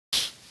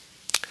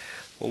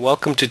Well,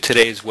 welcome to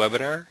today's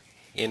webinar,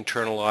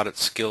 Internal Audit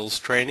Skills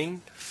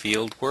Training,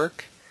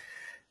 Fieldwork.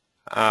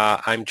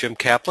 I'm Jim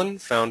Kaplan,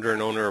 founder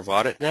and owner of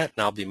AuditNet, and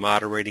I'll be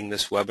moderating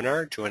this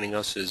webinar. Joining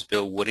us is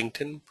Bill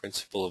Woodington,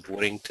 principal of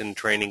Woodington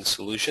Training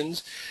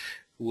Solutions,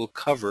 who will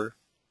cover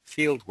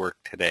Fieldwork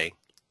today.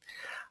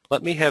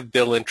 Let me have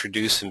Bill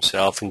introduce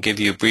himself and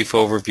give you a brief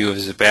overview of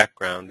his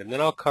background, and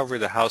then I'll cover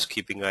the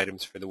housekeeping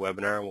items for the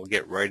webinar, and we'll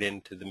get right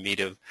into the meat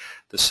of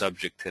the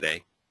subject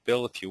today.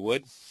 Bill, if you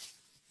would.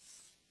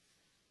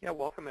 Yeah,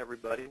 welcome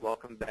everybody.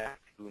 Welcome back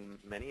to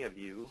many of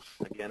you.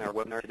 Again, our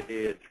webinar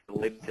today is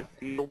related to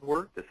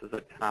fieldwork. This is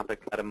a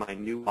topic out of my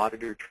new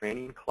auditor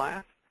training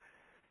class.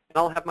 And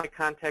I'll have my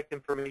contact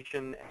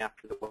information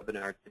after the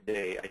webinar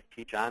today. I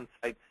teach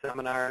on-site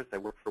seminars. I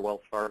worked for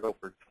Wells Fargo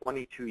for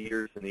 22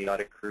 years in the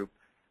audit group,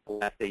 the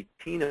last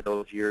 18 of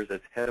those years as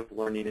head of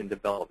learning and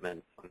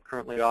development. I'm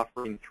currently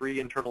offering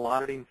 3 internal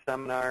auditing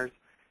seminars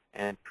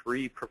and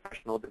 3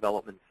 professional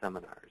development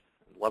seminars.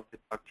 I'd love to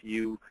talk to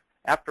you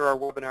after our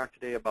webinar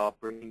today about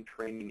bringing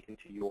training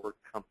into your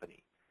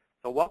company.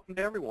 So welcome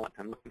to everyone.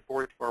 I'm looking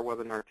forward to our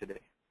webinar today.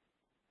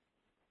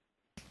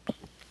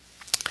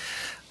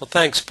 Well,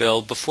 thanks,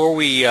 Bill. Before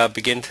we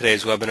begin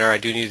today's webinar, I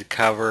do need to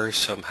cover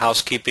some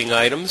housekeeping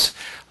items.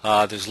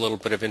 There's a little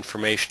bit of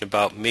information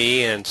about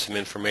me and some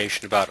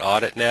information about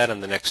AuditNet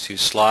on the next 2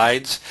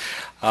 slides.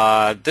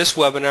 This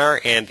webinar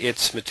and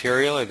its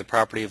material are the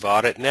property of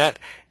AuditNet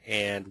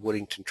and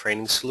Woodington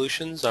Training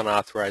Solutions.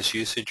 Unauthorized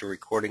usage or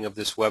recording of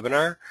this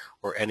webinar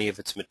or any of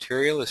its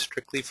material is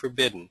strictly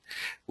forbidden.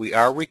 We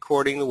are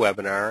recording the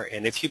webinar,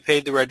 and if you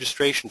paid the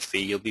registration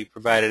fee, you'll be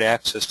provided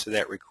access to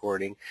that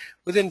recording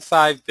within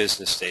 5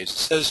 business days. It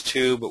says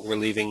 2, but we're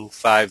leaving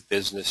 5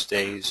 business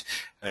days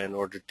in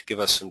order to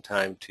give us some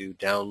time to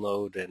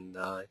download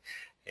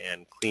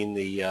and clean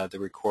the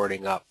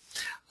recording up.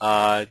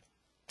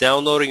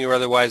 Downloading or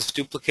otherwise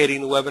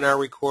duplicating the webinar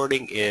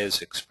recording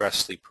is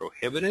expressly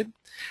prohibited.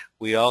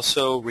 We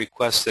also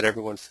request that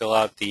everyone fill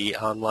out the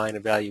online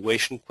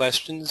evaluation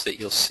questions that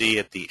you'll see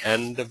at the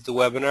end of the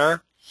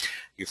webinar.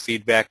 Your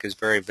feedback is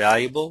very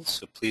valuable,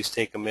 so please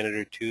take a minute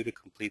or 2 to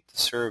complete the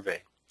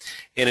survey.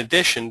 In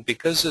addition,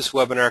 because this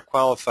webinar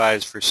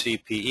qualifies for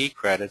CPE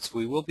credits,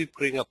 we will be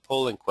putting up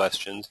polling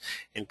questions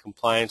in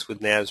compliance with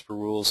NASBA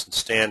rules and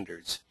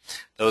standards.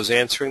 Those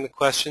answering the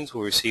questions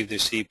will receive their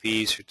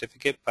CPE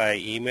certificate by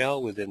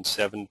email within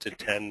 7 to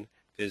 10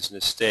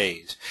 business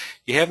days.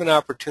 You have an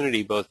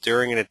opportunity both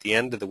during and at the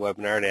end of the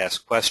webinar to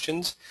ask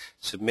questions.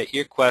 Submit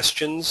your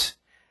questions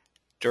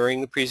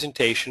during the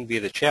presentation via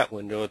the chat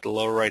window at the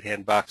lower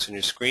right-hand box on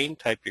your screen.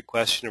 Type your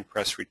question and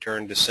press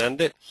return to send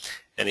it.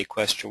 Any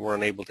question we're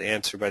unable to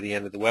answer by the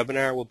end of the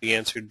webinar will be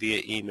answered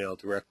via email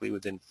directly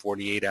within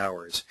 48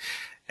 hours.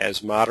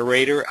 As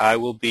moderator, I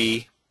will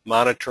be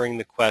monitoring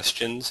the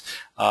questions.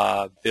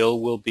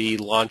 Bill will be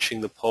launching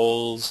the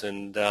polls,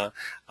 and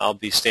I'll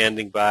be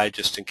standing by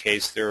just in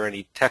case there are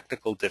any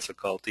technical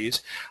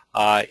difficulties.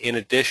 In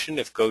addition,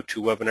 if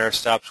GoToWebinar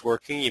stops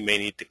working, you may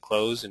need to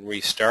close and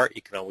restart.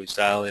 You can always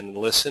dial in and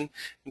listen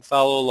and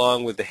follow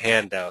along with the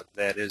handout.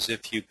 That is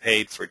if you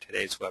paid for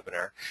today's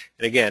webinar.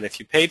 And again, if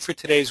you paid for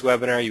today's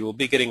webinar, you will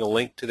be getting a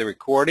link to the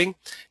recording,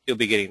 you'll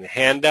be getting the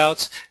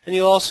handouts, and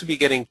you'll also be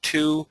getting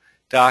 2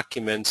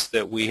 documents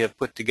that we have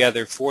put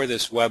together for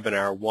this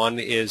webinar. One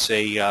is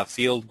a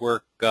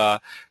Fieldwork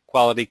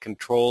quality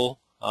control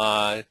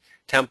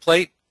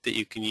template that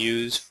you can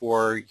use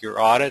for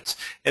your audits,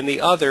 and the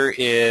other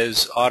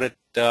is audit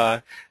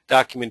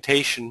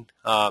documentation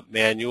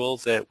manual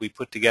that we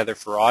put together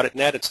for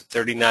AuditNet. It's a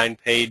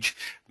 39-page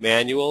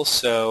manual,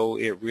 so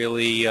it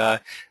really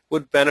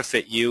would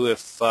benefit you.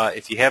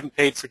 If you haven't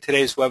paid for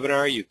today's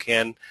webinar, you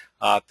can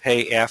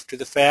pay after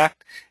the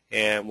fact.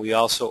 And we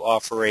also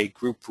offer a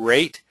group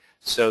rate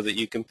so that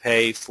you can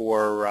pay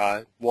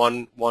for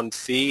one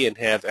fee and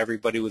have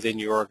everybody within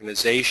your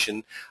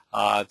organization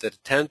that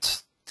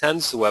attends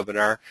the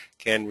webinar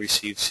can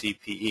receive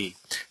CPE.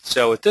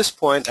 So at this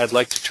point, I'd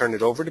like to turn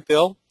it over to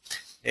Bill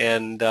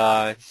and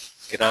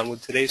get on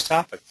with today's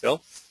topic.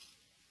 Bill?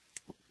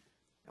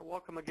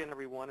 Welcome again,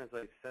 everyone. As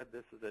I said,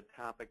 this is a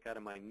topic out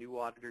of my new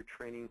auditor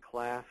training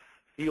class,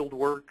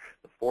 Fieldwork,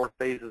 the 4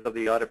 phases of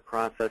the audit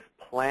process: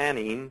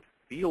 planning,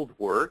 field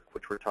work,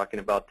 which we're talking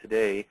about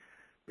today,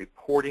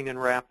 reporting and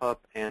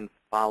wrap-up, and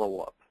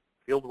follow-up.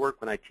 Field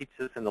work, when I teach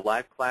this in the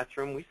live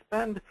classroom, we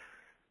spend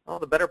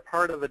the better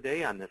part of a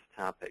day on this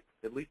topic,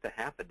 at least a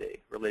half a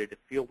day related to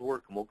field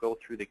work, and we'll go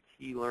through the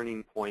key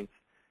learning points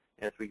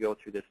as we go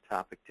through this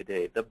topic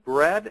today. The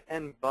bread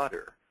and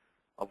butter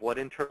of what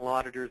internal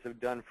auditors have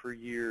done for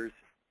years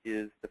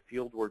is the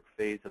field work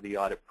phase of the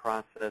audit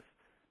process,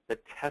 the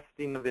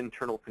testing of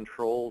internal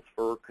controls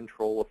for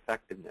control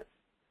effectiveness.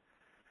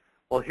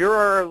 Well, here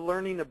are our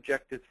learning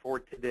objectives for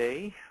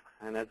today,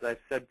 and as I've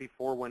said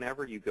before,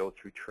 whenever you go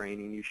through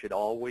training, you should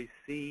always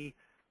see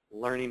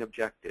learning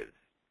objectives.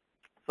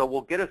 So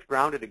we'll get us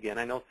grounded again.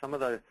 I know some of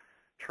the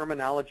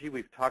terminology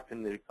we've talked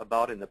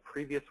about in the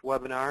previous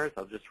webinars.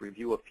 I'll just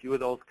review a few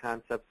of those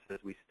concepts as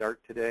we start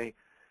today.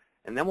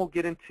 And then we'll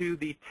get into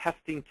the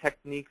testing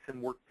techniques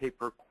and work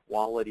paper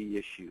quality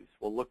issues.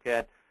 We'll look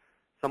at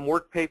some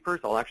work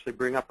papers. I'll actually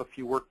bring up a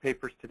few work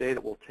papers today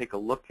that we'll take a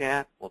look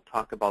at. We'll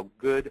talk about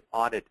good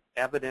audit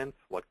evidence,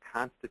 what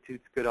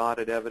constitutes good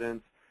audit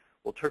evidence.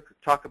 We'll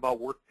talk about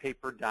work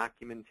paper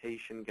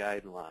documentation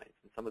guidelines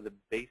and some of the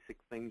basic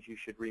things you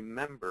should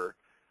remember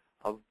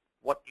of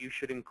what you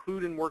should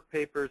include in work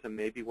papers and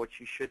maybe what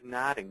you should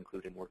not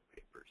include in work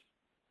papers.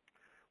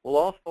 We'll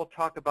also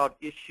talk about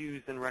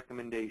issues and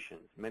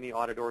recommendations. Many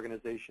audit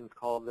organizations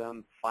call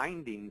them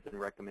findings and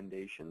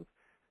recommendations.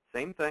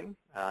 Same thing,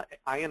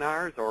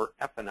 INRs or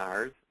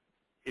FNRs,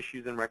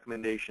 issues and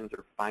recommendations,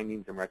 or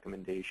findings and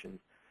recommendations.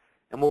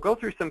 And we'll go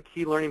through some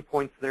key learning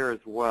points there as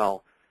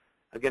well.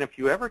 Again, if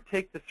you ever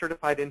take the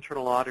Certified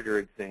Internal Auditor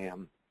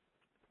exam,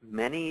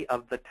 many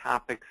of the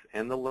topics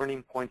and the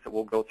learning points that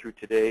we'll go through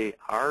today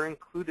are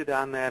included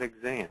on that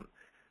exam.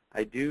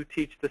 I do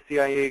teach the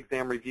CIA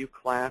exam review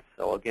class,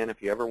 so again,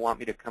 if you ever want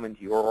me to come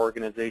into your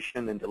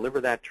organization and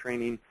deliver that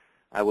training,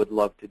 I would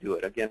love to do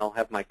it. Again, I'll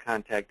have my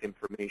contact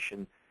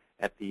information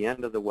at the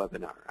end of the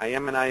webinar. I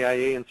am an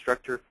IIA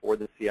instructor for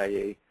the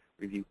CIA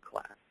review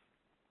class.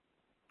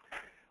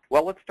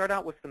 Well, let's start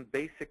out with some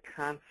basic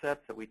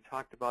concepts that we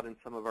talked about in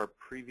some of our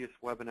previous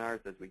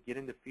webinars. As we get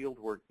into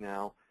fieldwork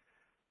now,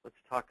 let's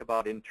talk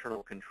about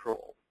internal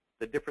control,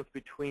 the difference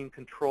between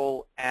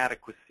control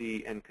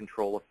adequacy and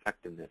control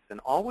effectiveness.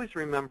 And always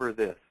remember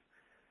this.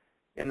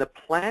 In the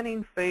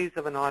planning phase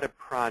of an audit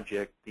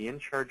project, the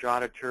in-charge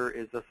auditor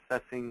is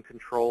assessing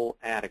control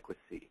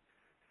adequacy.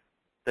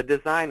 The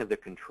design of the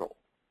control.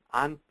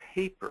 On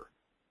paper,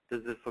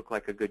 does this look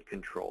like a good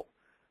control?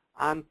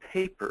 On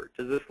paper,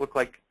 does this look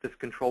like this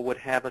control would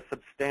have a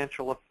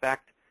substantial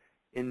effect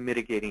in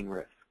mitigating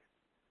risk?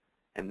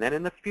 And then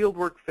in the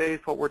fieldwork phase,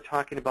 what we're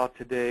talking about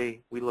today,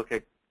 we look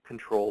at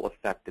control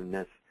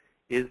effectiveness.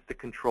 Is the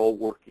control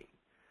working?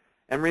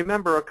 And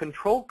remember, a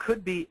control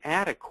could be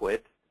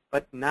adequate,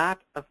 but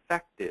not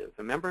effective.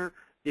 Remember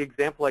the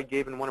example I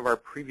gave in one of our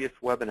previous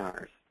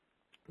webinars.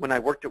 When I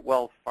worked at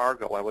Wells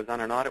Fargo, I was on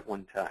an audit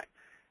one time,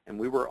 and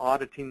we were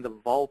auditing the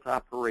vault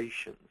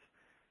operations.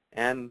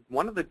 And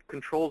one of the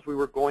controls we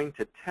were going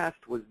to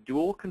test was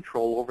dual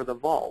control over the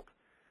vault.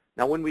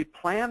 Now, when we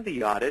planned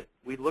the audit,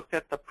 we looked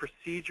at the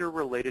procedure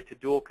related to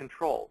dual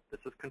control. This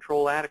is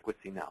control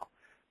adequacy now.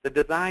 The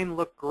design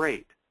looked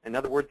great. In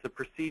other words, the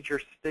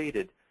procedure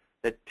stated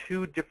that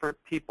 2 different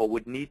people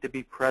would need to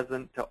be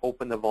present to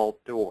open the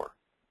vault door.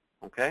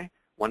 Okay?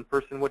 One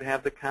person would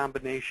have the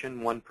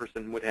combination, one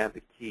person would have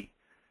the key.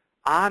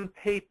 On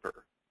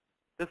paper,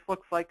 this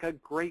looks like a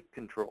great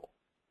control.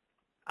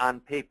 On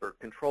paper,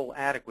 control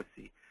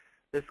adequacy.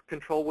 This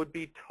control would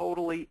be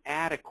totally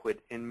adequate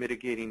in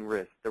mitigating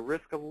risk. The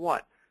risk of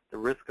what? The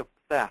risk of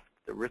theft,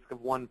 the risk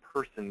of one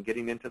person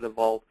getting into the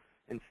vault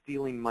and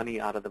stealing money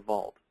out of the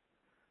vault.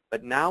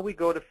 But now we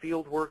go to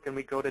fieldwork and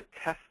we go to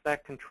test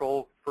that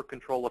control for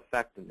control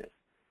effectiveness.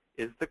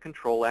 Is the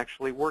control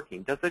actually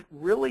working? Does it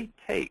really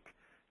take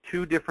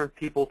 2 different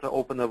people to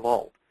open the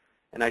vault?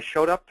 And I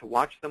showed up to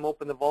watch them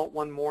open the vault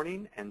one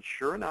morning, and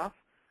sure enough,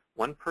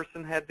 one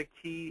person had the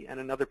key and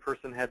another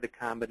person had the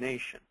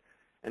combination.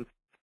 And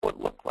so it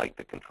looked like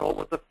the control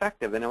was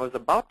effective, and I was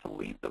about to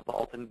leave the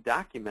vault and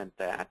document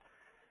that.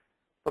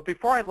 But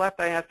before I left,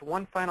 I asked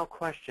one final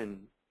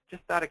question,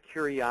 just out of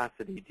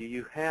curiosity. Do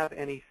you have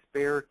any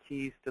spare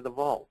keys to the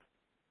vault?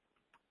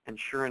 And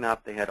sure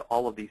enough, they had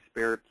all of these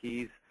spare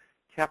keys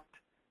kept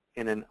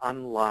in an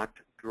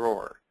unlocked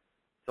drawer.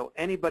 So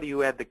anybody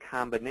who had the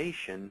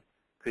combination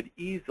could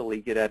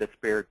easily get at a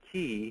spare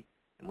key,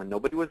 and when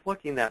nobody was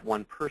looking, that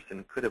one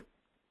person could have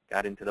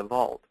got into the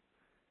vault.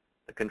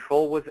 The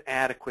control was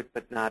adequate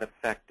but not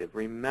effective.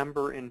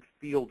 Remember, in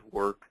field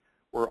work,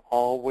 we're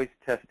always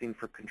testing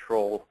for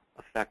control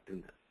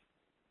effectiveness.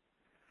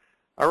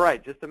 All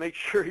right, just to make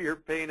sure you're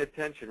paying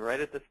attention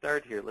right at the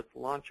start here, let's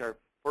launch our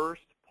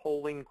first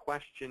polling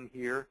question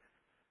here.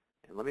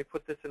 And let me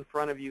put this in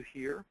front of you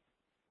here.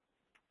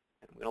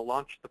 I'm going to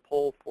launch the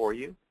poll for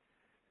you.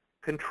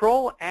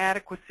 Control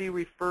adequacy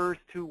refers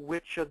to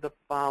which of the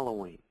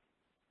following?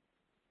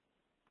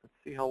 Let's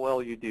see how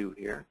well you do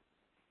here.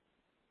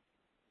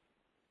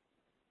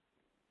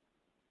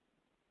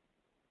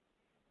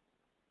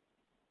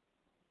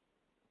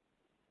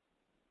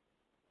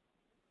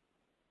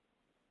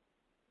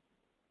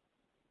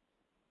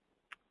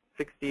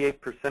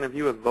 %68% of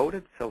you have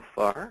voted so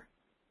far.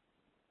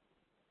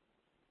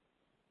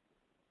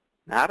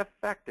 Not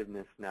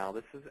effectiveness now,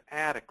 this is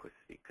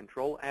adequacy.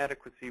 Control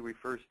adequacy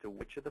refers to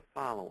which of the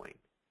following?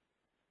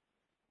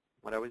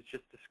 What I was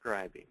just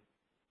describing.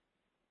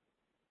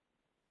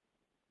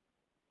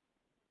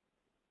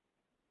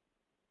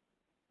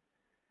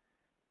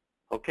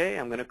 Okay,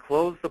 I'm going to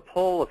close the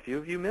poll. A few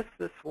of you missed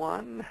this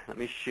one. Let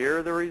me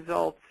share the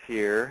results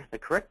here. The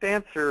correct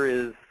answer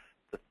is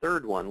the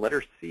third one,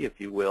 letter C if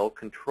you will,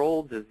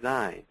 control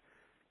design.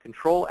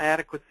 Control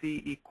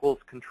adequacy equals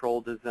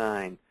control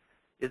design.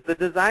 Is the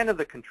design of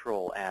the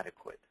control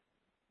adequate?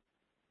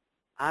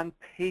 On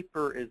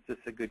paper, is this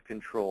a good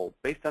control?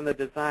 Based on the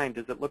design,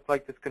 does it look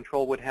like this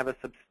control would have a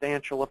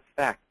substantial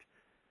effect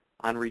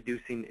on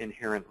reducing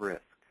inherent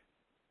risk?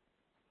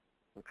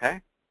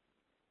 Okay?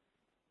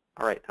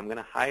 All right, I'm going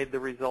to hide the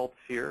results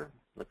here.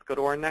 Let's go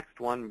to our next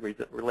one.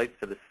 Relates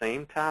to the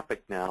same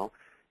topic now.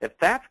 If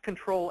that's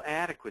control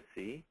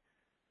adequacy,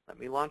 let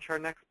me launch our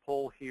next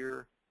poll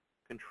here.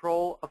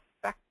 Control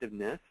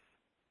effectiveness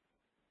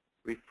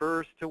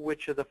refers to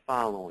which of the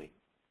following?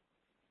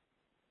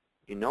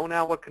 You know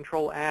now what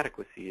control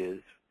adequacy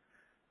is.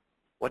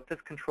 What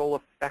does control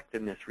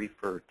effectiveness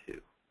refer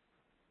to?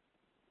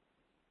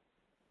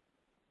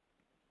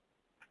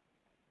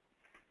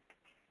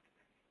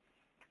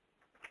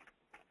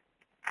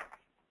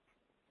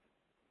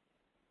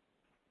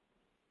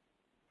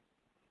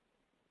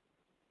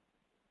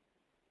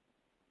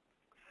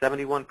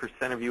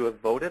 "71% of you have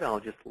voted." I'll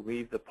just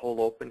leave the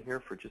poll open here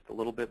for just a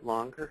little bit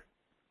longer.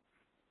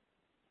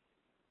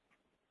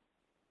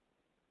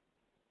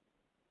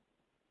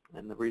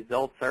 And the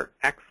results are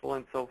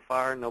excellent so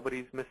far.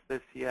 Nobody's missed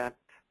this yet.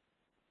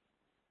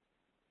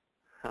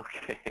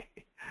 Okay.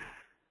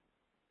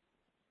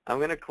 I'm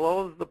going to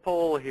close the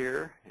poll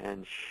here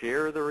and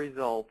share the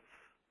results.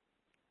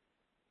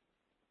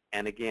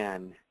 And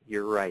again,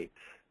 you're right.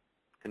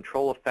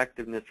 Control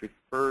effectiveness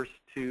refers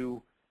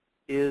to,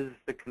 is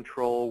the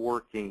control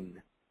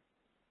working?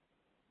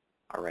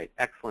 All right,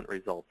 excellent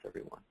results,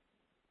 everyone.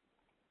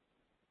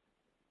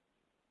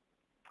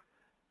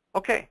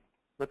 Okay,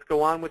 let's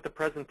go on with the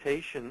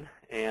presentation,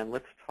 and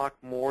let's talk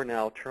more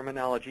now.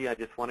 Terminology, I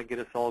just want to get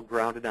us all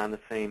grounded on the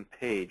same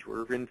page.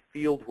 We're in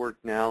Fieldwork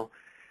now,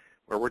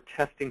 where we're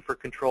testing for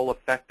control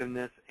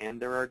effectiveness,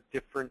 and there are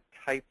different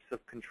types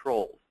of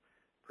controls.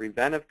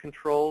 Preventive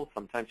controls,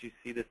 sometimes you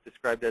see this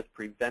described as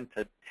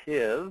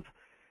preventative,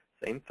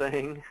 same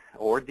thing,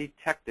 or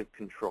detective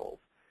controls.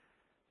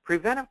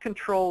 Preventive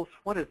controls,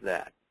 what is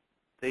that?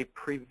 They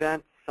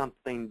prevent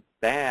something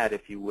bad,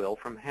 if you will,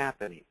 from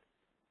happening.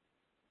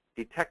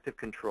 Detective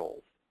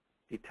controls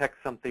detect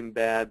something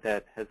bad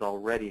that has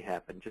already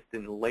happened, just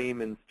in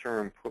layman's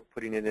term,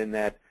 putting it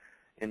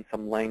in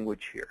some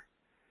language here.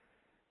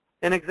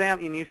 An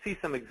example, and you see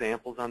some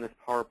examples on this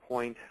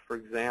PowerPoint. For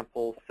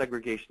example,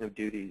 segregation of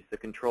duties, the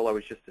control I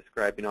was just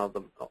describing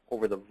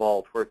over the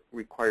vault, where it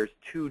requires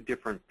 2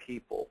 different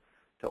people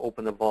to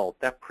open the vault.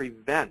 That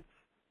prevents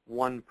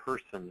one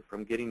person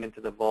from getting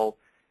into the vault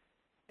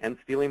and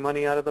stealing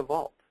money out of the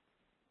vault.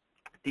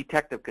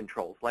 Detective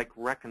controls, like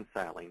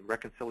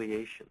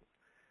reconciliation,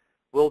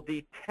 will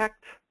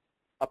detect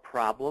a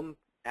problem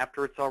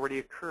after it's already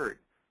occurred.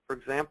 For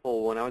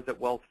example, when I was at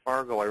Wells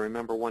Fargo, I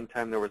remember one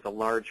time there was a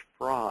large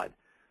fraud,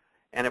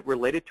 and it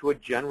related to a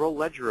general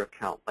ledger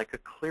account, like a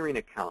clearing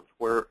account,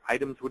 where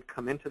items would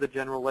come into the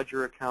general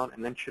ledger account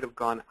and then should have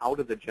gone out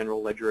of the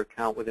general ledger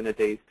account within a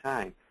day's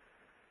time.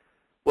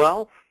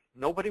 Well,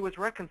 nobody was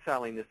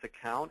reconciling this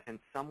account, and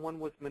someone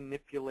was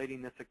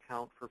manipulating this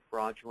account for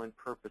fraudulent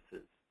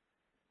purposes.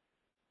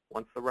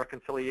 Once the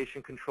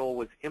reconciliation control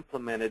was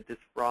implemented, this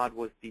fraud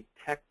was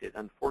detected.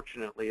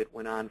 Unfortunately, it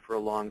went on for a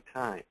long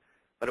time,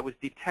 but it was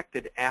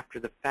detected after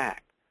the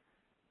fact.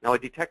 Now, a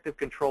detective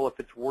control, if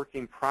it's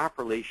working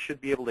properly, should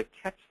be able to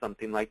catch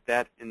something like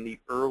that in the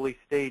early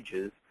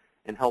stages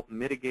and help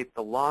mitigate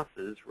the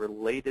losses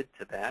related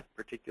to that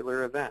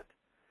particular event.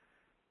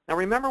 Now,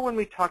 remember when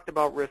we talked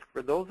about risk,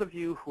 for those of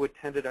you who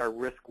attended our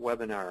risk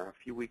webinar a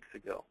few weeks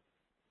ago,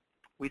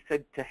 we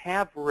said to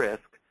have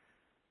risk,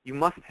 you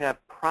must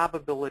have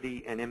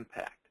probability and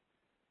impact.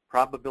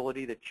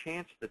 Probability, the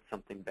chance that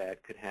something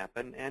bad could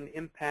happen, and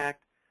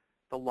impact,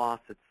 the loss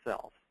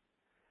itself.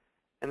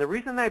 And the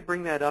reason I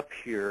bring that up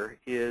here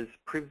is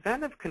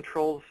preventive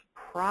controls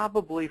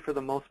probably for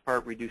the most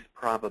part reduce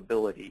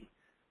probability,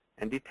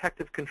 and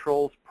detective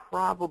controls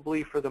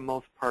probably for the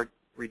most part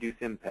reduce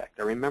impact.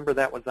 I remember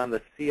that was on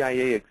the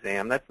CIA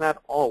exam. That's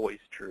not always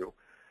true,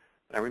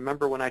 but I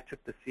remember when I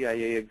took the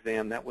CIA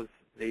exam, that was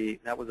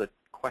a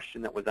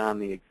question that was on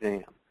the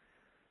exam.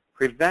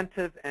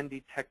 Preventive and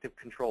detective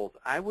controls.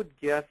 I would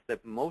guess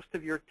that most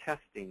of your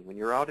testing, when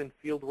you're out in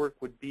fieldwork,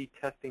 would be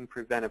testing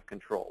preventive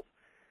controls.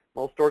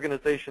 Most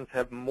organizations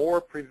have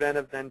more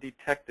preventive than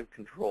detective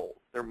controls.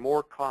 They're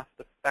more cost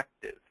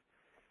effective.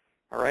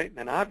 All right,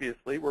 and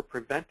obviously we're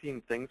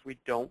preventing things we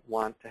don't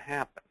want to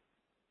happen.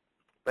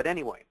 But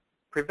anyway,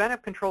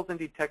 preventive controls and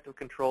detective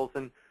controls,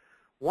 and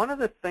one of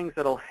the things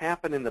that will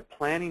happen in the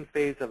planning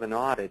phase of an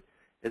audit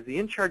is the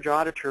in-charge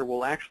auditor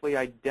will actually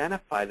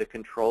identify the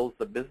controls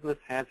the business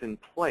has in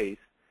place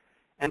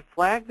and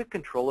flag the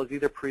control as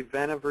either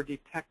preventive or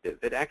detective.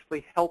 It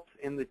actually helps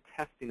in the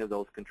testing of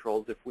those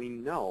controls if we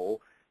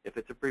know if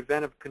it's a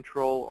preventive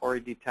control or a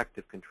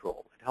detective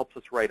control. It helps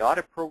us write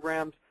audit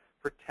programs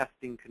for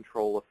testing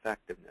control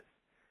effectiveness.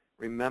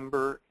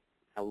 Remember,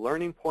 a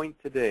learning point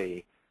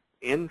today,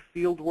 in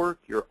fieldwork,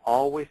 you're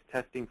always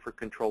testing for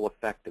control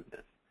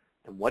effectiveness.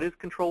 And what is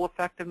control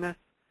effectiveness?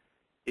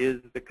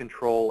 Is the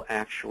control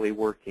actually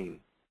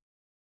working?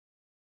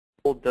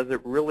 Does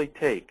it really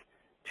take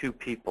 2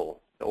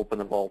 people to open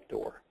the vault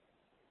door?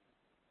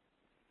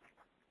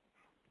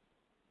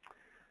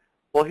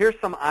 Well, here's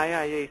some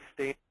IIA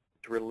standards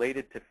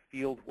related to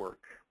fieldwork.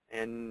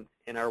 And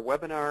in our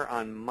webinar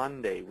on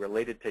Monday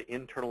related to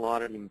internal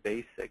auditing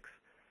basics,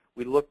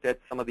 We looked at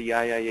some of the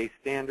IIA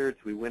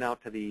standards. We went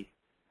out to the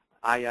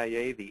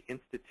IIA, the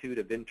Institute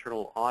of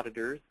Internal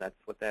Auditors, that's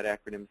what that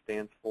acronym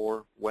stands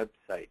for,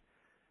 website.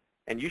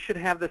 And you should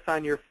have this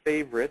on your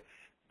favorites,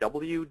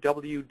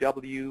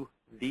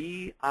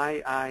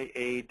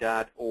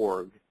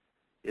 www.theiia.org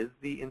is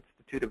the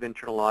Institute of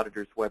Internal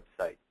Auditors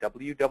website.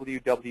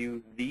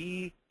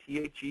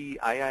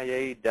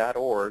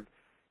 www.theiia.org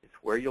is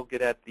where you'll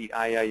get at the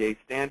IIA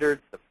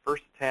standards. The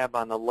first tab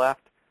on the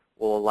left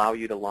will allow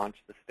you to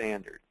launch the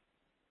standards.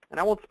 And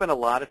I won't spend a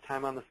lot of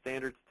time on the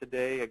standards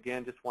today.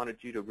 Again, just wanted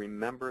you to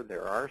remember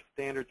there are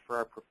standards for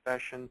our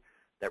profession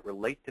that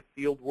relate to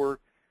field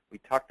work. We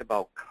talked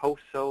about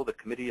COSO, the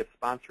Committee of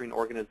Sponsoring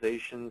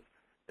Organizations,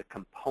 the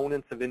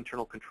components of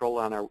internal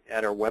control at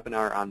our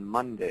webinar on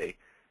Monday.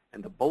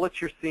 And the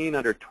bullets you're seeing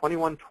under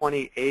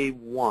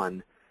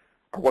 2120A1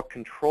 are what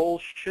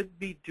controls should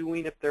be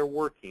doing if they're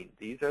working.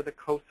 These are the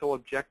COSO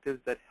objectives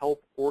that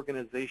help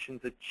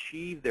organizations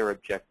achieve their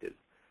objectives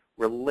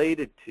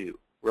related to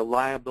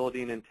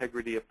reliability and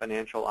integrity of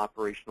financial,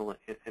 operational,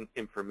 and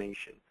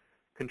information.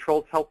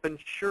 Controls help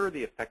ensure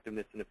the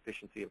effectiveness and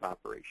efficiency of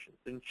operations,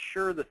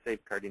 ensure the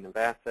safeguarding of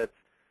assets,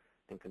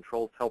 and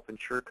controls help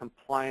ensure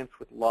compliance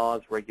with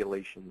laws,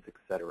 regulations,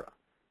 etc.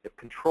 If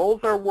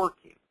controls are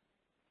working,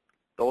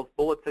 those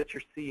bullets that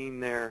you're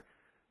seeing there,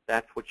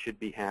 that's what should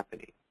be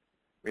happening.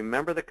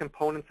 Remember the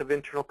components of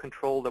internal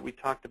control that we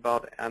talked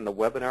about on the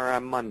webinar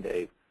on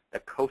Monday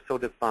that COSO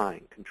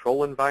defined: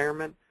 control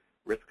environment,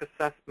 risk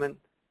assessment,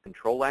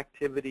 control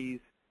activities,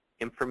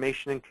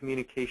 information and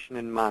communication,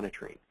 and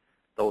monitoring.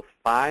 Those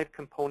 5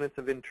 components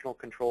of internal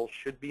control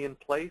should be in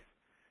place,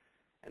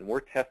 and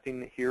we're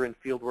testing here in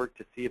Fieldwork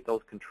to see if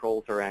those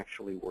controls are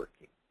actually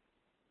working.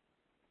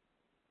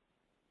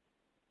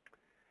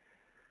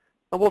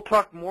 Now, we'll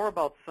talk more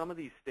about some of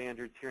these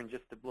standards here in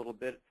just a little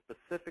bit,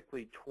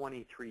 specifically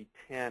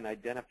 2310,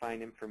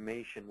 identifying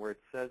information, where it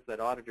says that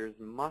auditors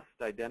must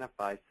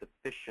identify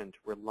sufficient,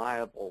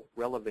 reliable,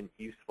 relevant,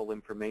 useful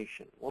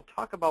information. We'll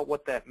talk about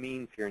what that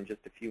means here in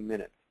just a few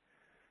minutes.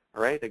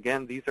 All right,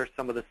 again, these are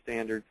some of the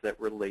standards that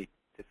relate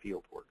to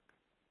fieldwork.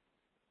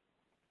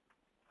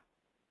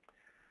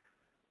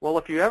 Well,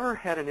 if you ever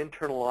had an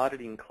internal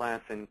auditing class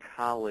in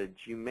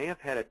college, you may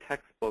have had a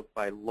textbook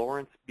by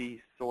Lawrence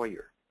B.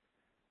 Sawyer.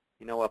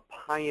 You know, a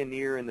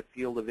pioneer in the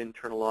field of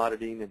internal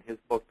auditing, and his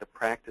book, The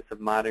Practice of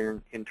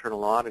Modern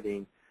Internal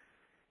Auditing,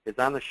 is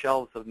on the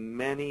shelves of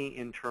many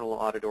internal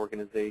audit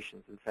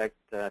organizations. In fact,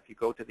 if you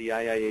go to the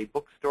IIA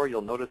bookstore,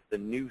 you'll notice the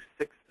new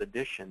 6th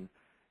edition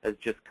has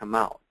just come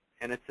out.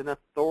 And it's an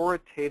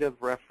authoritative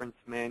reference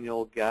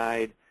manual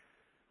guide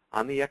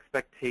on the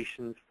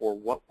expectations for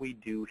what we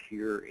do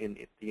here in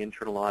the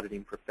internal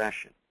auditing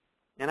profession.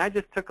 And I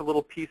just took a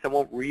little piece, I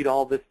won't read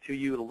all this to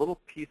you, a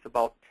little piece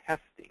about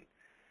testing.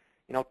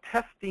 You know,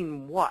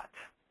 testing what?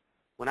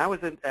 When I was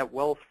at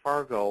Wells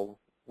Fargo,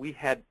 we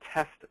had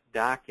test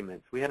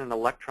documents. We had an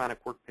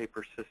electronic work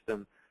paper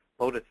system,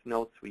 Lotus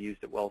Notes we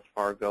used at Wells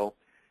Fargo.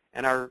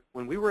 And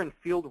when we were in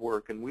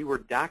Fieldwork and we were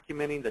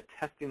documenting the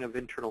testing of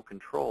internal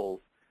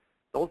controls,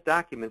 those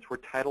documents were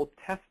titled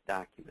test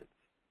documents.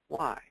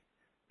 Why?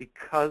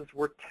 Because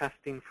we're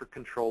testing for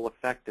control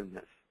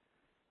effectiveness.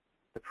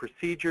 The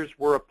procedures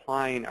we're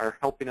applying are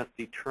helping us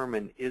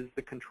determine, is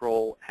the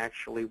control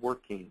actually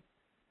working?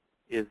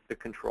 Is the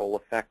control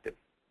effective?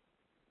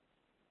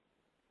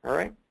 All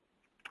right?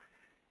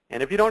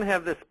 And if you don't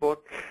have this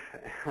book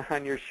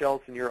on your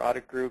shelves in your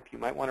audit group, you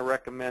might want to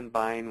recommend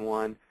buying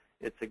one.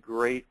 It's a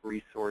great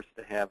resource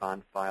to have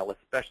on file,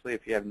 especially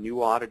if you have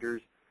new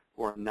auditors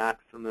who are not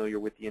familiar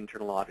with the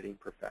internal auditing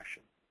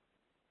profession.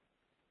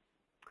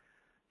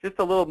 Just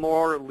a little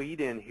more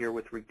lead-in here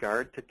with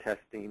regard to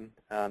testing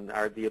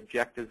are the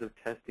objectives of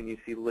testing you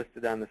see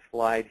listed on the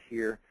slide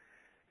here.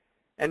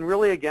 And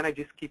really, again, I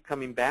just keep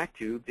coming back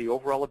to the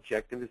overall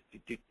objective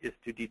is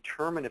to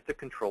determine if the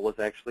control is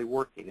actually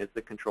working. Is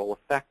the control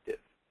effective?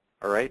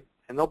 All right?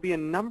 And there'll be a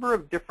number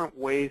of different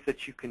ways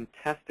that you can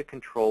test a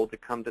control to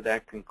come to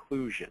that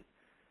conclusion.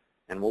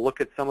 And we'll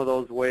look at some of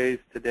those ways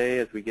today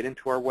as we get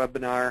into our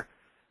webinar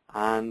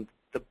on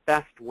the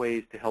best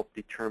ways to help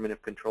determine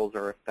if controls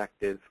are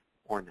effective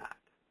or not.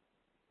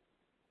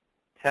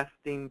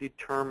 Testing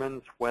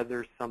determines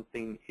whether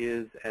something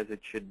is as it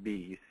should be.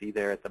 You see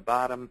there at the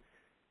bottom,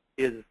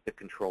 is the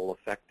control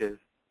effective?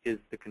 Is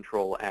the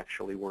control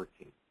actually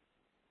working?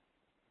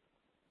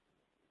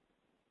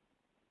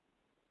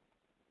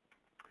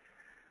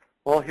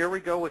 Well, here we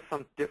go with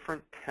some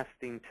different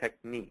testing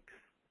techniques.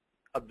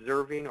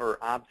 Observing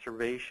or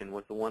observation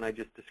was the one I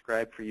just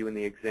described for you in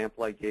the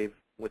example I gave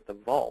with the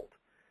vault.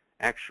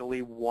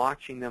 Actually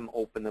watching them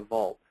open the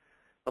vault.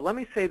 But let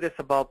me say this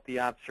about the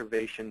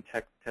observation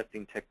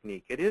testing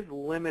technique. It is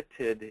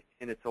limited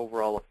in its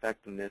overall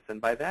effectiveness,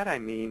 and by that I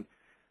mean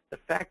the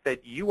fact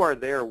that you are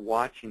there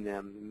watching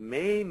them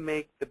may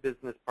make the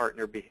business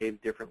partner behave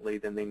differently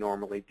than they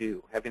normally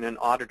do. Having an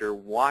auditor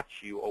watch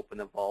you open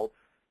the vault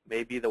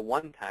may be the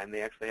one time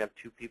they actually have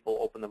 2 people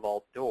open the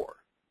vault door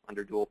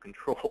under dual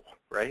control,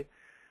 right?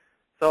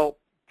 So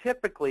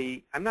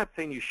typically, I'm not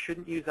saying you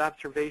shouldn't use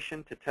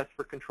observation to test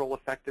for control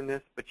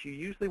effectiveness, but you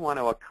usually want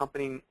to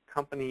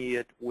accompany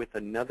it with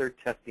another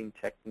testing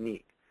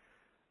technique.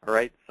 All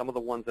right, some of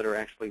the ones that are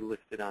actually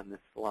listed on this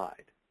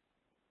slide.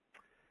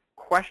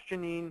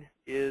 Questioning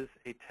is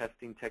a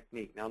testing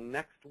technique. Now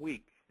next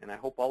week, and I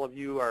hope all of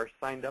you are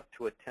signed up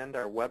to attend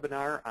our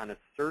webinar on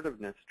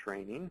assertiveness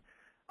training,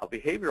 a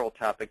behavioral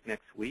topic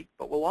next week,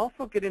 but we'll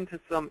also get into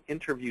some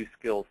interview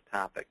skills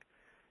topic,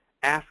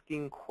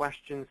 asking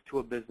questions to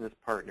a business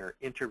partner,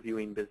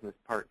 interviewing business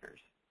partners.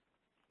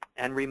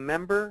 And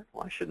remember,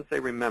 well, I shouldn't say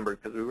remember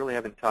because we really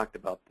haven't talked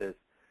about this,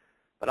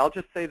 but I'll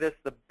just say this,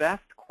 the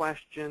best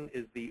question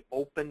is the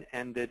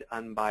open-ended,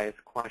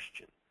 unbiased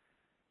question.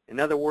 In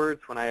other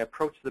words, when I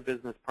approach the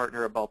business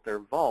partner about their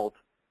vault,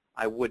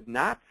 I would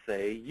not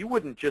say, you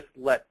wouldn't just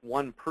let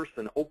one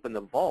person open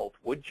the vault,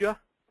 would you?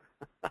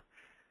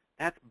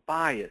 That's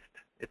biased.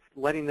 It's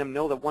letting them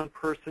know that one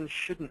person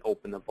shouldn't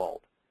open the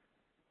vault.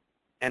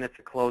 And it's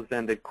a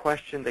closed-ended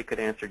question. They could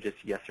answer just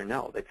yes or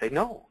no. They'd say,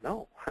 no,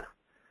 no.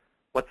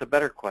 What's a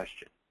better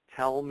question?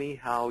 Tell me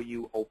how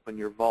you open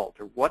your vault,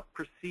 or what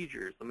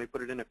procedures, let me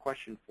put it in a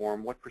question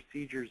form, what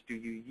procedures do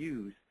you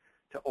use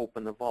to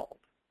open the vault,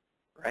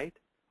 right?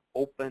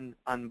 Open,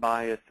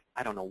 unbiased,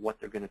 I don't know what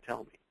they're going to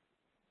tell me.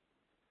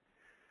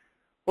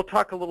 We'll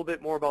talk a little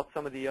bit more about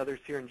some of the others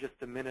here in just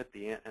a minute,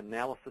 the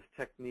analysis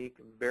technique,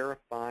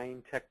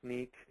 verifying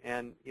technique,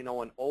 and you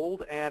know, an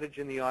old adage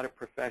in the audit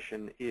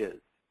profession is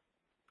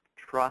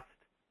trust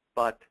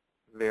but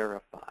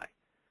verify.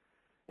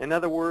 In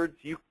other words,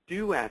 you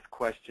do ask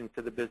questions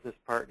to the business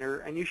partner,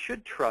 and you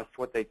should trust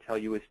what they tell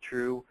you is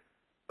true,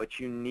 but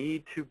you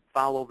need to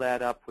follow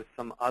that up with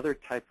some other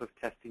type of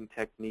testing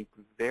technique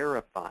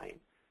verifying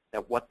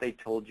that what they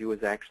told you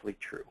is actually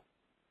true.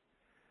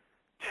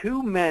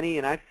 Too many,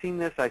 and I've seen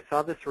this, I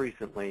saw this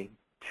recently,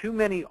 too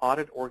many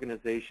audit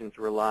organizations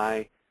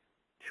rely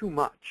too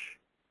much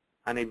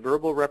on a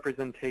verbal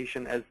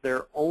representation as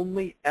their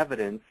only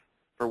evidence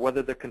for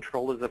whether the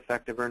control is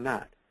effective or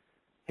not.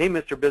 Hey,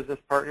 Mr. Business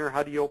Partner,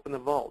 how do you open the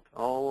vault?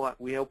 Oh,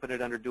 we open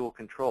it under dual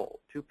control.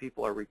 2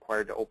 people are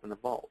required to open the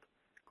vault.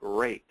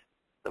 Great.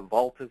 The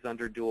vault is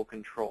under dual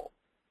control.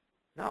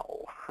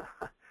 No.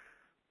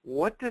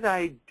 What did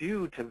I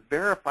do to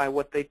verify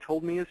what they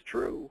told me is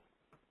true?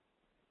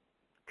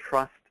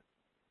 Trust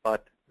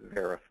but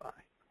verify.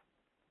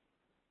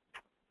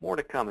 More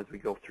to come as we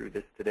go through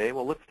this today.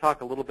 Well, let's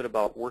talk a little bit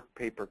about work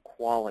paper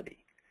quality.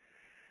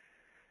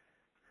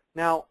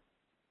 Now,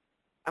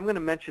 I'm going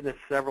to mention this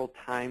several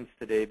times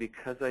today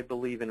because I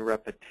believe in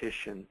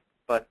repetition,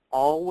 but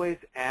always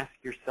ask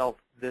yourself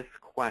this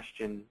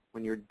question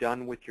when you're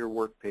done with your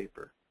work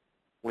paper.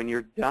 When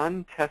you're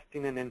done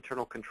testing an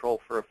internal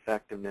control for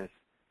effectiveness,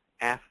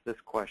 ask this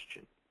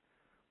question.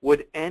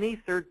 Would any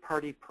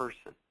third-party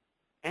person,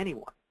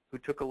 anyone who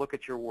took a look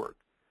at your work,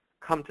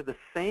 come to the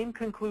same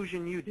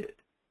conclusion you did,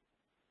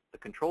 the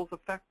control's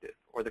effective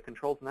or the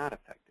control's not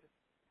effective,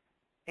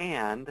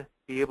 and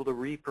be able to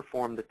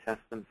re-perform the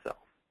test themselves?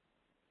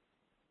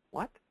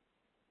 What?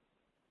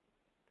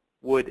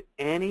 Would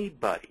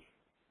anybody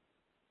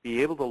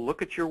be able to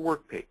look at your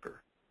work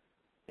paper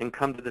and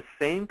come to the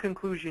same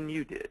conclusion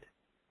you did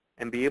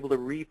and be able to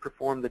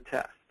re-perform the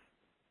test?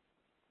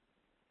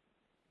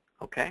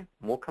 Okay,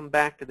 we'll come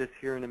back to this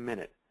here in a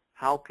minute.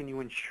 How can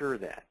you ensure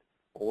that?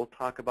 Well, we'll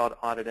talk about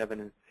audit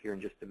evidence here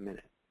in just a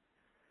minute.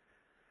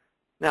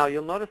 Now,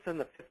 you'll notice in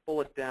the 5th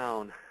bullet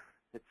down,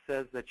 it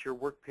says that your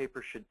work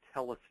paper should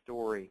tell a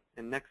story.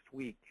 And next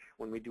week,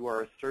 when we do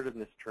our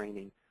assertiveness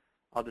training,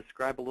 I'll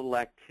describe a little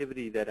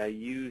activity that I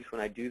use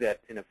when I do that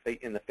in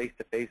the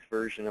face-to-face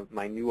version of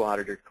my new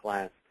auditor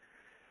class.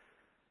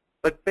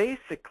 But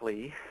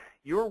basically,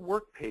 your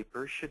work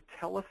paper should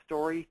tell a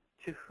story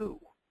to who?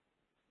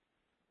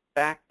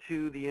 Back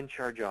to the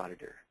in-charge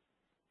auditor,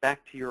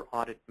 back to your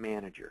audit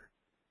manager,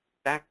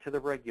 back to the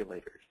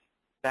regulators,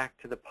 back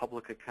to the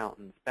public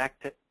accountants, back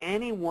to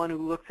anyone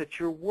who looks at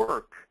your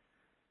work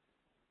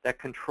that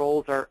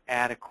controls are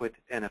adequate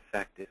and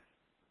effective.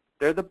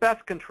 They're the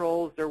best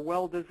controls, they're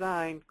well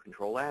designed,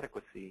 control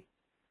adequacy,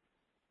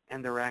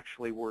 and they're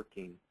actually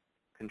working,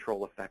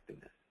 control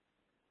effectiveness.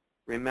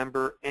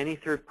 Remember, any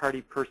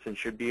third-party person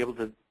should be able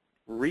to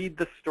read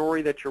the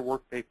story that your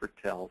work paper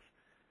tells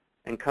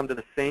and come to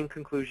the same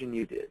conclusion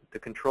you did. The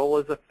control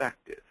is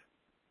effective.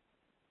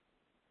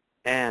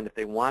 And if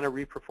they want to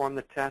re-perform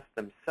the test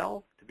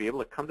themselves to be able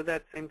to come to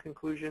that same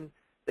conclusion,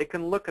 they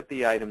can look at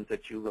the items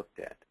that you looked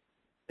at.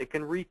 They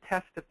can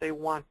retest if they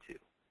want to,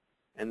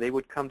 and they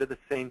would come to the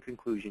same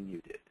conclusion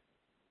you did.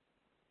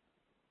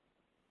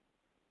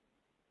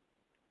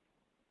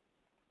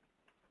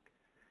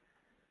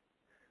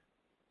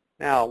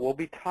 Now, we'll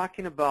be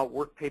talking about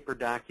work paper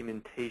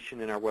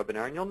documentation in our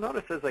webinar, and you'll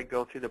notice as I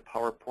go through the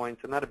PowerPoints,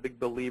 I'm not a big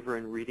believer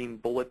in reading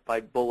bullet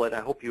by bullet. I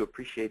hope you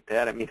appreciate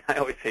that. I mean, I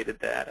always hated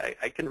that.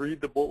 I can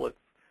read the bullets.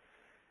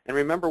 And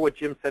remember what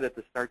Jim said at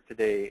the start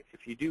today,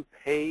 if you do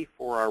pay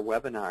for our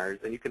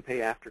webinars, and you can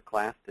pay after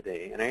class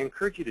today, and I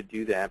encourage you to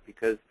do that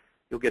because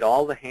You'll get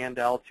all the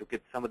handouts. You'll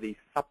get some of these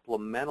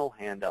supplemental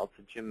handouts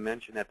that Jim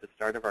mentioned at the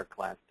start of our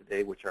class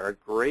today, which are a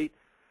great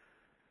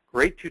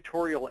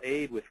tutorial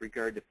aid with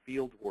regard to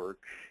field work,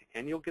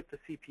 and you'll get the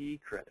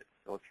CPE credits.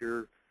 So if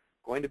you're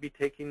going to be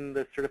taking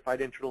the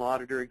Certified Internal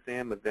Auditor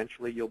exam,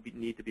 eventually you'll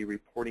need to be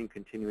reporting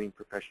continuing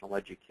professional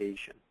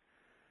education.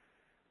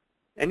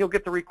 And you'll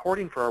get the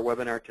recording for our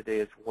webinar today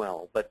as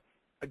well. But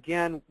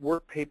again,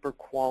 work paper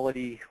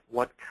quality,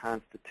 what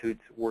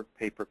constitutes work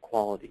paper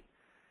quality?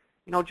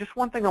 You know, just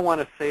one thing I want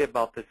to say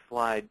about this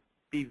slide,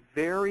 be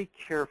very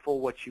careful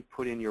what you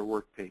put in your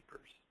work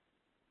papers.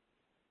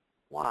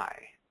 Why?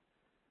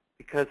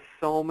 Because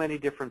so many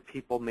different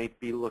people may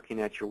be looking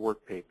at your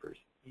work papers.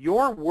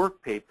 Your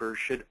work paper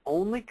should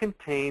only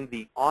contain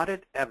the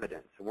audit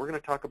evidence, and we're going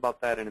to talk about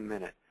that in a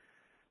minute,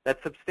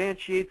 that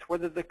substantiates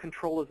whether the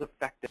control is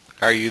effective.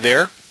 Are you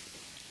there?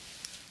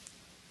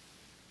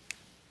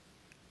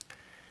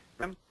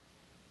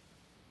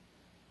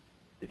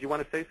 Did you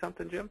want to say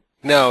something, Jim?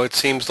 No, it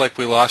seems like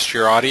we lost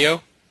your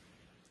audio.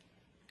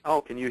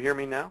 Oh, can you hear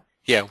me now?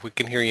 Yeah, we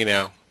can hear you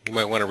now. You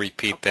might want to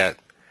repeat that.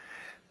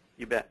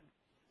 You bet.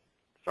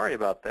 Sorry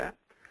about that.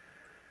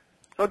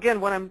 So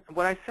again,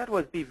 what I said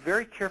was be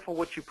very careful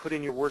what you put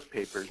in your work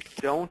papers.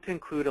 Don't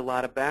include a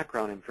lot of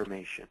background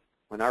information.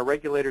 When our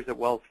regulators at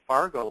Wells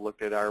Fargo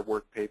looked at our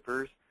work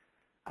papers,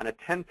 on a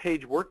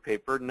 10-page work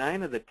paper,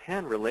 9 of the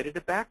 10 related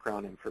to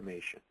background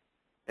information.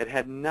 It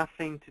had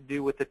nothing to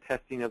do with the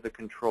testing of the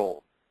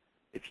control.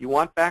 If you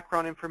want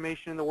background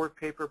information in the work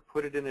paper,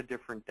 put it in a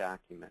different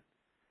document.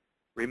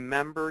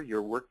 Remember,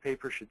 your work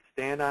paper should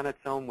stand on its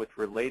own with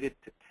related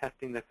to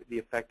testing the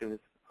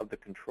effectiveness of the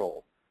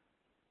control.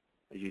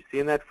 As you see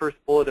in that first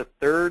bullet, a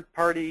third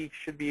party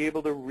should be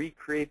able to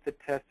recreate the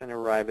test and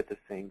arrive at the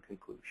same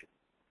conclusion.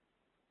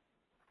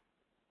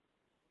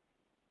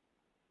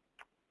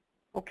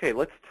 Okay,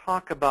 let's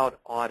talk about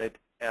audit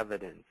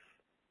evidence.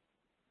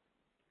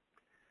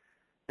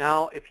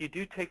 Now, if you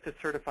do take the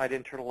Certified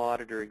Internal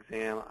Auditor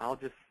exam, I'll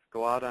just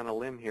go out on a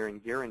limb here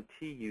and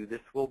guarantee you this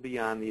will be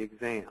on the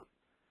exam.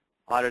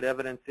 Audit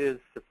evidence is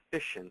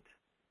sufficient,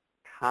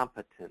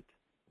 competent,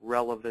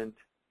 relevant,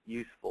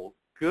 useful.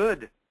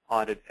 Good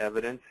audit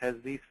evidence has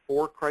these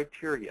 4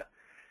 criteria.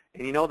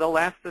 And you know, they'll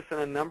ask this in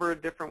a number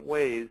of different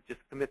ways. Just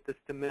commit this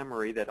to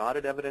memory, that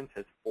audit evidence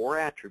has 4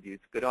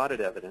 attributes. Good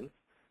audit evidence: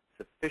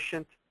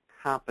 sufficient,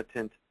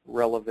 competent,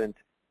 relevant,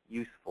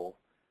 useful.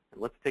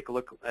 And let's take a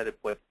look at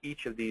what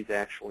each of these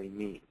actually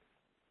means.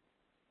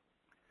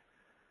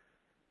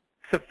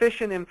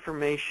 Sufficient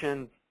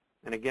information,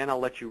 and again, I'll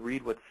let you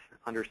read what's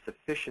under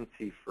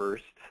sufficiency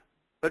first,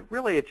 but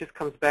really it just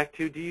comes back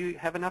to, do you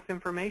have enough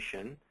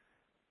information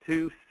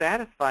to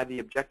satisfy the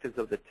objectives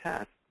of the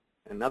test?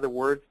 In other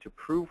words, to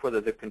prove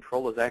whether the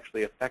control is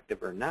actually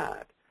effective or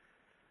not.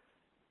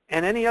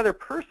 And any other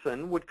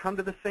person would come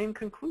to the same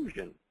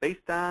conclusion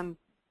based on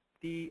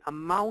the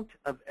amount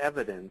of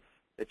evidence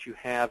that you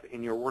have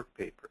in your work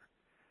paper.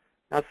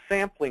 Now,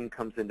 sampling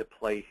comes into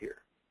play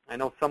here. I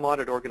know some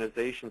audit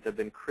organizations have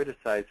been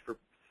criticized for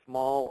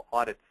small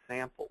audit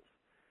samples.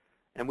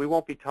 And we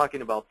won't be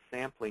talking about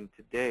sampling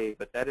today,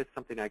 but that is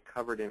something I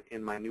covered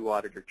in my new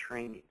auditor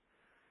training.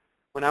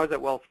 When I was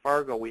at Wells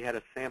Fargo, we had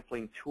a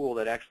sampling tool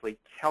that actually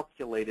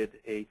calculated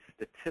a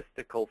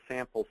statistical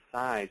sample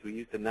size. We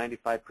used a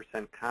 95%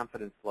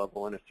 confidence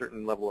level and a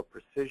certain level of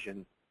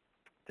precision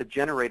to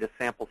generate a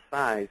sample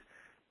size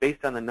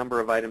based on the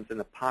number of items in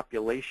the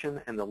population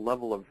and the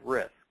level of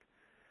risk.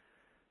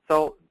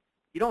 So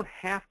you don't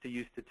have to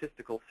use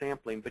statistical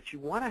sampling, but you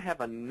want to have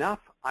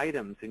enough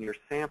items in your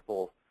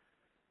sample,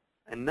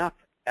 enough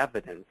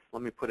evidence,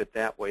 let me put it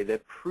that way,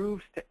 that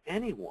proves to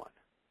anyone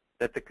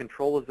that the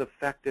control is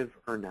effective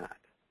or not.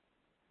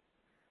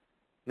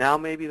 Now,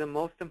 maybe the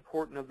most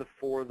important of the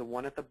 4, the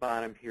one at the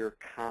bottom here,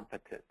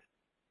 competent.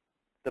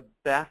 The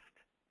best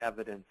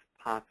evidence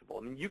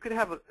possible. I mean, you could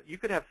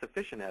have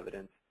sufficient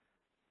evidence.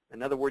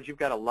 In other words, you've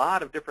got a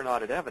lot of different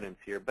audit evidence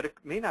here, but it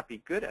may not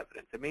be good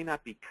evidence. It may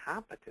not be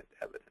competent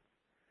evidence.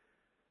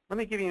 Let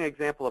me give you an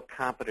example of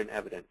competent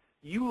evidence.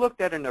 You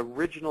looked at an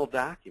original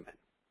document,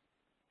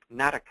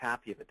 not a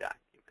copy of a document.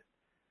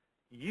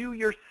 You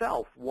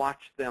yourself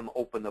watched them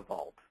open the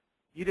vault.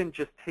 You didn't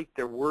just take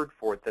their word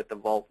for it that the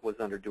vault was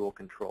under dual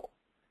control.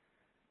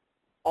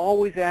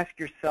 Always ask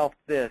yourself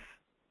this: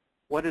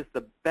 what is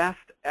the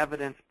best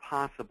evidence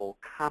possible,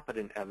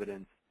 competent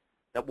evidence,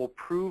 that will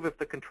prove if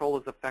the control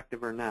is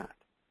effective or not?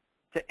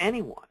 To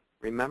anyone,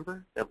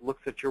 remember, that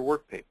looks at your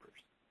work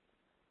papers.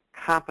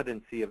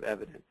 Competency of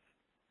evidence.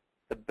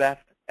 The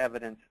best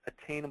evidence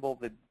attainable,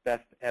 the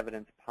best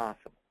evidence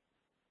possible.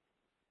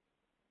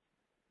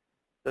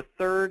 The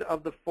third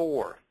of the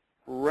 4,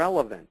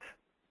 relevant.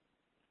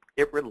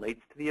 It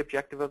relates to the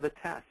objective of the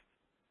test.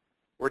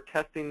 We're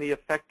testing the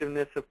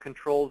effectiveness of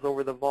controls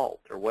over the vault,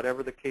 or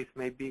whatever the case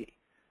may be.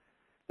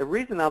 The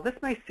reason, now this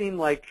may seem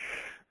like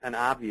an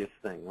obvious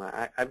thing.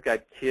 I've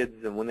got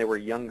kids, and when they were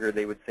younger,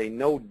 they would say,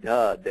 "No,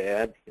 duh,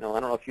 Dad." You know, I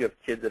don't know if you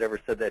have kids that ever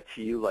said that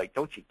to you, like,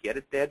 "Don't you get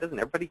it, Dad? Doesn't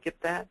everybody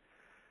get that?"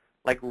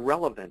 Like,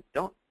 relevant.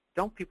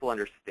 Don't people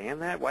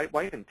understand that? Why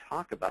even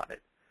talk about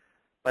it?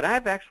 But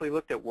I've actually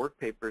looked at work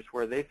papers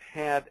where they've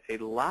had a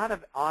lot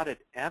of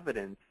audit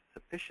evidence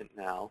sufficient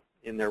now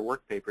in their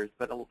work papers,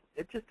 but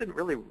it just didn't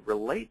really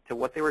relate to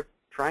what they were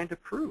trying to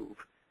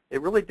prove.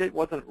 It really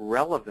wasn't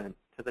relevant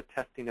to the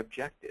testing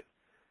objective.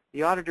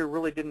 The auditor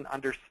really didn't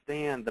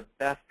understand the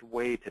best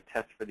way to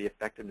test for the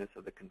effectiveness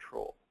of the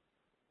control.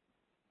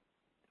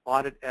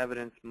 Audit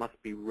evidence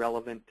must be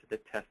relevant to the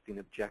testing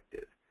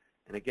objective.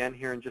 And again,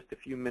 here in just a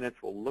few minutes,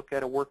 we'll look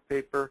at a work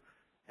paper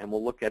and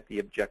we'll look at the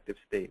objective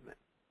statement.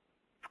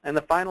 And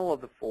the final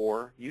of the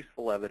four,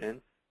 useful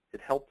evidence,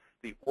 it helps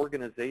the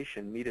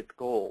organization meet its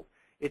goals.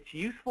 It's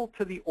useful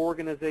to the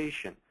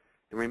organization.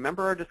 And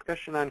remember our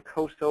discussion on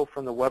COSO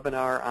from the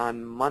webinar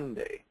on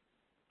Monday,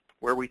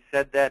 where we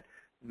said that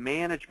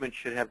management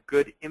should have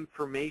good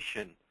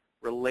information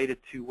related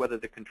to whether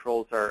the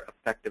controls are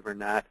effective or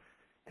not,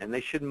 and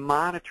they should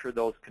monitor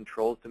those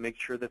controls to make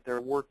sure that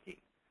they're working.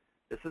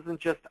 This isn't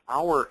just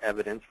our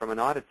evidence from an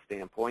audit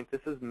standpoint.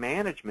 This is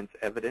management's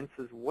evidence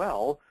as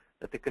well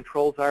that the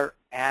controls are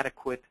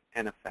adequate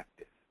and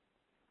effective.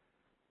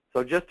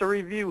 So just a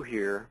review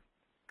here,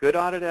 good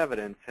audit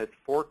evidence has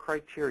four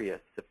criteria: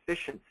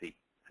 sufficiency,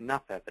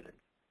 enough evidence;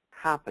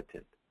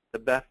 competent, the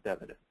best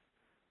evidence;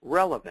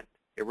 relevant,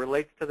 it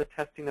relates to the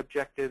testing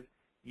objective;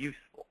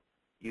 useful,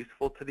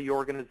 useful to the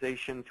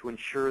organization to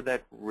ensure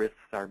that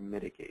risks are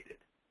mitigated,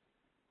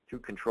 to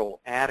control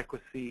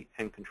adequacy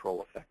and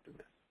control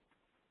effectiveness.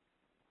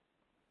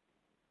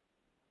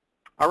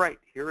 All right,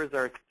 here is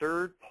our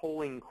third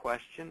polling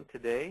question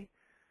today.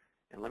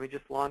 And let me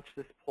just launch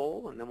this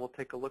poll, and then we'll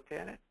take a look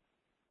at it.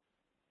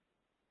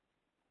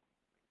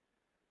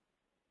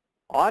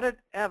 Audit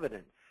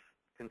evidence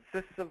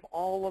consists of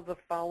all of the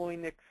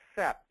following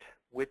except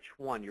which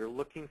one? You're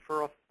looking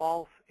for a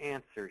false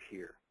answer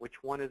here.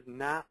 Which one is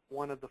not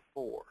one of the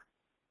four?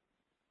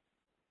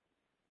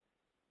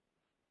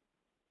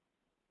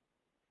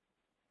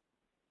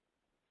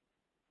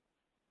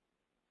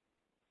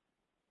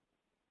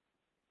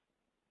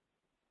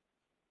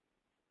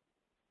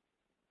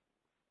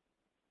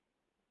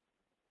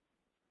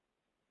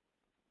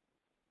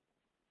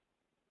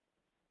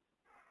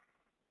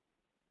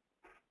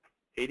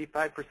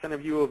 %85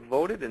 of you have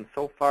voted, and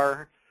so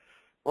far,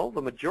 well,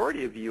 the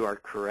majority of you are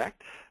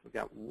correct. We've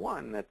got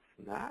one that's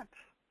not.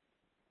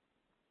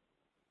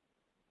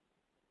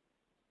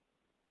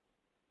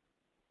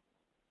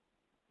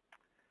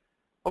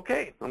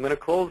 Okay, I'm going to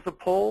close the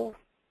poll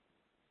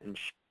and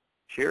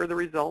share the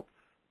results.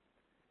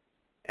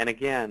 And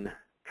again,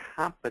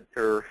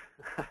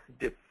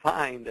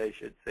 defined, I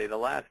should say, the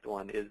last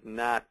one is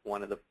not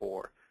one of the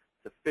four.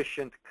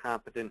 Sufficient,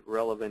 competent,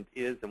 relevant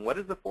is, and what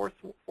is the fourth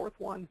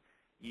one?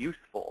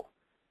 Useful.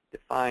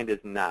 Defined is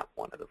not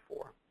one of the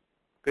four.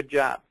 Good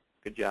job.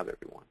 Good job,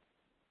 everyone.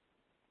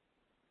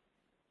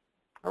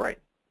 All right,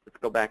 let's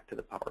go back to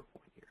the PowerPoint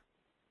here.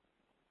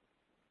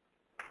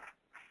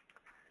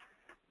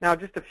 Now,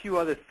 just a few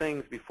other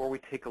things before we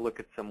take a look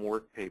at some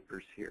work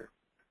papers here.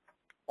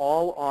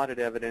 All audit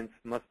evidence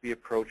must be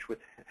approached with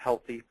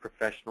healthy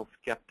professional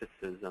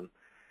skepticism.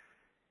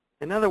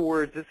 In other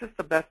words, is this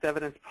the best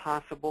evidence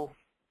possible?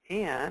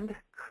 And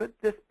could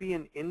this be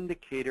an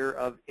indicator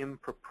of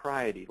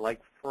impropriety,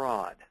 like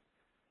fraud?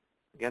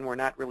 Again, we're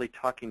not really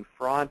talking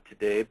fraud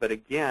today, but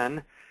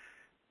again,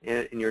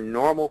 in your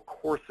normal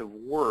course of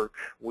work,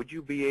 would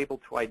you be able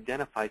to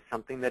identify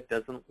something that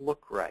doesn't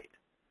look right?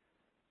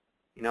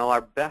 You know,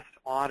 our best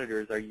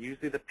auditors are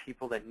usually the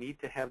people that need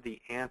to have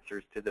the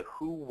answers to the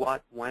who,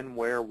 what, when,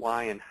 where,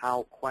 why, and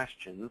how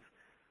questions,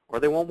 or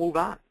they won't move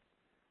on.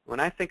 When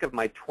I think of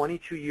my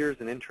 22 years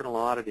in internal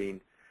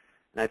auditing,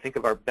 and I think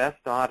of our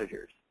best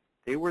auditors,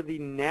 they were the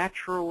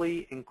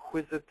naturally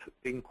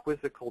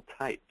inquisical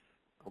types,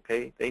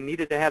 okay? They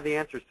needed to have the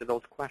answers to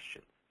those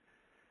questions.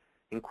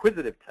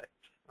 Inquisitive types,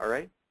 all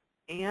right?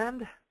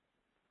 And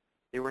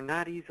they were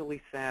not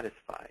easily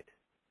satisfied.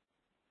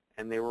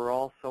 And they were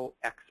also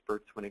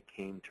experts when it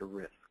came to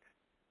risk.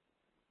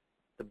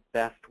 The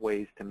best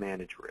ways to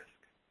manage risk.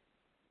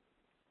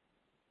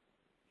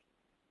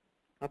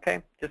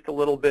 Okay, just a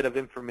little bit of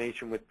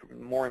information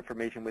more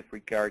information with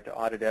regard to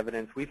audit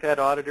evidence. We've had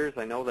auditors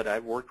I know that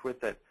I've worked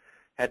with that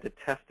had to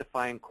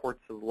testify in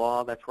courts of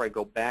law. That's where I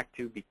go back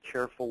to. Be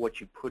careful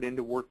what you put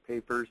into work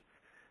papers.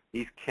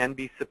 These can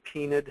be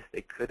subpoenaed.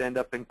 They could end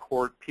up in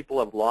court. People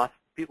have lost.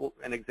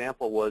 An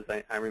example was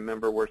I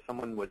remember where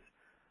someone was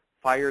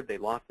fired. They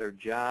lost their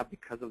job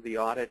because of the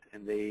audit,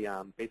 and they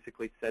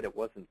basically said it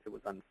was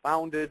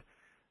unfounded.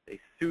 They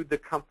sued the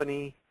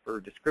company for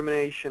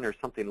discrimination or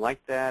something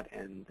like that,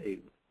 and they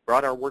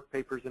brought our work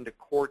papers into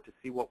court to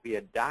see what we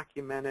had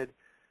documented.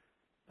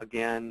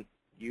 Again,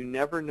 you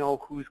never know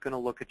who's going to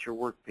look at your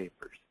work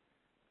papers.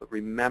 But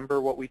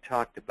remember what we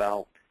talked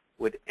about.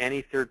 Would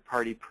any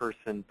third-party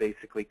person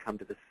basically come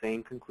to the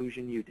same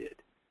conclusion you did?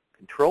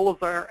 Controls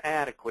are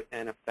adequate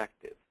and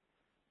effective,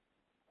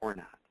 or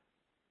not.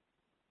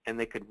 And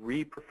they could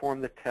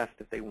re-perform the test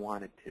if they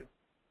wanted to.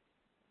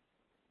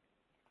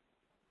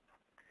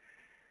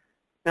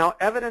 Now,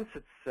 evidence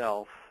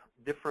itself,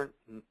 different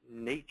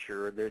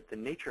nature, the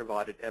nature of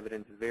audit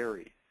evidence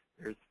varies.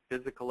 There's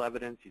physical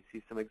evidence. You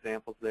see some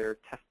examples there.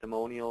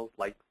 Testimonials,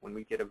 like when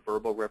we get a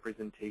verbal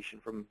representation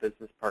from a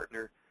business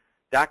partner.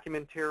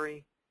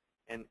 Documentary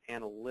and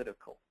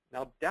analytical.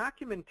 Now,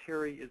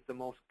 documentary is the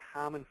most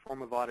common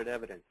form of audit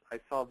evidence. I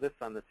saw this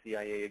on the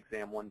CIA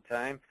exam one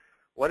time.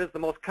 What is the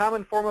most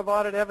common form of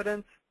audit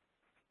evidence?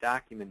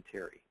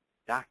 Documentary.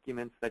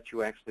 Documents that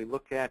you actually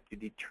look at to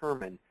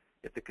determine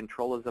if the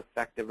control is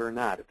effective or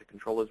not, if the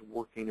control is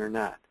working or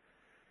not.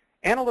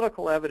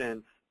 Analytical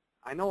evidence,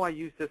 I know I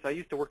use this. I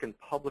used to work in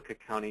public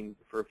accounting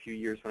for a few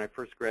years when I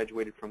first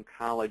graduated from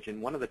college,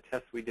 and one of the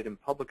tests we did in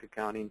public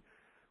accounting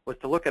was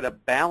to look at a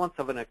balance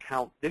of an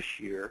account this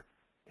year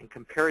and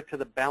compare it to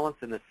the balance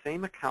in the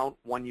same account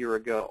 1 year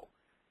ago,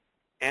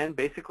 and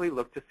basically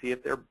look to see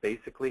if they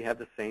basically had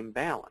the same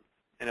balance.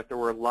 And if there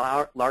were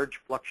large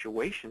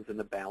fluctuations in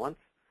the balance,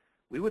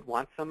 we would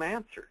want some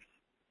answers.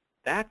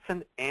 That's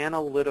an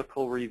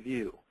analytical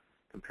review,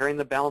 comparing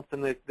the balance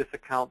in this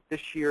account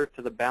this year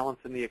to the balance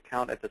in the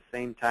account at the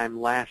same time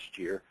last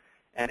year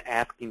and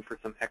asking for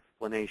some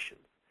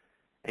explanations.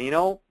 And you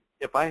know,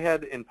 if I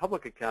had in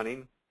public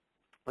accounting,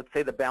 let's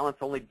say the balance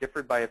only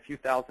differed by a few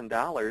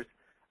 $1,000s,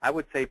 I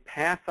would say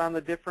pass on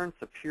the difference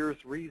appears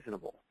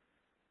reasonable.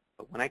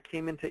 But when I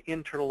came into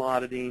internal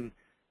auditing,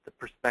 the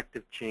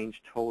perspective changed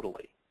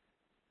totally.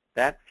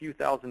 That few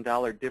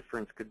 $1,000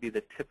 difference could be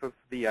the tip of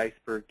the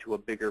iceberg to a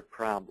bigger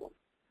problem.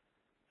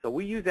 So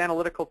we use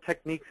analytical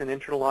techniques in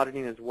internal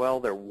auditing as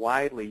well. They're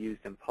widely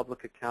used in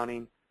public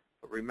accounting.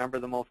 But remember,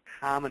 the most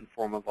common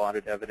form of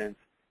audit evidence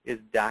is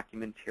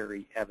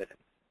documentary evidence.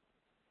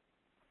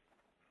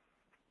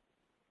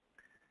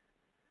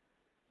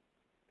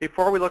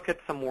 Before we look at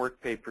some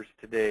work papers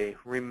today,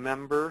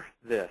 remember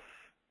this.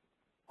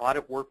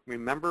 Audit work,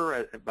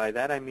 remember, by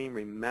that I mean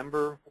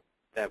remember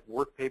that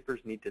work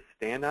papers need to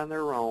stand on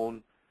their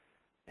own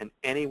and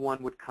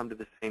anyone would come to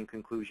the same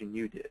conclusion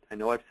you did. I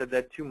know I've said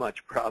that too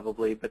much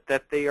probably, but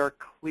that they are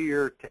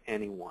clear to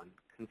anyone,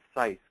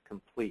 concise,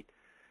 complete.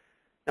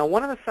 Now,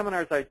 one of the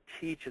seminars I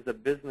teach is a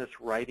business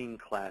writing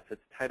class.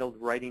 It's titled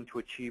Writing to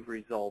Achieve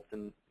Results,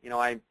 and you know,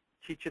 I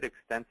teach it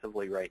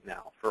extensively right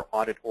now for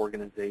audit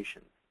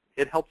organizations.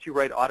 It helps you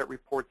write audit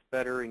reports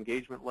better,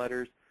 engagement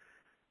letters,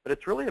 but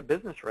it's really a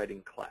business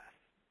writing class.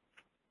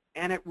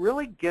 And it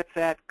really gets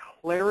at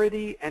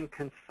clarity and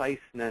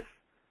conciseness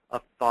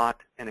of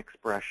thought and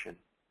expression.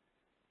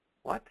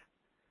 What?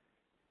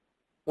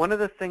 One of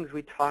the things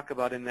we talk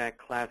about in that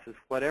class is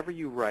whatever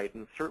you write,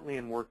 and certainly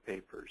in work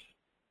papers,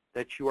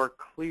 that you are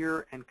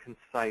clear and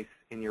concise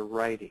in your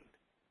writing.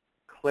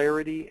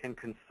 Clarity and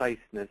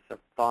conciseness of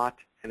thought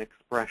and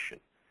expression.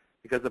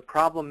 Because the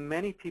problem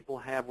many people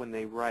have when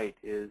they write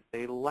is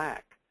they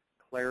lack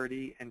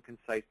clarity and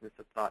conciseness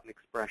of thought and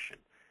expression.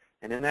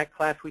 And in that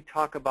class we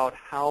talk about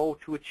how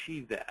to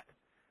achieve that.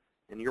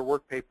 And your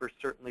work paper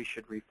certainly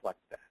should reflect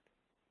that.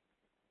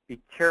 Be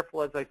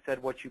careful, as I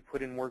said, what you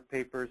put in work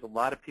papers. A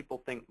lot of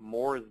people think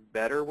more is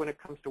better when it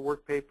comes to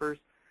work papers.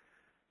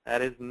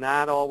 That is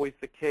not always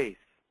the case.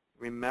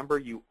 Remember,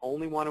 you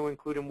only want to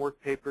include in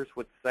work papers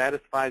what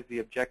satisfies the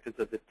objectives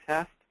of the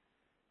test.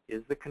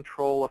 Is the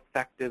control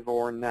effective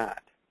or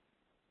not?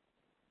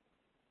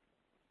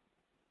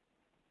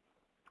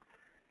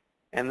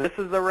 And this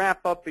is the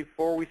wrap-up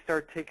before we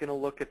start taking a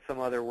look at some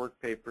other work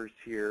papers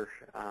here.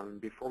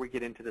 Before we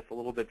get into this a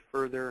little bit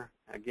further,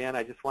 again,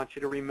 I just want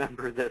you to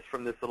remember this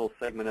from this little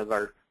segment of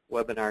our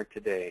webinar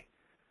today.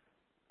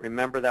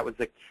 Remember, that was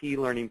a key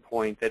learning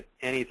point, that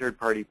any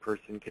third-party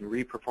person can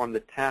re-perform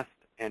the test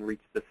and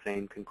reach the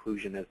same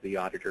conclusion as the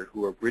auditor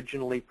who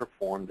originally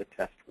performed the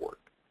test work.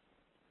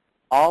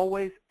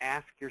 Always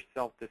ask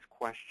yourself this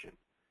question.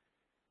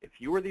 If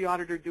you were the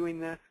auditor doing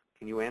this,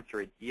 can you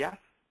answer it yes?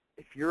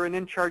 If you're an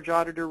in-charge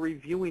auditor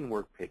reviewing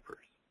work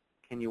papers,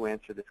 can you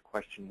answer this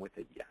question with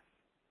a yes?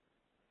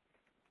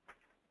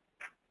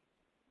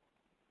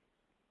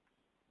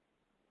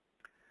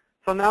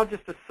 So now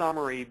just a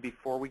summary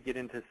before we get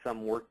into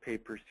some work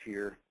papers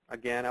here.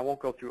 Again, I won't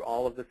go through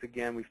all of this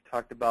again. We've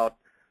talked about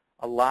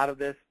a lot of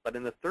this, but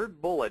in the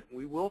third bullet,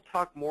 we will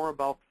talk more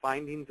about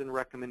findings and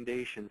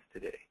recommendations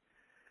today.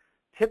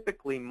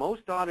 Typically,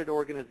 most audit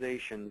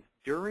organizations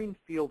during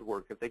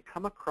fieldwork, if they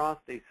come across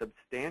a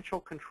substantial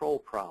control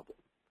problem,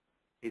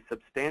 a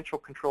substantial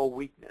control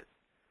weakness,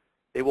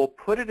 they will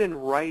put it in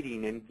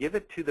writing and give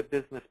it to the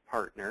business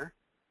partner,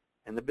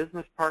 and the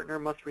business partner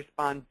must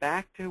respond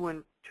back to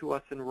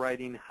us in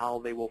writing how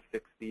they will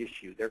fix the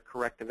issue, their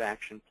corrective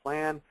action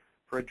plan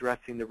for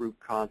addressing the root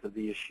cause of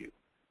the issue.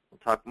 We'll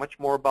talk much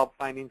more about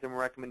findings and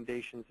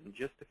recommendations in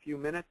just a few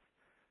minutes.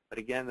 But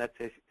again, that's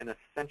an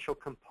essential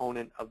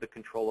component of the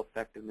control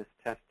effectiveness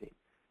testing.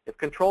 If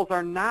controls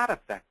are not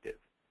effective,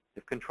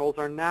 if controls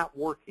are not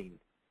working,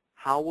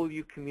 how will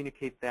you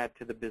communicate that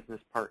to the business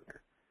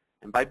partner?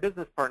 And by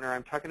business partner,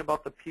 I'm talking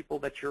about the people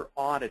that you're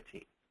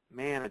auditing,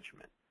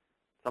 management.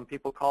 Some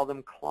people call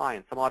them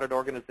clients. Some audit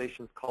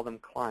organizations call them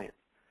clients.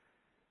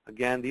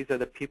 Again, these are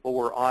the people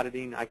we're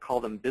auditing. I call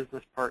them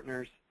business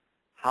partners.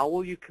 How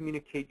will you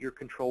communicate your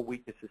control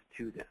weaknesses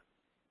to them?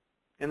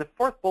 In the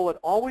fourth bullet,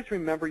 always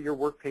remember your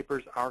work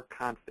papers are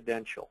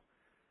confidential.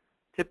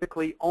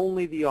 Typically,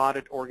 only the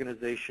audit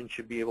organization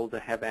should be able to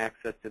have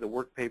access to the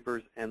work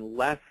papers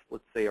unless,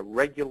 let's say, a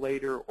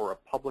regulator or a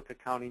public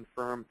accounting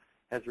firm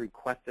has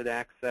requested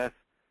access.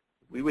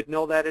 We would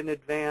know that in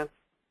advance.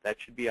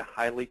 That should be a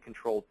highly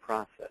controlled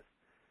process.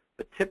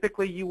 But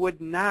typically, you would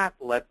not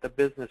let the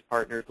business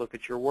partners look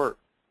at your work.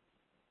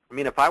 I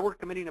mean, if I were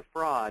committing a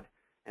fraud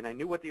and I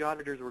knew what the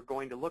auditors were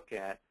going to look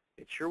at,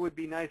 it sure would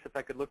be nice if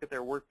I could look at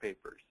their work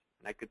papers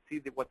and I could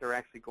see what they're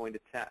actually going to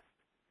test.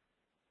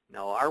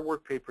 No, our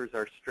work papers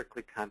are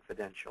strictly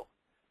confidential.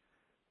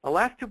 The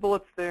last two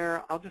bullets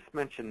there, I'll just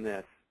mention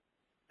this.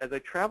 As I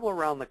travel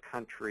around the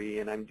country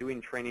and I'm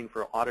doing training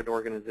for audit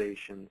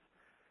organizations,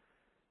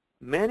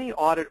 many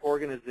audit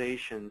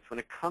organizations, when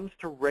it comes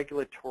to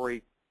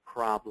regulatory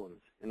problems,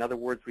 in other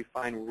words, we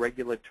find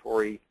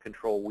regulatory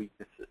control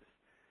weaknesses.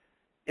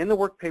 In the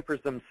work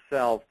papers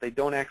themselves, they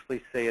don't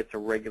actually say it's a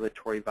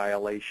regulatory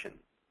violation.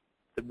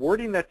 The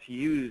wording that's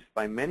used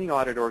by many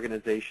audit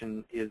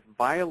organizations is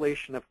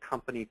violation of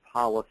company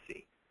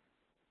policy.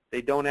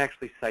 They don't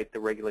actually cite the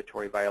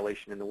regulatory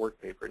violation in the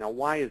work paper. Now,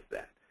 why is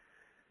that?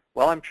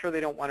 Well, I'm sure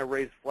they don't want to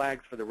raise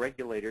flags for the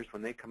regulators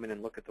when they come in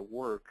and look at the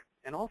work.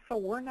 And also,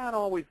 we're not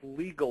always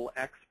legal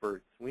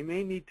experts. We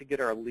may need to get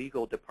our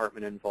legal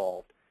department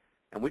involved.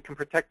 And we can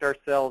protect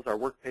ourselves, our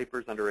work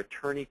papers, under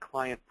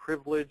attorney-client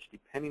privilege,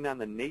 depending on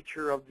the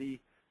nature of the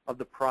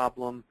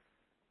problem.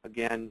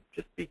 Again,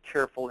 just be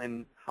careful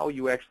in how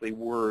you actually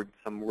word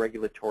some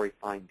regulatory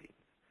findings.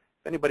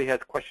 If anybody has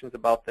questions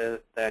about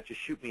that,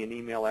 just shoot me an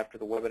email after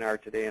the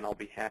webinar today, and I'll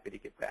be happy to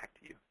get back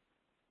to you.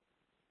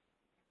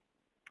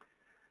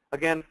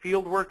 Again,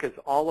 Fieldwork is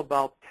all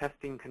about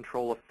testing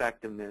control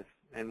effectiveness.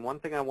 And one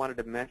thing I wanted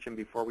to mention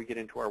before we get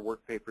into our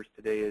work papers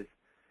today is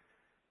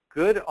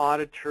good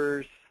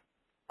auditors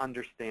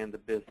understand the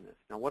business.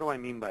 Now, what do I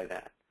mean by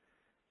that?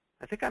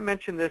 I think I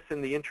mentioned this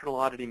in the Internal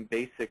Auditing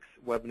Basics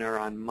webinar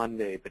on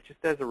Monday, but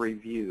just as a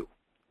review,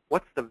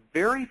 what's the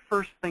very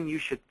first thing you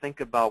should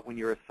think about when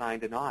you're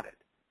assigned an audit?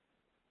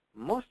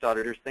 Most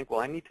auditors think,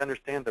 well, I need to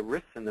understand the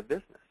risks in the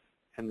business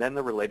and then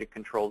the related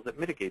controls that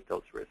mitigate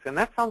those risks. And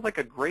that sounds like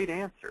a great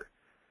answer.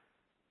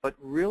 But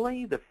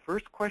really, the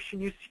first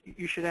question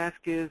you should ask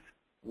is,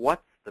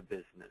 what's the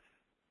business?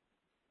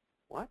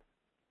 What?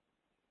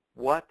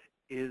 What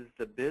is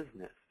the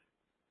business?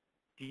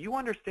 Do you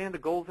understand the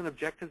goals and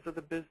objectives of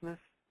the business,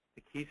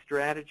 the key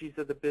strategies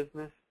of the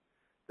business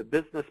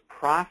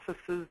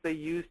processes they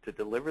use to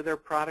deliver their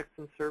products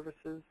and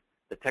services,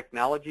 the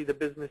technology the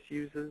business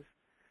uses,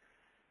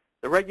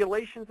 the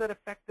regulations that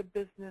affect the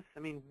business?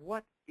 I mean,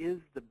 what is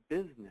the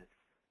business?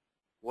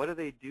 What do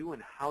they do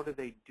and how do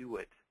they do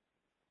it?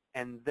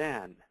 And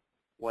then,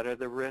 what are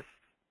the risks?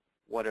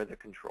 What are the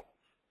controls?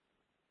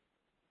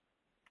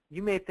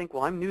 You may think,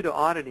 well, I'm new to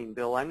auditing,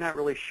 Bill. I'm not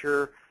really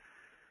sure,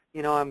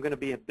 I'm going to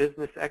be a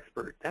business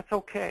expert. That's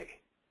okay.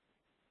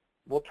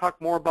 We'll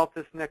talk more about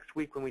this next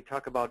week when we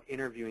talk about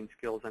interviewing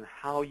skills and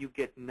how you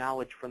get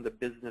knowledge from the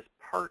business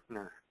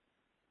partner.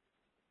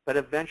 But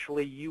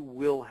eventually, you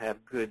will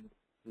have good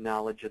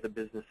knowledge of the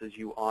businesses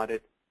you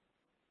audit.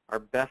 Our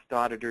best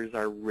auditors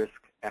are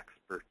risk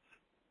experts.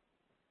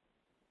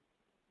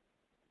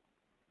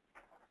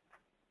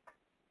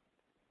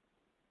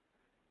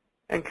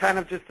 And kind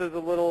of just as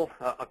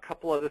a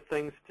couple other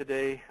things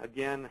today,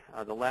 again,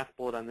 the last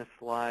bullet on this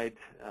slide,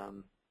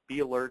 be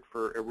alert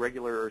for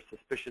irregular or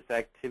suspicious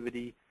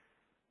activity.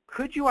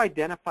 Could you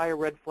identify a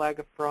red flag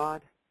of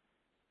fraud?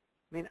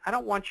 I mean, I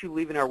don't want you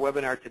leaving our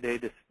webinar today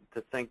to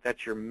think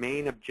that's your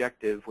main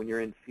objective when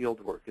you're in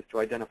field work, is to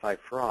identify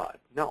fraud.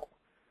 No.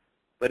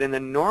 But in the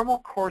normal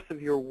course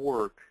of your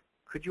work,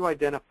 could you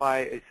identify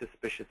a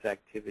suspicious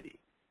activity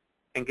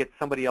and get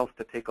somebody else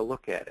to take a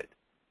look at it?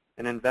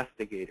 An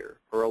investigator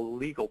or a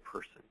legal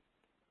person,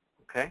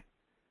 okay?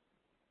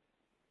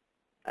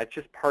 That's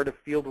just part of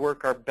field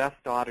work. Our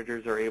best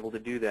auditors are able to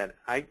do that.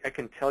 I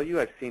can tell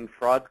you I've seen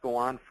frauds go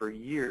on for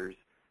years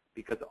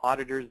because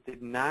auditors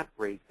did not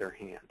raise their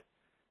hand.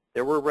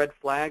 There were red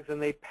flags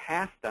and they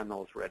passed on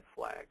those red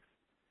flags.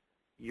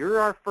 You're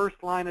our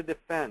first line of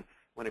defense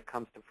when it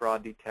comes to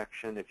fraud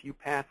detection. If you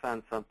pass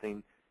on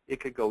something, it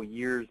could go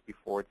years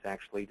before it's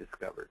actually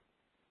discovered.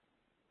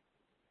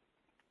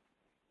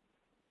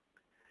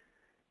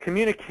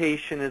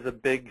 Communication is a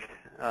big,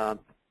 a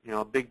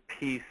big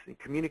piece in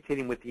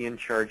communicating with the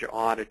in-charge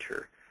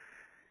auditor.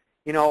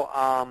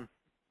 You'll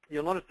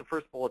notice the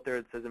first bullet there.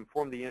 It says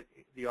inform the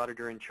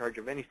auditor in charge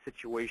of any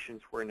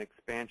situations where an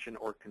expansion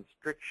or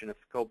constriction of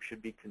scope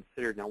should be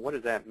considered. Now, what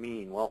does that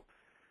mean? Well,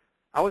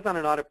 I was on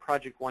an audit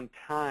project one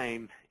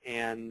time,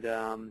 and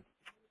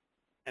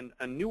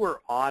a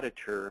newer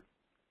auditor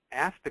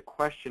asked a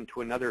question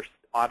to another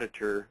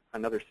auditor,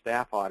 another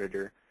staff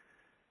auditor.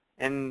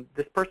 And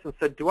this person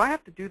said, do I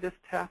have to do this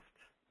test?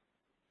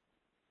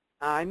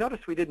 I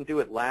noticed we didn't do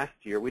it last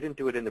year. We didn't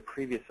do it in the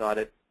previous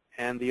audit.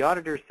 And the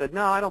auditor said,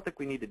 no, I don't think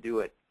we need to do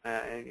it.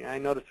 I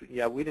noticed,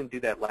 yeah, we didn't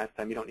do that last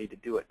time. You don't need to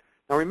do it.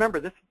 Now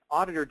remember, this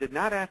auditor did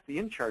not ask the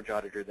in-charge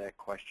auditor that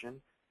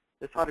question.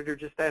 This auditor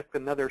just asked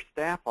another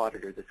staff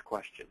auditor this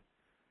question.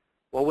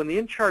 Well, when the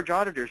in-charge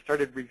auditor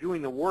started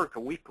reviewing the work a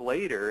week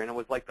later, and it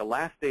was like the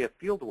last day of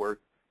field work,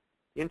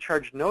 the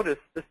in-charge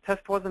noticed this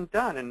test wasn't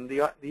done, and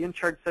the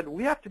in-charge said,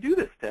 we have to do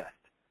this test.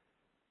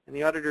 And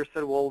the auditor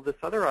said, well, this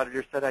other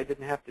auditor said I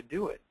didn't have to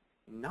do it.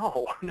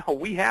 No, no,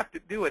 we have to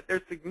do it.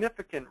 There's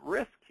significant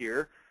risk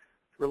here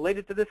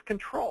related to this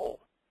control.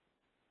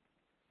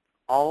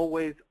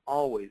 Always,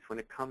 always, when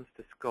it comes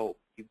to scope,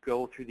 you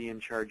go through the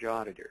in-charge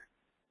auditor.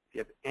 If you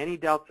have any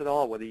doubts at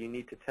all whether you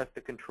need to test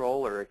the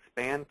control or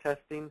expand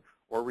testing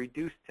or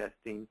reduce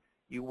testing,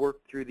 you work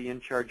through the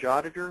in-charge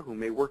auditor, who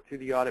may work through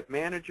the audit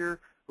manager,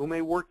 who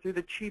may work through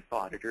the chief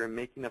auditor in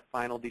making a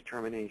final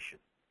determination.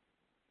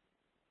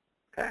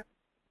 Okay?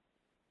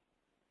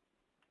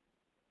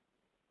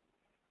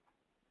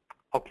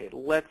 Okay,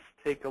 let's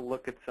take a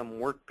look at some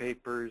work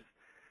papers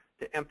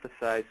to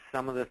emphasize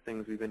some of the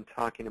things we've been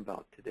talking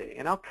about today.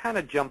 And I'll kind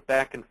of jump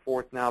back and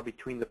forth now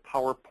between the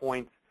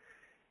PowerPoints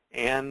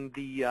and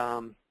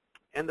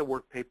the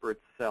work paper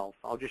itself.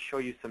 I'll just show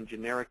you some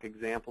generic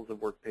examples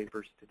of work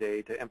papers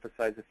today to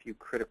emphasize a few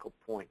critical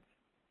points.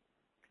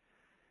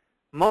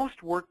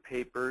 Most work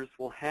papers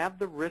will have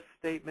the risk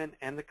statement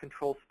and the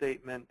control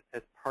statement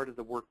as part of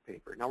the work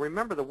paper. Now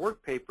remember, the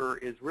work paper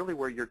is really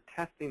where you're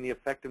testing the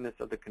effectiveness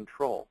of the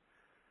control.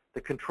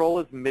 The control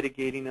is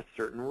mitigating a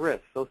certain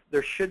risk. So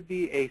there should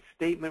be a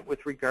statement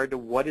with regard to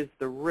what is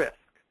the risk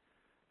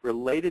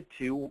related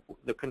to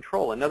the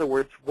control. In other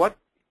words, what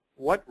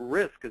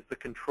risk is the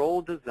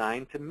control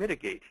designed to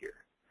mitigate here?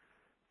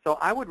 So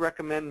I would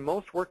recommend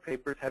most work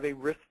papers have a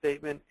risk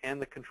statement and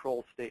the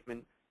control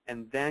statement,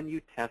 and then you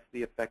test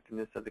the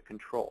effectiveness of the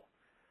control.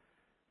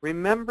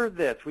 Remember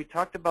this, we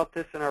talked about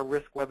this in our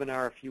risk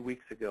webinar a few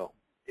weeks ago.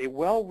 A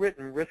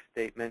well-written risk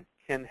statement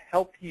can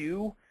help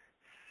you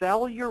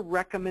sell your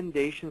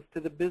recommendations to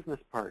the business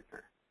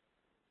partner.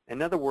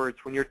 In other words,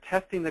 when you're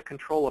testing the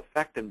control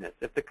effectiveness,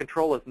 if the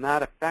control is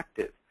not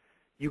effective,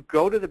 you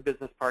go to the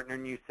business partner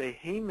and you say,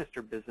 hey,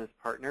 Mr. Business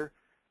Partner,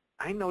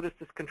 I noticed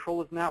this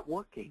control is not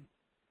working.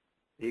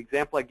 The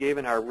example I gave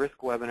in our risk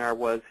webinar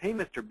was, hey,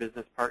 Mr.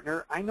 Business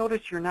Partner, I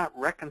noticed you're not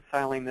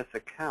reconciling this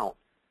account.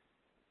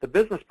 The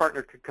business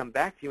partner could come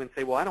back to you and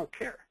say, well, I don't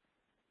care.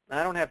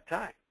 I don't have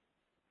time.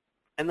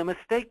 And the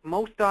mistake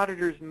most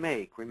auditors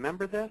make,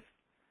 remember this?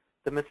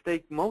 The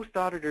mistake most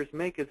auditors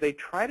make is they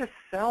try to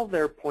sell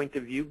their point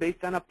of view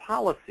based on a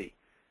policy.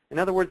 In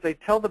other words, they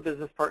tell the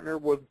business partner,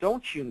 well,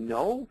 don't you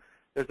know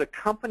there's a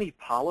company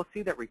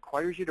policy that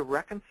requires you to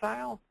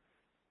reconcile?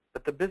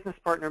 But the business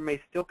partner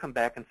may still come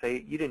back and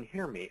say, you didn't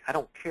hear me. I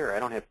don't care. I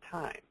don't have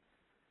time.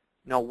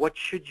 Now, what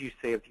should you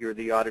say if you're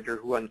the auditor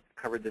who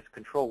uncovered this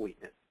control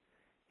weakness?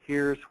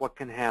 Here's what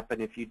can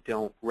happen if you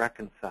don't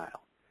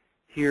reconcile.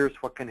 Here's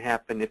what can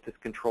happen if this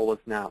control is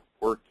not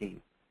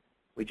working.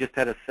 We just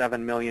had a $7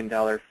 million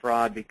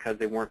fraud because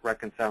they weren't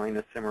reconciling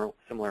a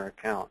similar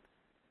account.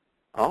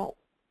 Oh,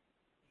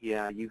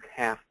 yeah, you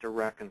have to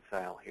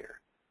reconcile here.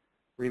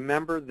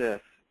 Remember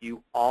this,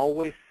 you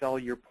always sell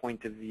your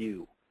point of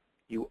view.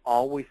 You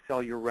always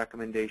sell your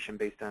recommendation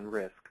based on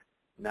risk,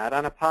 not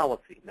on a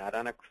policy, not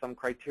on some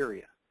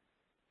criteria.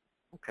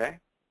 Okay?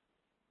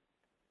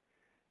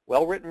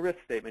 Well-written risk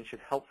statement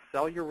should help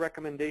sell your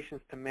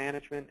recommendations to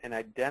management and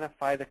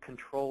identify the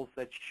controls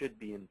that should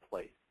be in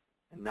place.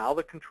 And now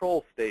the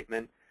control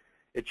statement,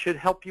 it should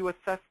help you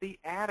assess the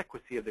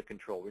adequacy of the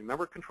control.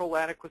 Remember control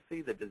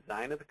adequacy, the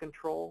design of the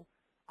control?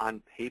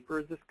 On paper,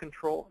 is this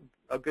control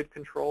a good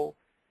control?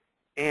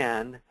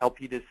 And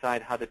help you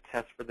decide how to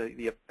test for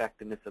the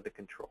effectiveness of the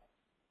control.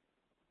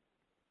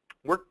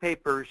 Work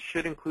papers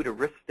should include a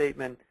risk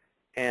statement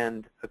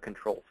and a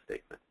control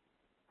statement.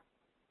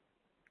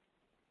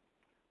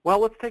 Well,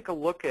 let's take a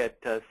look at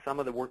some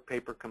of the work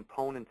paper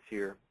components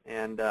here.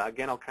 And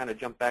again, I'll kind of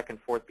jump back and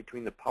forth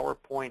between the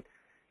PowerPoint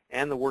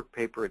and the work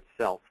paper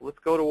itself. So let's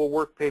go to a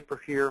work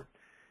paper here.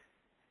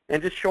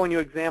 And just showing you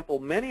an example,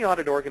 many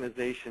audit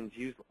organizations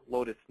use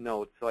Lotus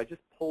Notes. So I just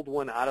pulled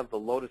one out of the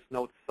Lotus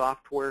Notes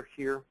software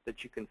here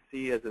that you can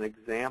see as an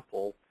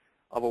example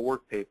of a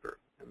work paper.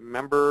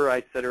 Remember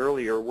I said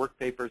earlier, work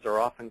papers are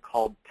often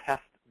called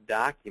test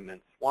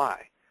documents.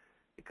 Why?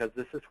 Because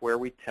this is where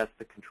we test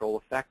the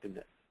control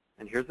effectiveness.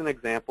 And here's an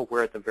example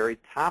where at the very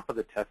top of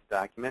the test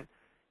document,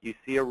 you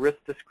see a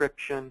risk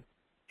description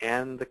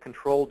and the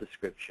control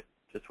description,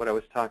 just what I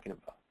was talking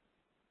about.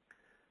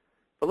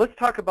 But let's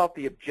talk about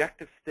the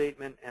objective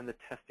statement and the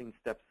testing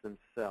steps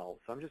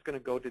themselves. So I'm just going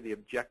to go to the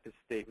objective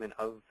statement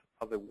of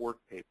a work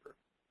paper.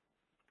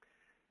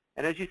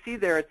 And as you see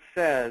there, it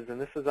says,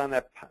 and this is on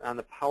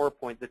the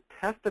PowerPoint, the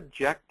test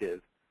objective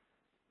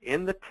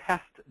in the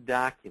test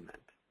document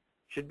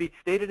should be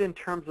stated in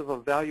terms of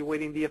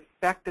evaluating the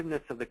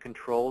effectiveness of the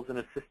controls and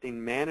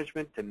assisting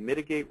management to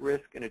mitigate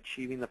risk and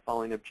achieving the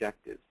following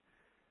objectives.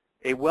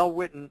 A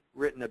well-written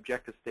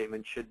objective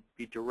statement should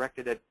be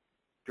directed at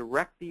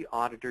direct the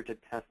auditor to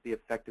test the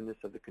effectiveness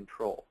of the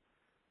control.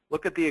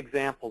 Look at the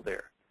example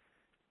there.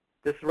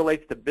 This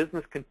relates to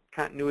business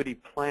continuity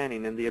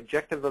planning, and the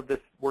objective of this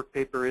work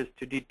paper is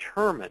to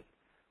determine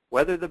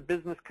whether the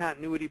business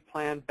continuity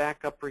plan,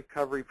 backup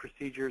recovery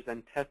procedures,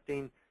 and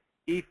testing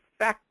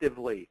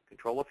effectively,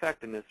 control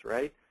effectiveness,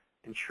 right,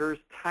 ensures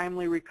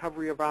timely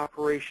recovery of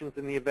operations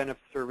in the event of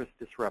service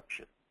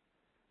disruption.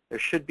 There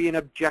should be an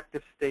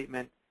objective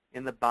statement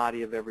in the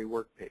body of every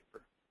work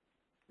paper.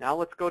 Now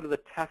let's go to the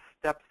test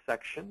steps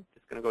section.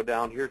 Just going to go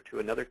down here to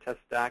another test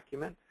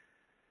document.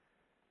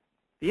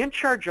 The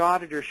in-charge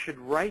auditor should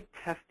write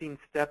testing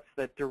steps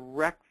that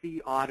direct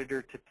the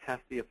auditor to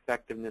test the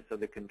effectiveness of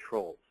the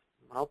controls.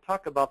 I'll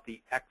talk about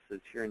the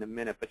X's here in a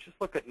minute, but just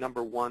look at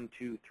number 1,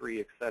 2, 3,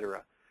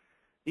 etc.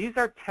 These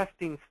are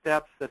testing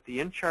steps that the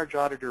in-charge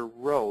auditor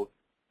wrote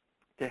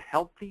to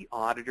help the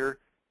auditor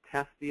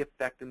test the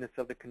effectiveness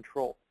of the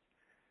control.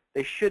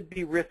 They should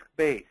be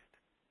risk-based.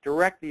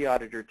 Direct the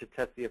auditor to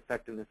test the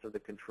effectiveness of the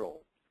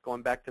control.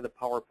 Going back to the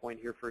PowerPoint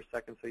here for a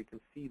second so you can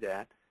see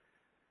that.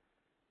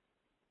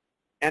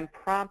 And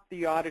prompt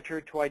the auditor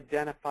to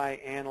identify,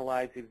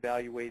 analyze,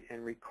 evaluate,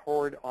 and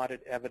record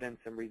audit evidence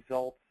and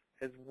results,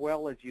 as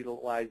well as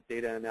utilize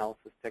data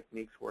analysis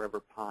techniques wherever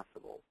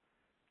possible.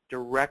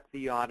 Direct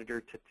the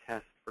auditor to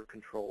test for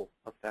control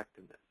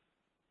effectiveness.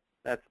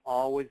 That's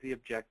always the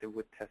objective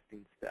with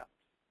testing steps.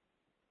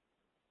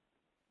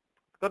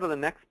 Let's go to the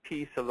next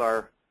piece of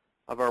our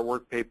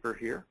work paper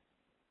here.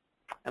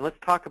 And let's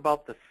talk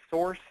about the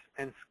source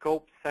and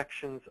scope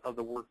sections of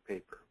the work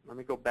paper. Let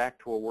me go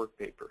back to a work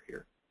paper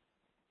here.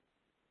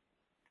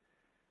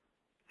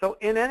 So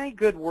in any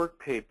good work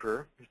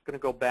paper, I'm just going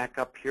to go back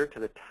up here to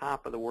the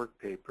top of the work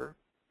paper.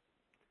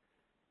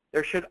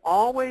 There should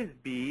always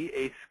be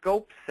a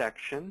scope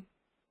section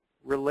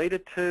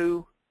related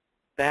to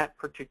that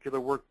particular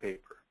work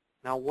paper.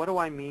 Now, what do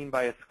I mean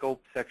by a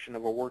scope section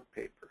of a work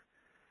paper?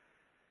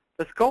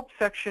 The scope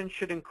section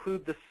should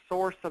include the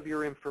source of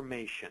your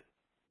information,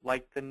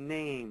 like the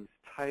names,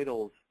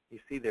 titles, you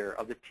see there,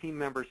 of the team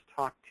members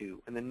talked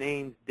to, and the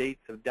names,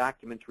 dates of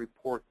documents,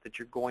 reports that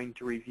you're going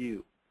to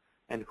review,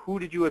 and who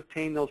did you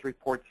obtain those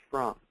reports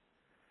from.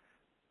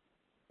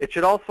 It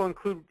should also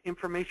include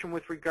information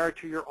with regard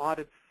to your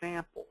audit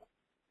sample.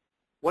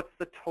 What's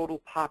the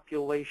total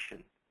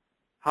population?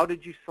 How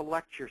did you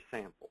select your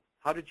sample?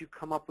 How did you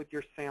come up with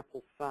your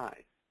sample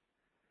size?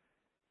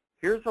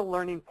 Here's a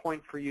learning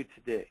point for you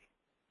today.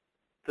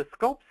 The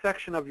scope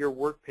section of your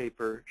work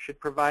paper should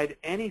provide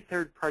any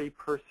third-party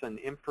person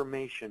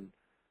information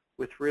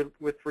with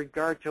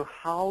regard to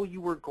how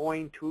you were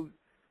going to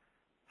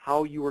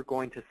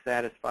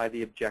satisfy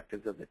the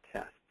objectives of the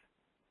test.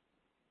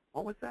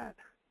 What was that?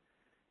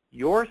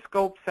 Your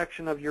scope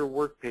section of your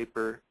work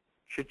paper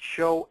should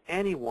show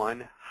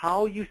anyone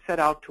how you set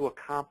out to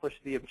accomplish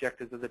the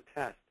objectives of the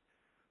test.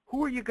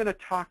 Who are you going to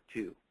talk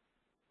to?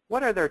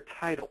 What are their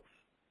titles?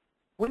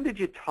 When did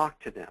you talk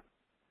to them?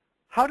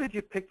 How did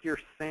you pick your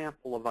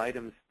sample of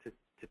items to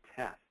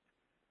test?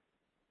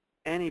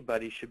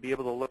 Anybody should be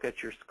able to look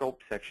at your scope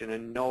section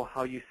and know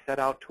how you set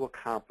out to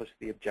accomplish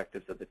the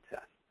objectives of the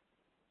test.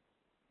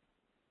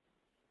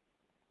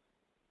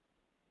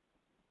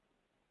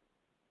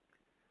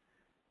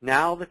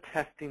 Now the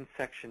testing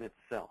section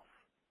itself.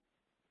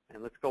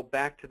 And let's go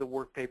back to the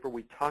work paper.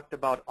 We talked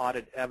about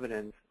audit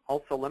evidence.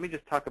 Also, let me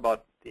just talk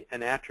about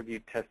an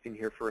attribute testing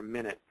here for a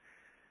minute.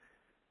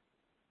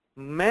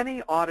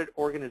 Many audit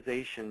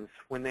organizations,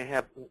 when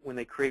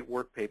they create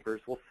work papers,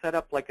 will set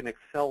up like an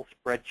Excel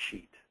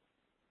spreadsheet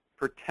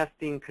for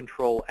testing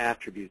control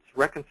attributes.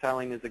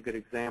 Reconciling is a good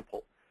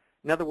example.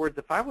 In other words,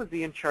 if I was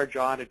the in-charge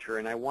auditor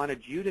and I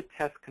wanted you to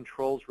test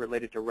controls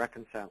related to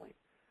reconciling,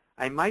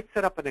 I might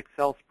set up an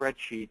Excel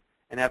spreadsheet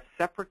and have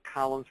separate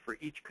columns for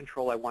each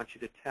control I want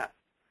you to test.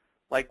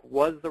 Like,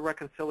 was the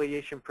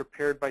reconciliation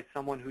prepared by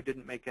someone who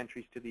didn't make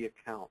entries to the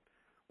account?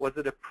 Was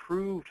it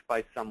approved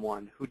by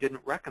someone who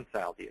didn't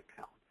reconcile the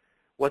account?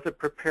 Was it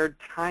prepared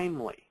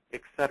timely,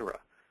 etc.?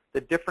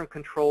 The different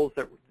controls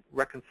that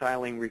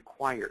reconciling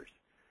requires.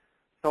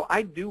 So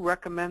I do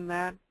recommend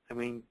that. I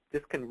mean,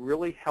 this can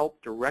really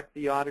help direct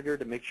the auditor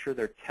to make sure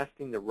they're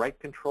testing the right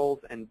controls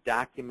and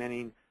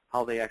documenting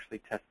how they actually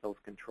test those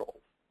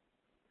controls.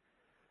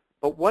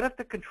 But what if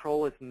the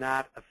control is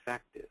not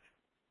effective?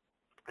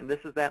 And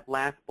this is that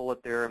last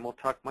bullet there, and we'll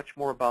talk much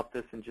more about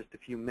this in just a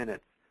few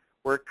minutes,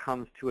 where it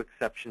comes to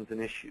exceptions and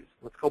issues.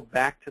 Let's go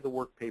back to the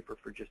work paper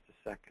for just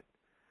a second.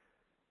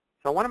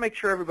 So I want to make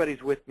sure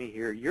everybody's with me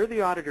here. You're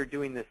the auditor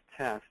doing this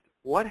test.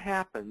 What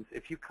happens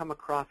if you come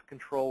across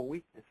control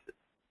weaknesses?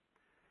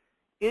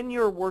 In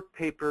your work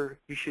paper,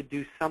 you should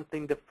do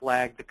something to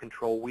flag the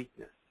control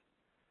weakness.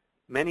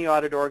 Many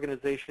audit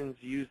organizations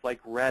use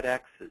like red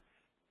X's.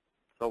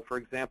 So for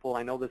example,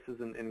 I know this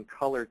isn't in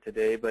color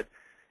today, but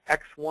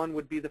X1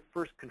 would be the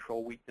first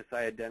control weakness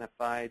I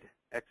identified.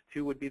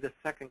 X2 would be the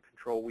second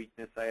control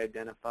weakness I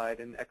identified,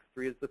 and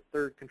X3 is the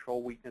third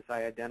control weakness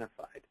I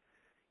identified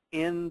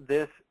in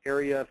this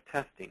area of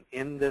testing,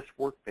 in this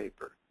work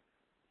paper.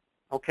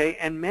 Okay,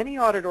 and many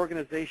audit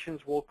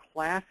organizations will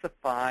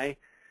classify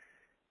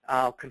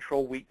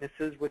control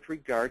weaknesses with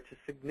regard to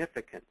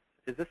significance.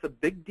 Is this a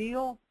big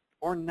deal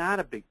or not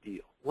a big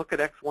deal? Look at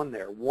X1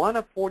 there. 1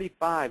 of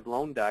 45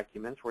 loan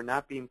documents were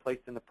not being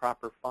placed in the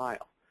proper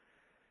file.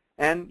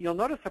 And you'll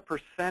notice a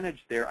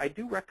percentage there. I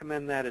do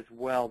recommend that as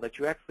well, that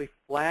you actually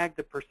flag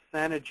the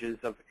percentages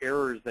of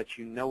errors that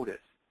you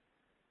notice.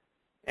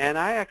 And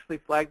I actually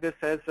flag this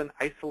as an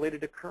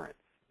isolated occurrence.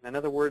 In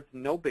other words,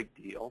 no big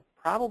deal.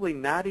 Probably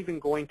not even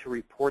going to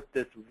report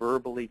this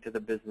verbally to the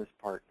business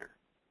partner.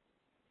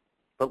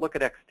 But look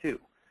at X2.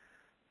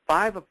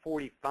 5 of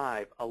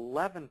 45,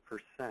 11%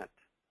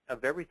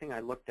 of everything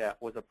I looked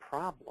at was a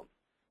problem.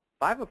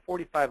 5 of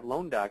 45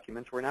 loan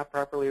documents were not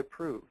properly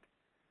approved.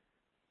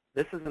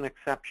 This is an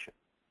exception.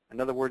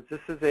 In other words, this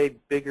is a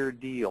bigger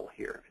deal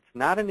here. It's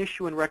not an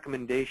issue and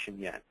recommendation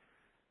yet,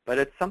 but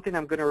it's something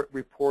I'm going to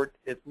report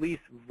at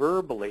least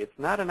verbally. It's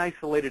not an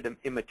isolated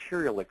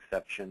immaterial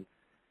exception.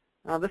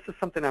 This is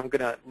something I'm going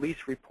to at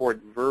least report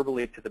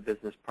verbally to the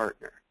business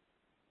partner.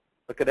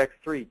 Look at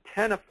X3,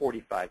 10 of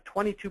 45,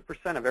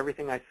 22% of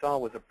everything I saw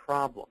was a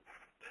problem.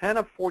 10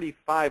 of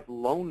 45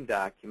 loan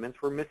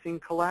documents were missing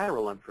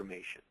collateral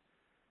information.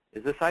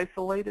 Is this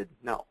isolated?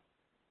 No.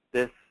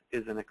 This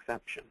is an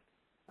exception.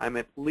 I'm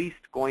at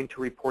least going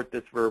to report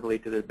this verbally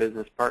to the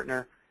business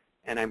partner,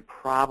 and I'm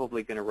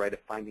probably going to write a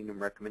finding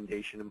and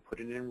recommendation and put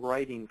it in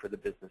writing for the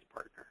business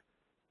partner.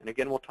 And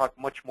again, we'll talk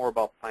much more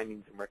about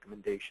findings and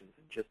recommendations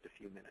in just a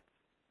few minutes.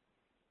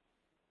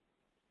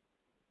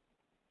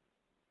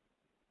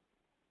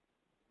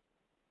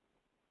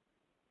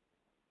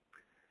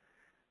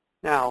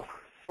 Now,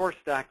 source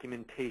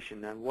documentation.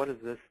 Now, what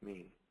does this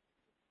mean?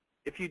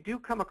 If you do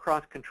come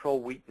across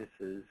control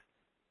weaknesses,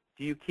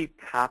 do you keep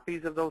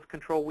copies of those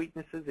control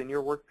weaknesses in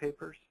your work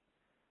papers?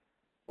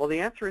 Well, the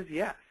answer is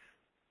yes.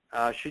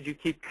 Should you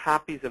keep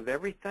copies of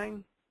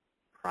everything?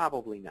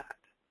 Probably not.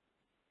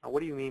 Now,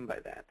 what do you mean by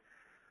that?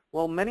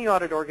 Well, many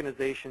audit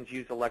organizations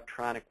use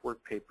electronic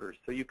work papers,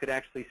 so you could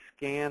actually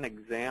scan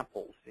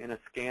examples in a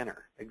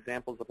scanner,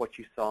 examples of what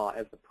you saw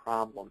as a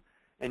problem,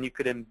 and you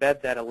could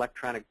embed that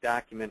electronic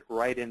document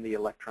right in the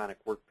electronic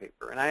work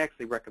paper. And I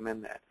actually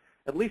recommend that.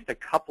 At least a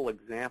couple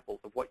examples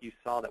of what you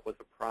saw that was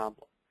a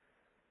problem.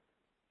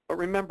 But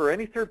remember,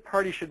 any third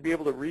party should be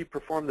able to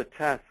re-perform the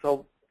test,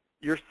 so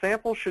your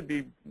sample should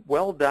be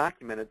well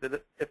documented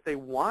that if they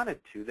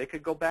wanted to, they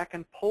could go back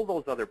and pull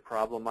those other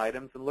problem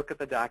items and look at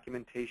the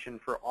documentation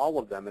for all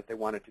of them if they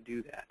wanted to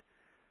do that.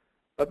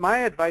 But my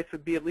advice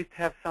would be at least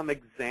have some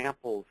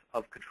examples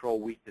of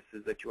control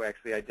weaknesses that you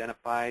actually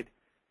identified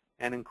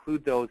and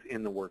include those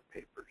in the work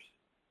papers,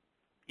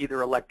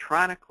 either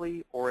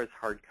electronically or as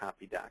hard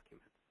copy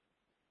documents.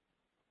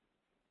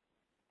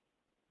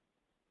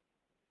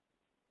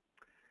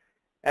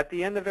 At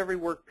the end of every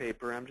work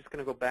paper, I'm just going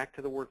to go back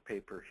to the work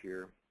paper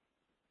here.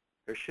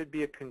 There should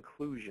be a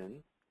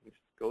conclusion. Let's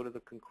go to the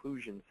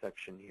conclusion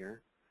section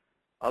here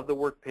of the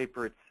work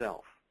paper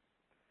itself.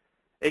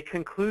 A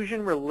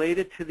conclusion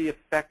related to the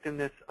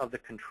effectiveness of the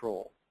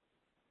control.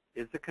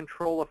 Is the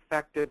control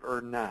effective or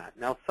not?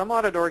 Now, some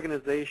audit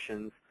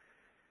organizations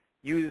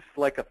use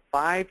like a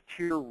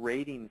 5-tier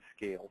rating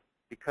scale.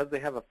 Because they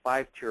have a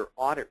 5-tier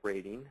audit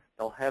rating,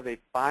 they'll have a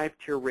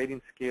 5-tier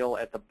rating scale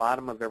at the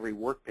bottom of every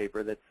work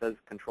paper that says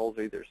controls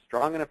are either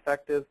strong and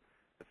effective,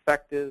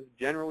 effective,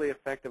 generally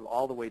effective,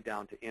 all the way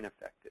down to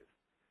ineffective.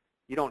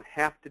 You don't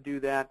have to do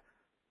that.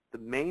 The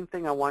main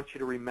thing I want you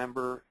to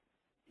remember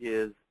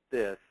is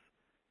this.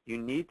 You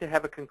need to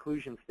have a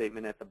conclusion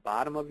statement at the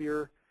bottom of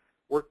your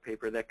work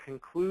paper that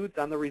concludes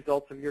on the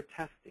results of your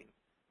testing.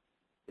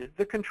 Is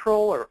the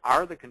control, or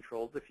are the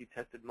controls, if you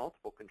tested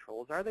multiple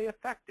controls, are they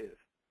effective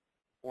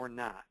or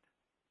not?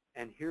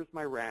 And here's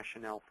my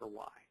rationale for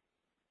why.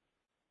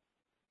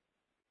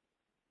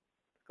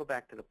 Let's go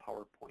back to the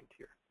PowerPoint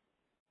here.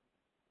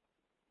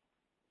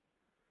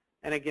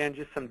 And again,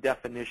 just some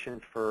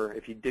definitions for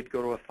if you did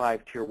go to a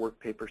 5-tier work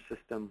paper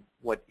system,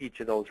 what each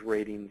of those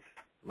ratings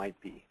might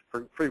be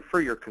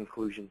for your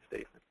conclusion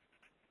statement.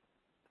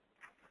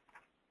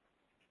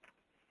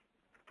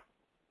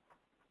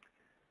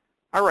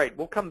 All right,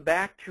 we'll come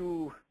back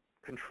to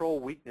control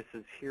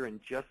weaknesses here in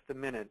just a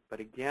minute. But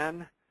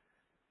again,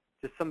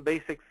 just some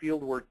basic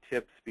fieldwork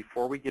tips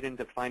before we get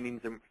into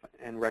findings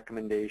and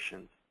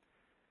recommendations.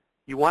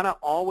 You want to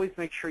always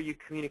make sure you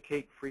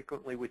communicate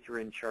frequently with your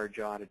in-charge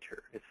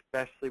auditor,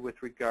 especially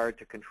with regard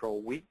to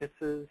control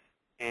weaknesses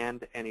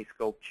and any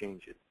scope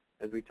changes,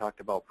 as we talked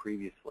about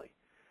previously.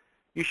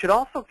 You should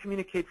also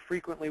communicate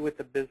frequently with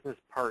the business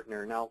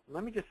partner. Now,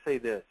 let me just say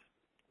this.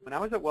 When I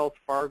was at Wells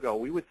Fargo,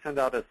 we would send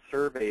out a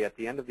survey at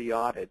the end of the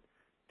audit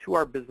to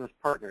our business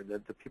partner,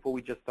 the people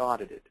we just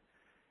audited,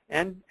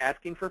 and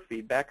asking for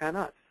feedback on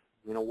us.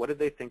 You know, what did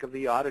they think of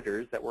the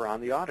auditors that were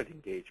on the audit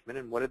engagement,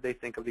 and what did they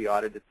think of the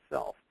audit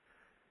itself?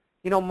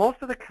 You know,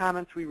 most of the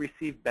comments we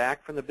received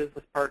back from the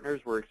business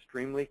partners were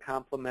extremely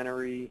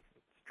complimentary,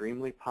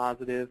 extremely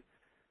positive.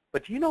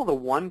 But do you know the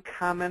one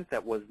comment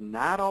that was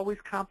not always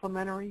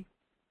complimentary?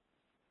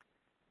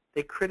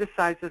 They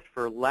criticized us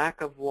for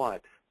lack of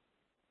what?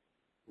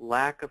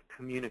 Lack of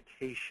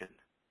communication.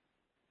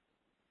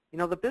 You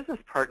know, the business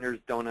partners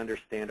don't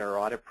understand our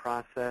audit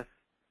process.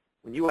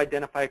 When you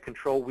identify a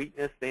control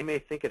weakness, they may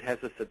think it has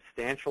a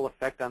substantial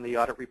effect on the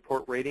audit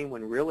report rating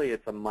when really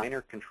it's a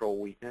minor control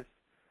weakness.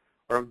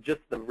 or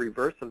just the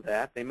reverse of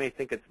that. They may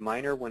think it's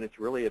minor when it's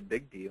really a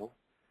big deal.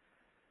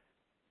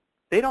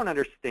 They don't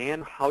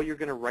understand how you're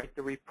going to write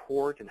the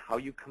report and how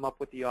you come up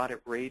with the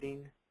audit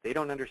rating. They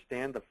don't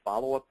understand the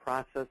follow-up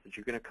process, that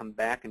you're going to come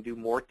back and do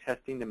more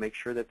testing to make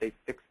sure that they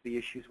fix the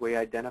issues we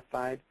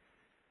identified.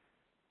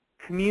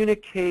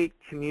 Communicate,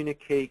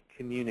 communicate,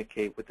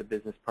 communicate with the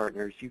business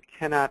partners. You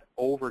cannot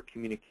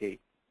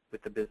over-communicate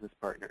with the business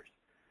partners.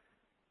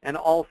 And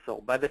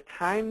also, by the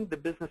time the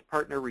business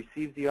partner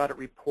receives the audit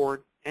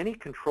report, any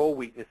control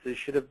weaknesses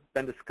should have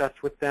been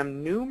discussed with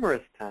them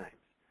numerous times.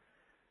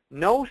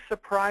 No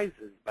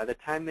surprises by the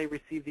time they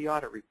receive the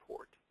audit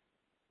report.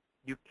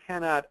 You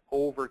cannot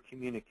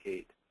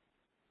over-communicate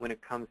when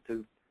it comes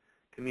to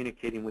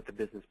communicating with the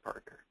business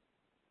partner.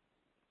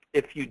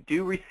 If you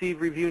do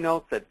receive review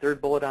notes, that third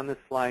bullet on this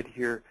slide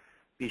here,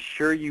 be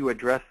sure you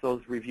address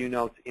those review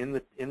notes in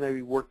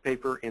the work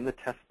paper, in the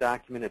test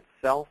document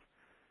itself,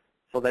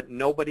 so that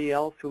nobody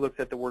else who looks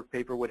at the work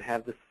paper would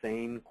have the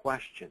same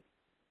question.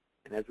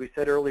 And as we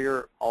said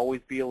earlier,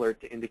 always be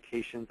alert to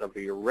indications of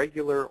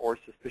irregular or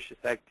suspicious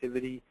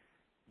activity.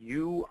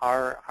 You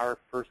are our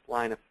first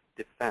line of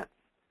defense.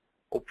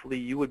 Hopefully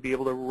you would be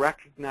able to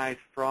recognize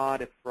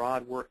fraud if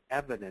fraud were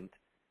evident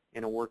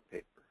in a work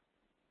paper.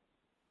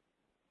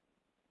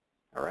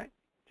 All right,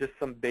 just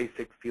some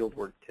basic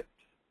fieldwork tips.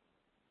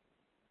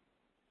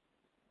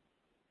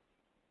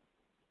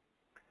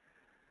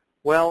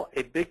 Well,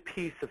 a big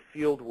piece of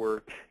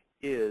fieldwork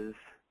is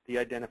the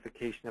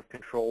identification of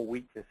control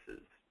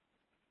weaknesses.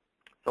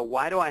 So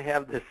why do I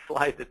have this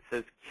slide that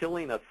says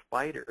killing a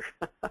spider?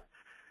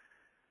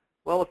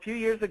 Well, a few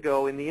years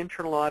ago in the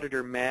Internal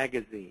Auditor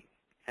magazine,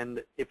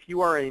 and if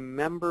you are a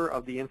member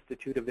of the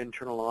Institute of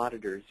Internal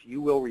Auditors,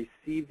 you will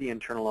receive the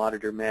Internal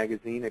Auditor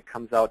magazine. It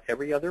comes out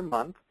every other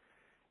month,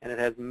 and it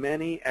has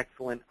many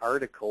excellent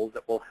articles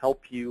that will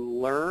help you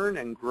learn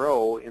and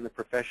grow in the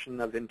profession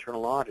of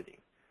internal auditing.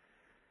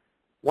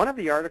 One of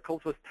the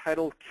articles was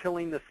titled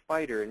Killing the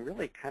Spider, and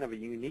really kind of a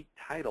unique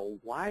title.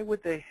 Why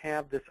would they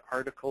have this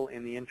article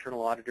in the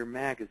Internal Auditor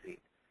magazine?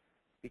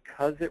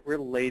 Because it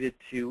related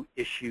to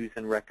issues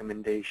and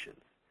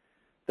recommendations.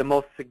 The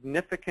most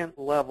significant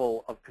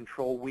level of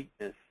control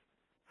weakness,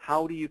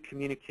 how do you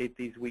communicate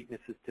these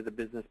weaknesses to the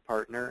business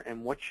partner,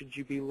 and what should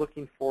you be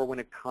looking for when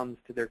it comes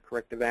to their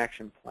corrective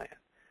action plan?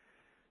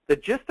 The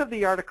gist of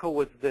the article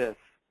was this,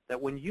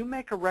 that when you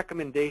make a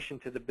recommendation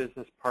to the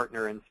business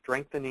partner in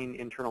strengthening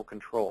internal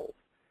controls,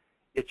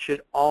 it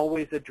should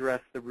always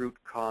address the root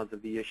cause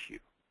of the issue.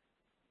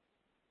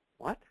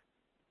 What?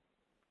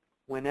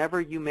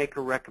 Whenever you make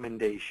a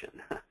recommendation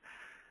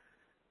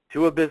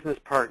to a business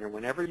partner,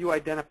 whenever you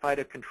identified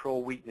a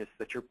control weakness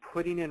that you're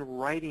putting in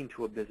writing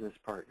to a business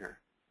partner,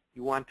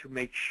 you want to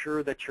make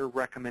sure that your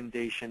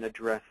recommendation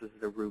addresses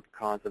the root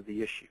cause of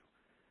the issue.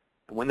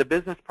 And when the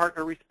business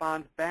partner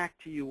responds back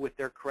to you with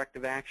their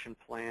corrective action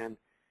plan,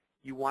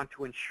 you want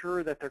to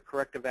ensure that their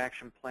corrective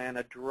action plan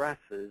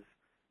addresses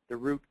the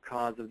root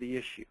cause of the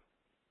issue.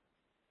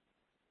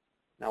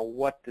 Now,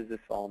 what does this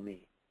all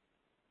mean?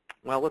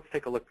 Well, let's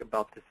take a look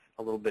about this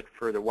a little bit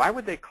further. Why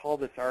would they call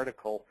this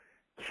article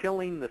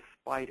Killing the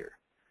Spider?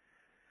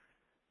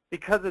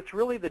 Because it's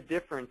really the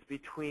difference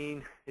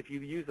between, if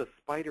you use a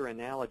spider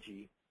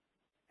analogy,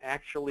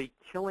 actually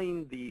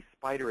killing the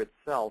spider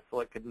itself so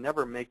it could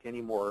never make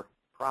any more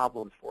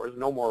problems for us,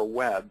 no more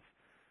webs,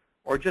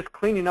 or just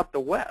cleaning up the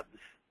webs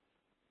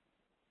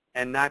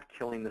and not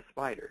killing the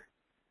spider.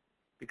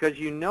 Because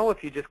you know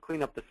if you just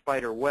clean up the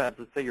spider webs,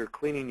 let's say you're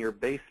cleaning your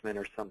basement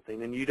or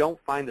something, and you don't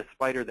find the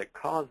spider that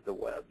caused the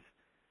webs,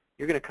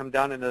 you're going to come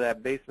down into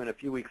that basement a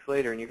few weeks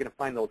later and you're going to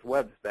find those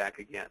webs back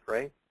again,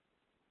 right?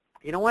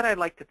 You know what I'd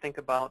like to think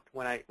about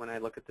when I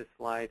look at this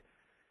slide?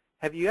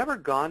 Have you ever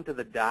gone to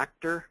the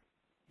doctor?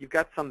 You've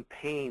got some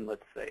pain,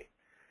 let's say,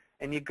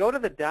 and you go to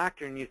the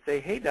doctor and you say,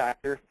 hey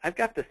doctor, I've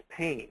got this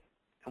pain.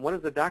 And what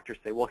does the doctor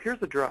say? Well,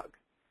 here's a drug.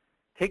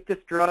 Take this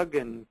drug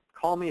and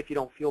call me if you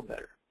don't feel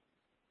better.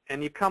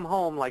 And you come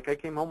home, like I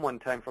came home one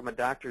time from a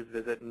doctor's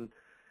visit, and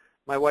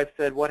my wife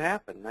said, what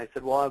happened? And I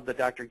said, well, the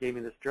doctor gave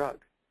me this drug.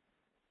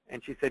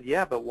 And she said,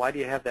 yeah, but why do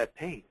you have that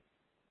pain?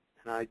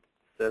 And I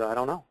said, I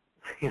don't know.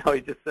 You know, he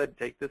just said,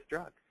 take this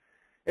drug.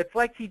 It's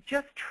like he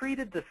just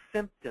treated the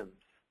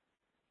symptoms,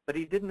 but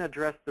he didn't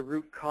address the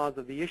root cause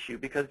of the issue.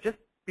 Because just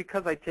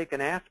because I take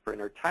an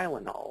aspirin or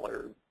Tylenol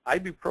or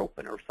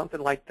ibuprofen or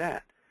something like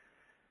that,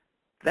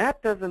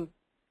 that doesn't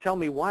tell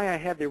me why I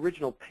had the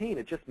original pain.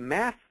 It just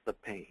masks the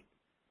pain.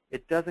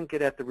 It doesn't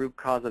get at the root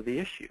cause of the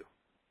issue,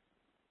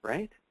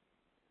 right?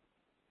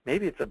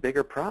 Maybe it's a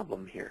bigger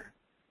problem here.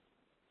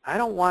 I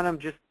don't want them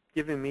just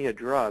giving me a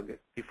drug.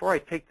 Before I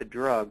take the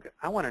drug,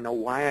 I want to know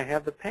why I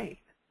have the pain.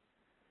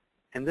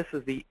 And this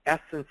is the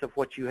essence of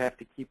what you have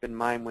to keep in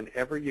mind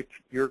whenever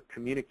you're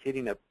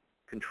communicating a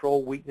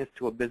control weakness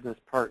to a business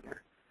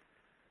partner.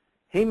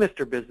 Hey,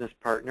 Mr. Business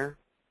Partner,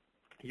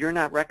 you're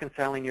not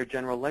reconciling your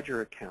general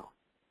ledger account.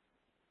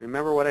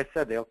 Remember what I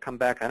said, they'll come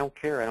back, I don't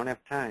care, I don't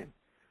have time.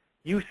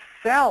 You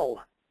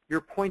sell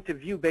your point of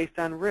view based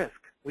on risk.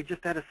 We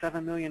just had a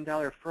 $7 million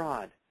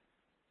fraud.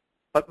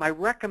 But my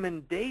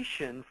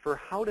recommendation for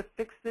how to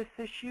fix this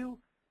issue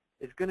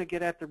is going to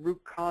get at the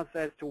root cause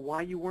as to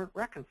why you weren't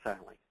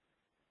reconciling.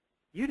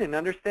 You didn't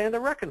understand the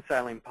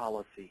reconciling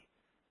policy.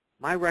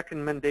 My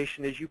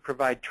recommendation is you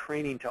provide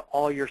training to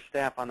all your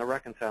staff on the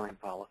reconciling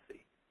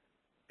policy,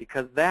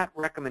 because that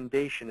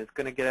recommendation is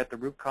going to get at the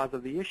root cause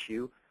of the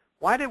issue.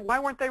 Why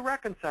weren't they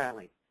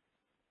reconciling?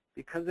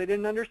 Because they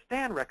didn't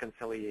understand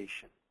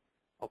reconciliation.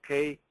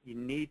 Okay, you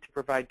need to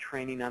provide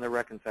training on the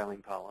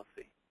reconciling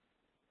policy.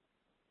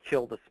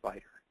 Kill the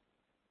spider.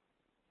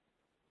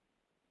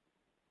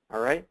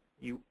 All right?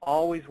 You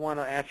always want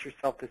to ask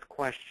yourself this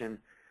question: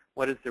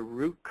 what is the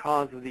root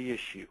cause of the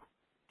issue?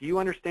 Do you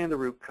understand the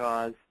root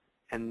cause?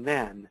 And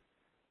then,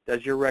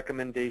 does your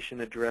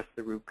recommendation address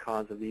the root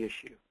cause of the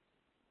issue?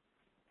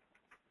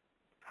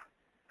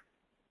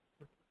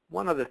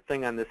 One other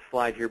thing on this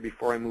slide here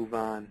before I move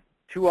on.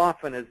 Too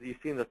often, as you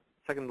see in the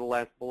second to the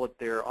last bullet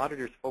there,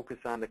 auditors focus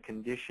on the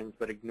conditions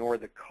but ignore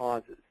the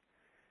causes.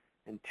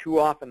 And too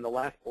often, the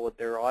last bullet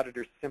there,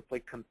 auditors simply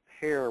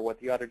compare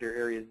what the auditor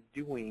area is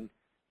doing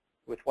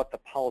with what the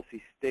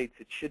policy states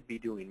it should be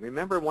doing.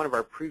 Remember in one of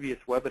our previous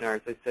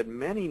webinars, I said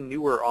many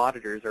newer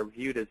auditors are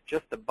viewed as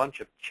just a bunch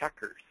of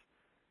checkers.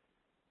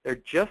 They're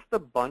just a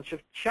bunch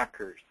of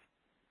checkers.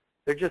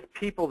 They're just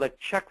people that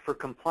check for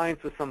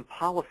compliance with some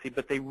policy,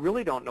 but they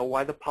really don't know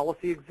why the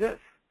policy exists.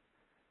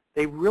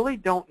 They really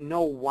don't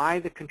know why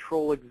the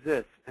control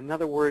exists. In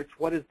other words,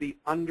 what is the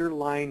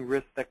underlying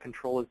risk that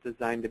control is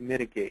designed to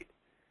mitigate?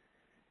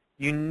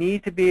 You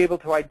need to be able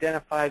to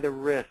identify the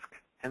risk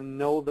and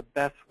know the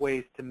best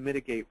ways to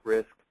mitigate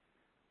risk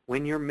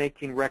when you're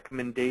making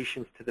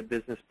recommendations to the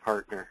business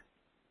partner.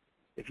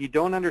 If you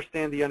don't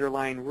understand the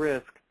underlying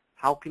risk,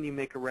 how can you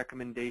make a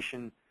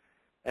recommendation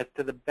as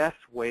to the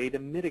best way to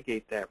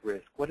mitigate that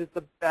risk? What is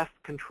the best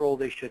control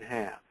they should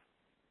have?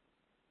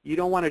 You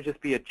don't want to just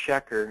be a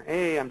checker.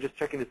 Hey, I'm just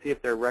checking to see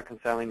if they're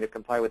reconciling to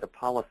comply with the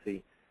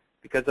policy.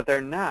 Because if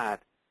they're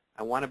not,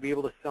 I want to be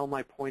able to sell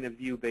my point of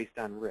view based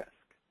on risk,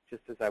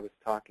 just as I was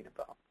talking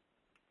about.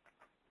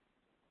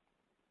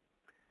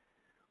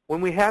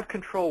 When we have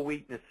control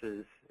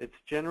weaknesses, it's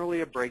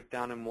generally a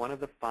breakdown in one of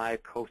the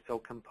 5 COSO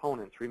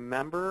components.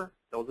 Remember,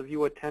 those of you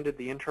who attended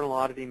the Internal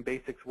Auditing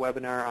Basics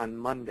webinar on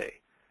Monday,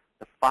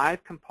 the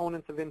 5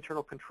 components of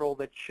internal control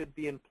that should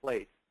be in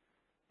place.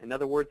 In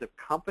other words, if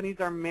companies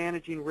are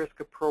managing risk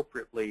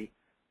appropriately,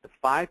 the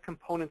 5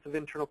 components of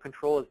internal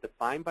control as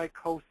defined by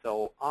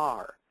COSO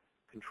are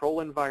control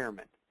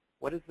environment.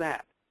 What is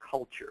that?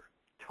 Culture,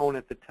 tone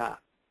at the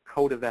top,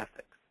 code of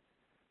ethics,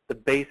 the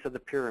base of the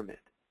pyramid.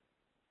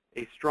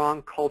 A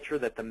strong culture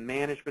that the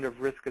management of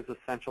risk is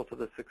essential to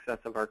the success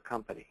of our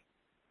company.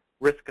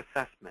 Risk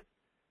assessment.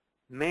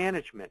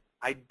 Management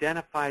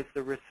identifies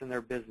the risks in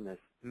their business.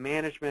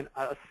 Management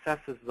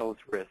assesses those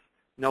risks,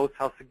 knows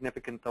how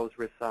significant those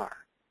risks are.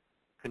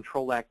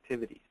 Control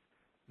activities.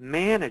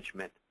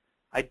 Management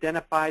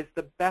identifies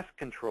the best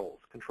controls,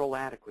 control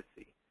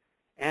adequacy,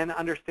 and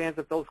understands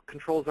that those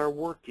controls are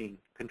working,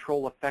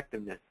 control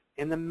effectiveness,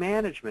 in the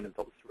management of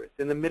those risks,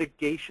 in the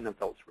mitigation of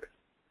those risks.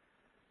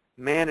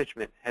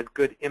 Management has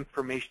good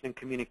information and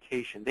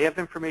communication. They have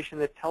information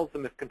that tells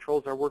them if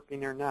controls are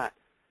working or not.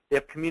 They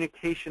have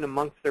communication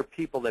amongst their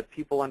people that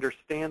people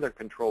understand their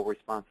control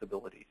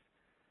responsibilities.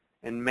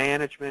 And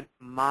management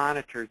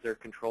monitors their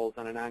controls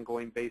on an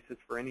ongoing basis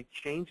for any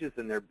changes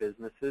in their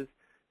businesses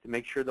to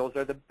make sure those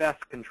are the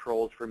best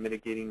controls for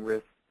mitigating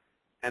risks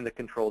and the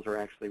controls are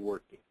actually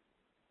working.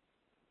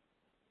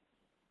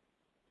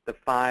 The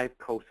 5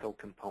 COSO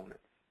components.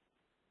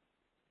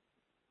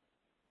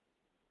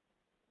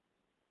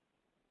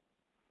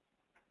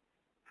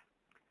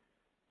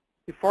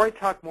 Before I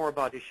talk more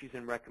about issues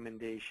and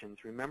recommendations,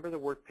 remember the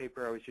work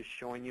paper I was just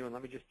showing you, and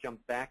let me just jump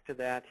back to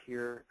that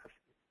here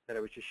that I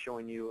was just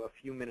showing you a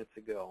few minutes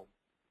ago.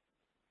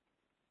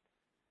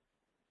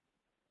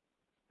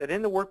 That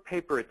in the work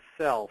paper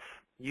itself,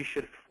 you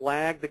should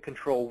flag the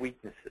control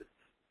weaknesses.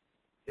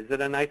 Is it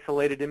an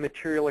isolated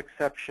immaterial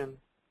exception,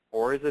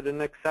 or is it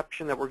an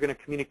exception that we're going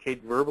to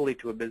communicate verbally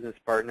to a business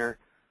partner,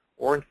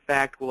 or in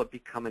fact will it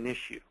become an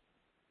issue?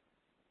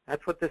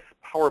 That's what this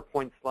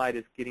PowerPoint slide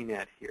is getting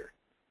at here.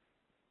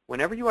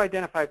 Whenever you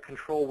identify a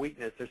control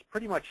weakness, there's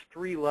pretty much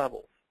 3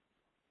 levels.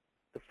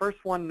 The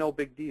first one, no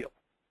big deal.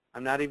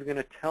 I'm not even going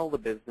to tell the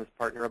business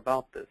partner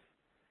about this.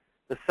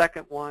 The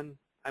second one,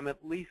 I'm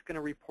at least going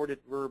to report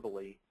it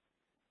verbally.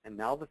 And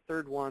now the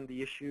third one,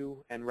 the issue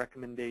and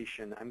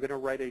recommendation. I'm going to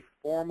write a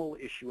formal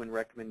issue and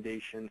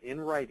recommendation in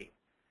writing.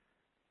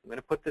 I'm going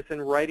to put this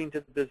in writing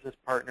to the business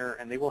partner,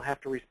 and they will have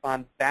to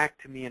respond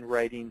back to me in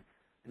writing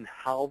and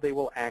how they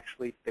will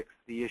actually fix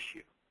the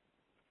issue.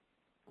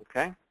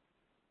 Okay?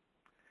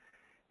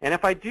 And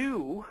if I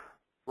do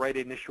write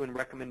an issue and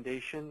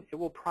recommendation, it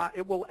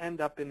will end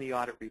up in the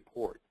audit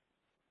report.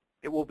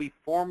 It will be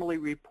formally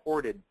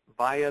reported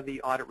via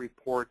the audit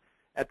report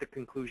at the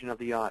conclusion of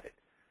the audit.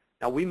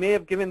 Now, we may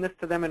have given this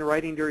to them in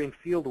writing during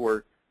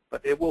fieldwork,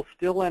 but it will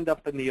still end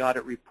up in the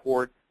audit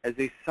report as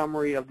a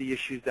summary of the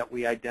issues that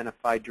we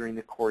identified during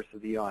the course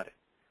of the audit.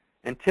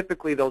 And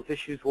typically those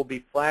issues will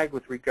be flagged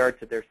with regard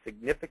to their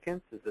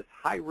significance. Is this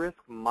high risk,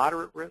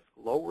 moderate risk,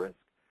 low risk?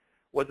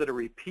 Was it a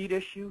repeat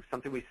issue,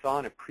 something we saw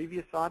in a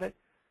previous audit?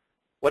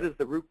 What is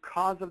the root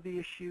cause of the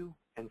issue?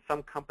 And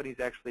some companies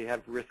actually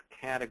have risk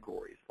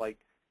categories like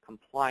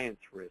compliance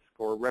risk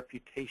or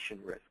reputation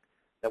risk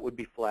that would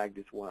be flagged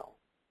as well.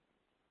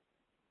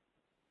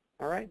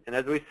 All right, and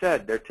as we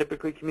said, they're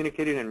typically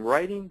communicated in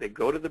writing. They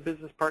go to the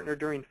business partner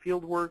during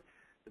field work.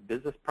 The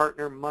business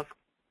partner must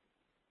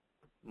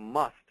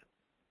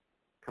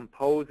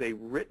compose a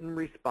written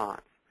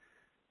response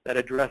that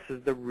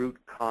addresses the root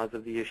cause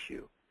of the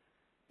issue.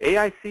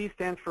 AIC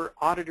stands for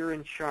Auditor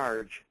in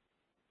Charge.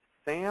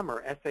 SAM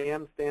or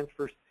SAM stands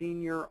for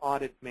Senior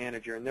Audit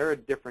Manager, and there are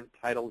different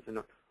titles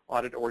in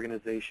audit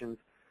organizations.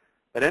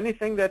 But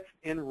anything that's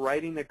in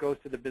writing that goes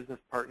to the business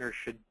partner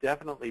should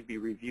definitely be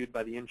reviewed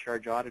by the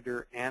in-charge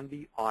auditor and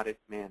the audit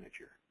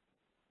manager.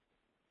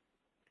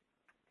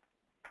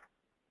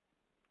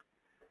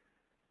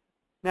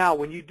 Now,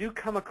 when you do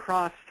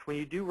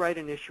write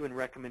an issue and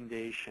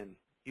recommendation,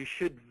 you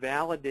should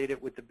validate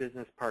it with the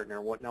business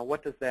partner. Now,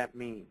 what does that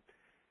mean?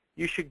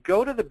 You should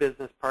go to the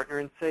business partner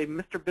and say,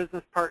 Mr.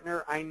 Business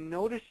Partner, I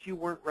noticed you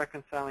weren't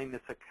reconciling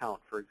this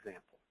account, for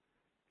example.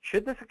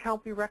 Should this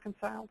account be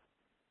reconciled?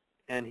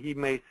 And he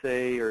may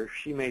say, or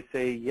she may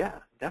say, yeah,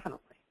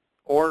 definitely.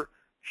 Or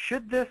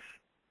should this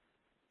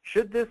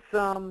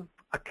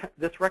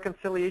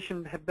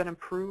reconciliation have been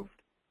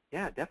approved?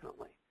 Yeah,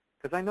 definitely,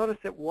 because I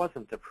noticed it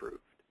wasn't approved.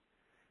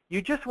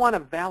 You just want to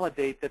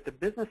validate that the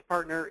business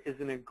partner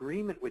is in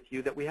agreement with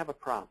you that we have a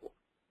problem.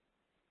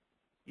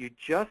 You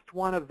just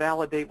want to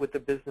validate with the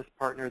business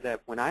partner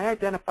that when I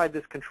identified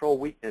this control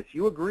weakness,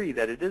 you agree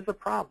that it is a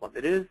problem.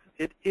 It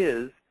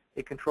is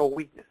a control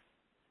weakness.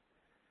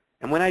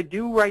 And when I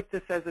do write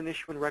this as an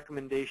issue and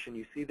recommendation,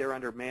 you see there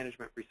under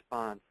management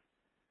response.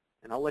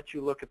 And I'll let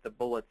you look at the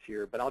bullets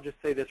here, but I'll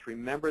just say this.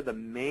 Remember, the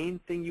main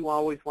thing you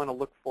always want to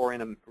look for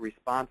in a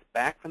response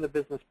back from the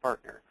business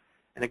partner.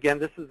 And again,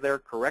 this is their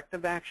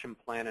corrective action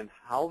plan and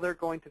how they're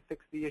going to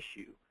fix the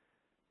issue.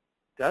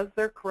 Does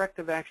their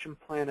corrective action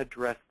plan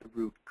address the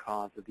root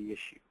cause of the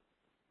issue?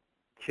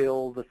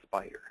 Kill the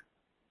spider.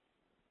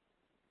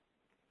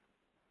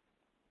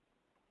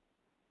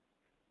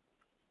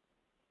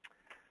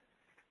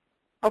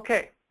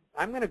 Okay,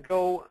 I'm going to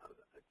go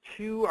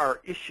to our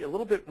issue, a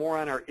little bit more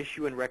on our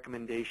issue and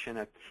recommendation,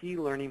 a key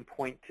learning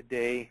point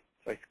today.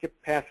 So I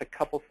skipped past a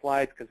couple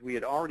slides because we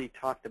had already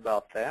talked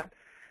about that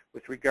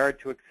with regard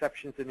to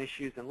exceptions and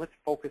issues. And let's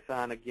focus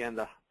on, again,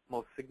 the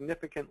most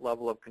significant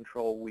level of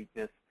control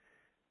weakness,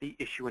 the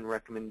issue and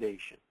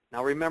recommendation.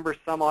 Now remember,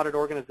 some audit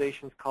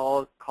organizations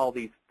call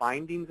these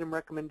findings and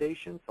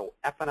recommendations, so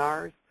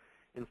F&Rs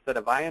instead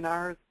of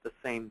INRs, the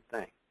same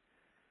thing.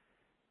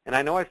 And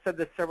I know I've said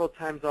this several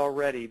times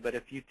already, but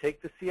if you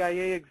take the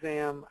CIA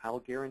exam, I'll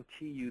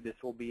guarantee you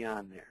this will be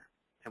on there.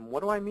 And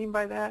what do I mean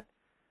by that?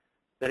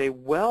 That a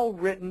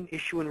well-written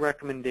issue and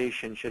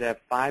recommendation should have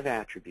 5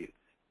 attributes: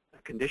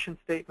 a condition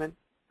statement,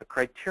 a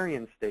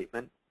criterion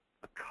statement,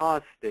 a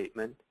cause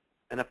statement,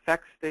 an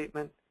effect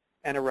statement,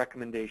 and a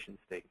recommendation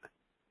statement.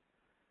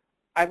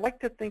 I like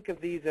to think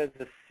of these as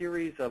a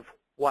series of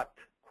what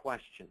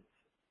questions.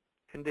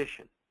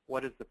 Condition,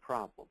 what is the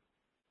problem?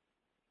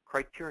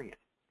 Criterion,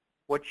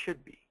 what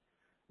should be?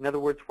 In other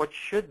words, what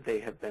should they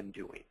have been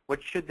doing?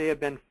 What should they have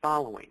been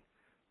following?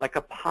 Like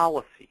a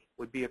policy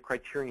would be a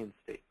criterion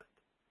statement.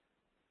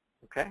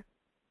 Okay?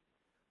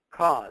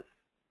 Cause,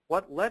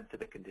 what led to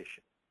the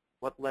condition?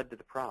 What led to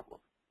the problem?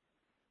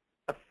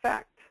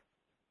 Effect,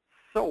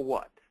 so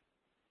what?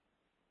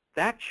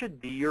 That should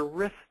be your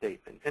risk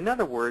statement. In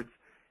other words,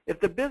 if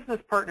the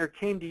business partner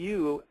came to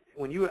you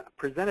when you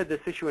presented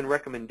this issue and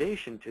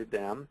recommendation to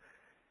them,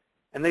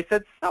 and they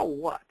said, so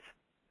what?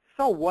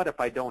 So what if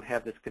I don't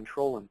have this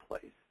control in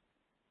place?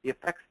 The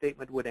effect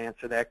statement would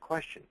answer that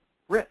question.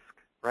 Risk,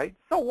 right?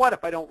 So what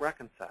if I don't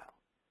reconcile?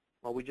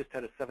 Well, we just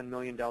had a $7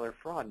 million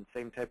fraud in the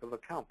same type of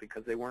account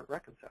because they weren't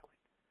reconciling.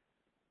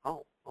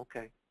 Oh,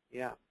 okay.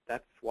 Yeah,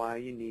 that's why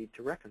you need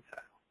to reconcile.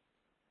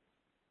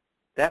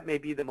 That may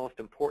be the most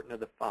important of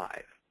the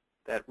 5,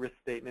 that risk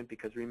statement,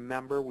 because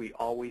remember, we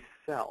always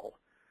sell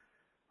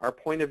our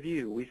point of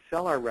view. We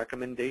sell our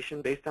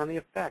recommendation based on the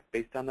effect,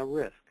 based on the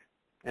risk.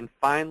 And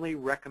finally,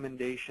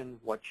 recommendation,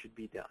 what should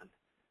be done.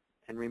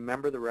 And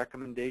remember, the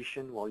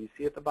recommendation, well, you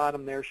see at the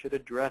bottom there, should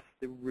address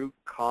the root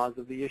cause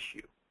of the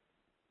issue.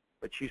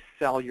 But you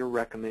sell your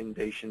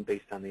recommendation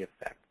based on the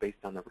effect,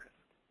 based on the risk.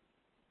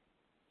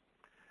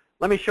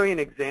 Let me show you an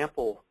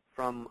example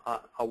from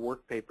a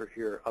work paper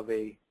here of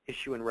a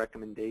issue and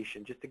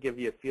recommendation, just to give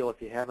you a feel.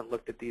 If you haven't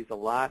looked at these a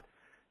lot,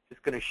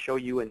 just going to show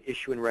you an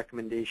issue and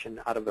recommendation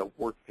out of a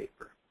work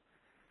paper.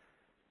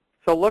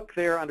 So look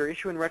there under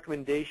issue and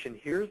recommendation.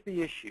 Here's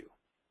the issue.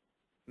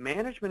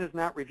 Management is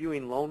not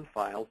reviewing loan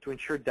files to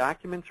ensure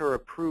documents are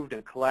approved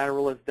and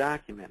collateral is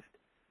documented.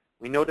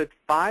 We noted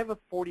 5 of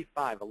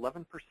 45,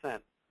 11%,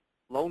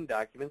 loan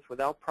documents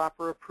without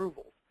proper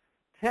approvals.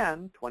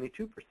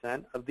 22%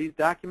 of these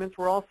documents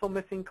were also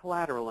missing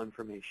collateral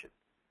information.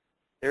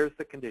 There's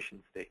the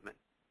condition statement.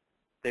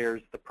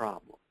 There's the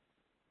problem.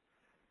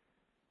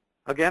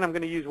 Again, I'm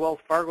going to use Wells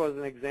Fargo as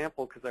an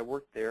example because I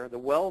worked there. The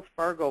Wells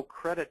Fargo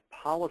credit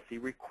policy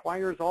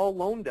requires all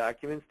loan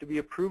documents to be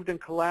approved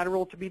and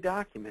collateral to be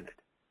documented.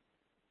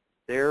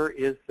 There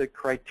is the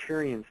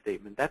criterion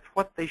statement. That's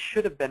what they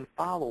should have been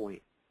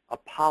following, a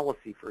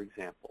policy, for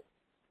example.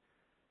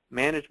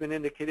 Management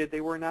indicated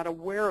they were not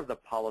aware of the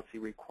policy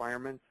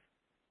requirements.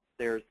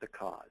 There's the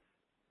cause.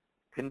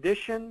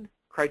 Condition,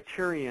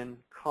 criterion,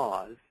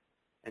 cause,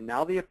 and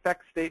now the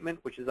effect statement,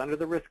 which is under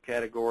the risk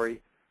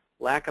category.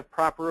 Lack of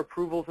proper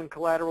approvals and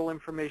collateral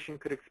information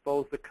could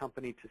expose the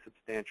company to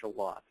substantial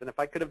loss. And if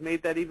I could have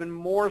made that even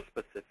more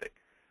specific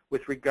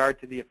with regard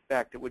to the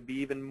effect, it would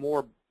be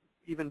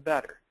even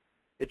better.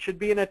 It should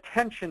be an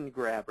attention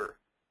grabber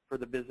for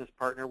the business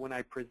partner when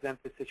I present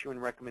this issue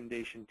and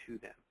recommendation to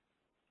them.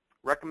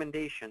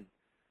 Recommendation.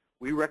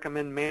 We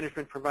recommend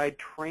management provide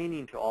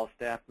training to all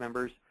staff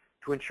members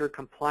to ensure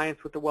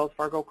compliance with the Wells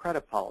Fargo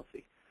credit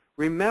policy.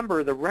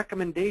 Remember, the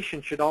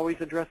recommendation should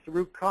always address the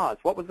root cause.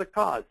 What was the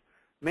cause?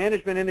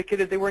 Management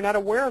indicated they were not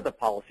aware of the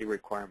policy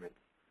requirements.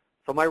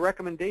 So my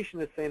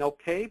recommendation is saying,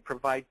 okay,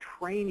 provide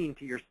training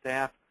to your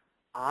staff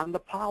on the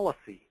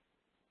policy.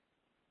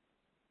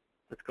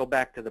 Let's go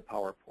back to the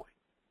PowerPoint.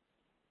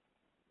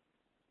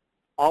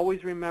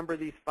 Always remember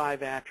these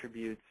 5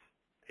 attributes.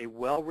 A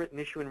well-written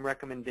issue and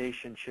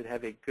recommendation should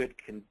have a good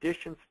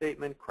condition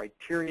statement,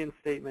 criterion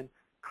statement,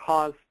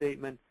 cause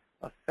statement,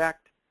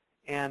 effect,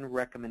 and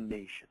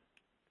recommendation.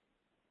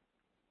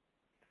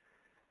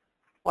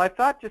 Well, I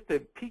thought just to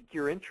pique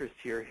your interest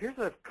here, here's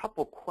a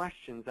couple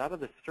questions out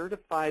of the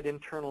Certified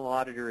Internal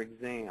Auditor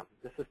exam.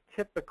 This is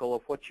typical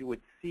of what you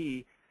would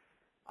see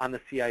on the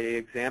CIA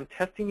exam,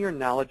 testing your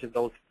knowledge of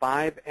those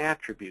 5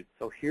 attributes.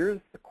 So here's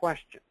the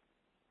question.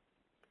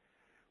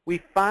 We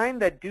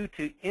find that due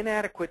to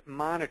inadequate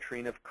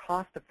monitoring of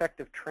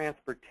cost-effective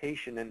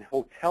transportation and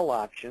hotel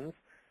options,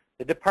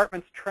 the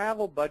department's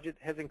travel budget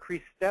has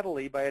increased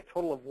steadily by a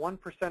total of 1%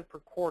 per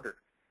quarter,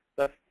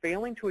 thus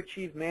failing to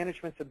achieve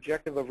management's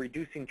objective of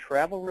reducing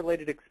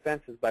travel-related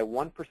expenses by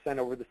 1%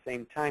 over the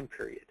same time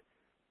period.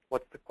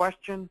 What's the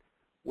question?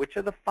 Which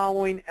of the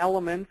following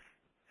elements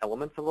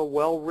of a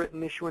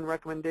well-written issue and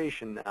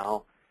recommendation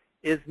now,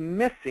 is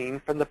missing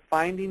from the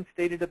findings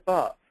stated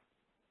above?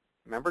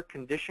 Remember,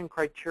 condition,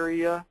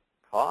 criteria,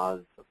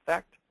 cause,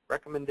 effect,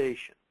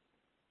 recommendation.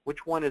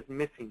 Which one is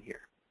missing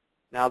here?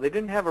 Now, they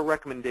didn't have a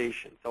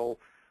recommendation, so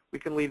we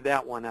can leave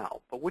that one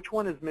out. But which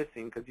one is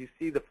missing? Because you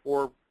see the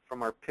 4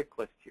 from our pick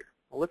list here.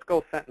 Well, let's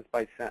go sentence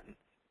by sentence.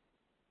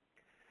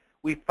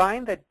 We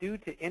find that due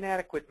to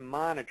inadequate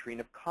monitoring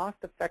of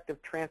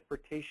cost-effective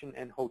transportation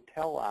and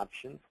hotel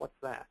options, what's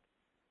that?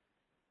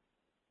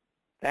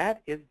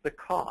 That is the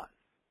cause.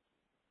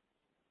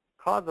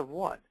 Cause of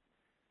what?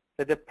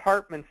 The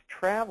department's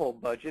travel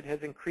budget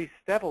has increased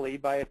steadily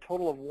by a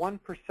total of 1%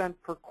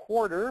 per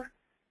quarter.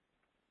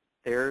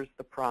 There's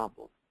the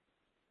problem.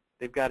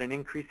 They've got an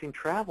increasing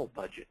travel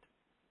budget.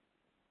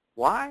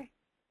 Why?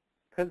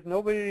 Because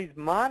nobody's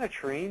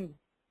monitoring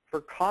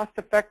for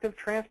cost-effective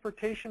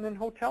transportation and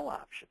hotel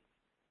options.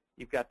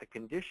 You've got the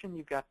condition,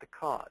 you've got the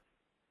cause.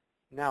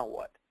 Now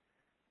what?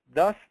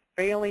 Thus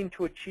failing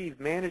to achieve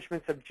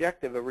management's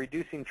objective of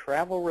reducing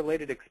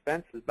travel-related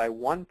expenses by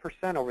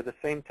 1% over the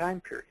same time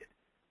period.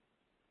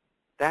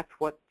 That's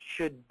what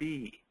should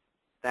be.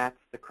 That's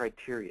the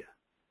criteria.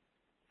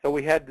 So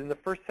we had in the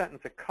first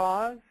sentence a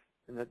cause,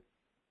 and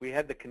we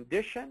had the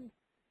condition,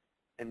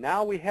 and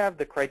now we have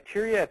the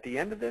criteria at the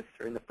end of this,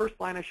 or in the first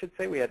line I should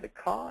say we had the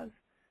cause.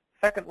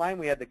 Second line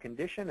we had the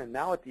condition, and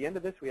now at the end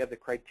of this we have the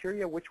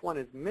criteria. Which one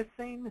is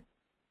missing?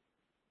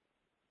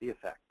 The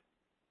effect,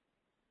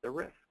 the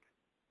risk.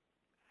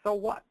 So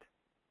what,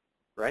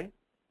 right?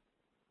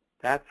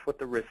 That's what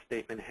the risk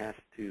statement has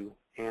to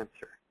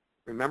answer.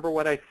 Remember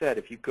what I said,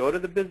 if you go to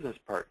the business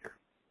partner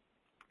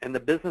and the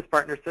business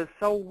partner says,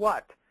 so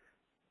what?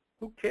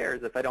 Who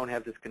cares if I don't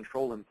have this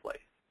control in place?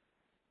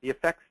 The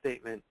effect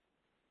statement,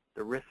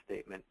 the risk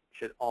statement,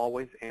 should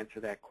always answer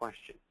that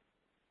question.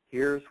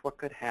 Here's what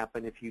could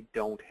happen if you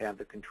don't have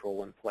the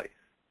control in place.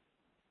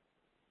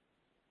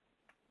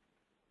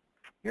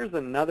 Here's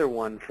another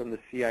one from the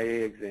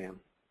CIA exam.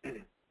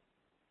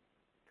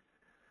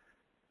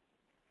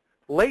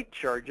 Late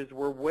charges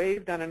were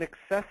waived on an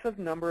excessive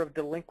number of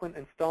delinquent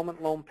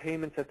installment loan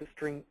payments at the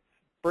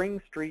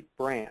Spring Street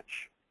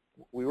branch.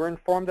 We were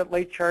informed that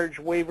late charge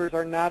waivers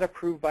are not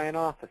approved by an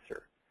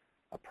officer.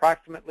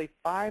 Approximately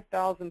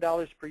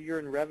 $5,000 per year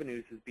in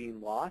revenues is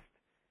being lost.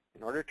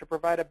 In order to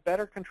provide a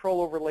better control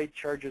over late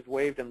charges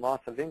waived and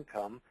loss of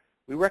income,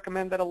 we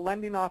recommend that a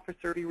lending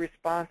officer be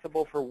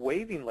responsible for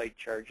waiving late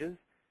charges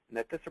and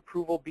that this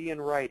approval be in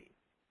writing.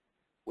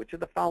 Which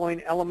of the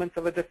following elements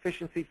of a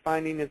deficiency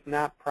finding is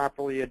not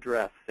properly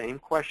addressed? Same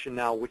question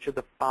now. Which of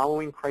the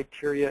following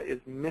criteria is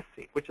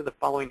missing? Which of the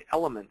following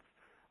elements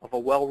of a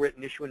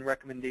well-written issue and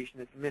recommendation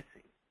is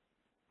missing?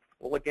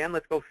 Well, again,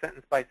 let's go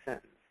sentence by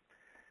sentence.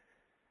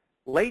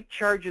 Late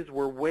charges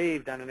were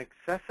waived on an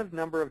excessive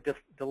number of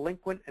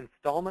delinquent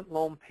installment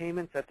loan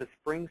payments at the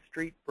Spring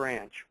Street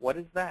branch. What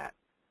is that?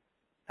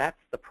 That's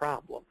the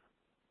problem.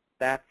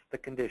 That's the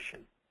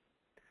condition.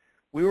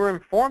 We were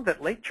informed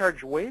that late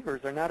charge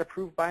waivers are not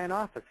approved by an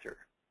officer.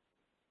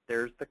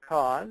 There's the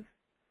cause.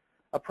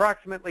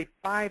 Approximately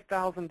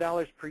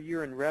 $5,000 per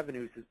year in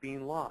revenues is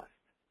being lost.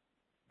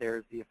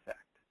 There's the effect.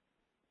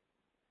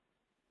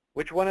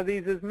 Which one of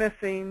these is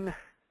missing?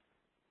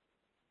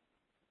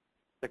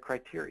 The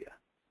criteria.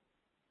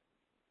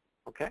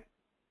 Okay?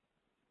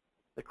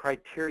 The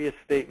criteria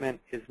statement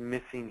is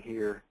missing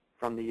here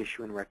from the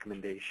issue and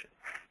recommendation.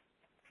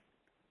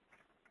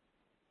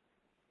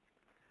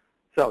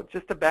 So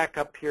just to back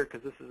up here,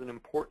 because this is an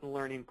important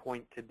learning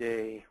point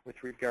today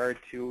with regard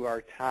to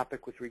our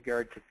topic with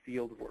regard to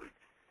fieldwork.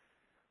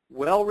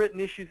 Well-written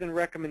issues and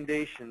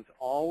recommendations,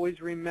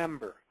 always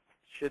remember,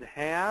 should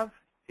have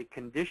a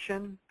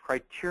condition,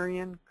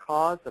 criterion,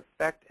 cause,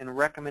 effect, and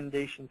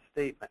recommendation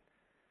statement.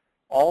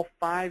 All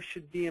 5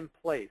 should be in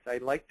place. I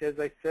like, as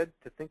I said,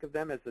 to think of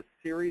them as a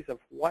series of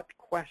what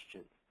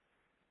questions.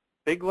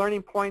 Big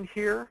learning point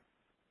here,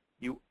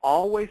 you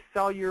always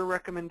sell your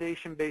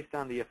recommendation based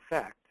on the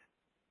effect.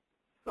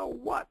 So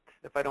what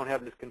if I don't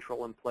have this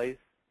control in place?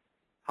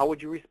 How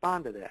would you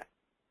respond to that?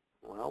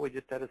 Well, we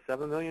just had a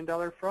 $7 million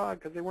fraud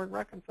because they weren't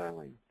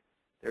reconciling.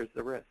 There's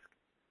the risk.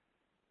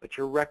 But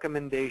your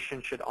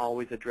recommendation should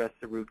always address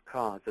the root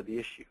cause of the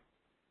issue.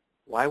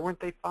 Why weren't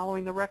they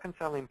following the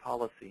reconciling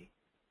policy?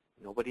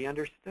 Nobody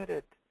understood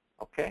it.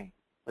 Okay,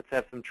 let's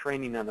have some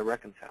training on the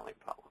reconciling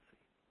policy.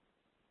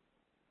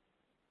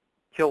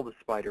 Kill the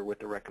spider with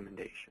the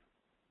recommendation.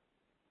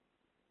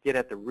 Get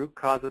at the root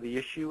cause of the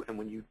issue, and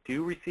when you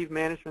do receive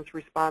management's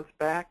response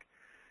back,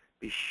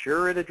 be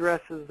sure it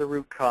addresses the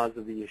root cause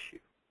of the issue.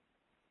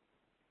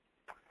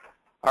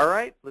 All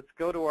right, let's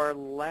go to our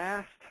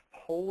last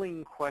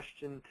polling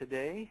question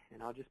today,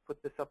 and I'll just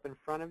put this up in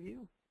front of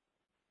you.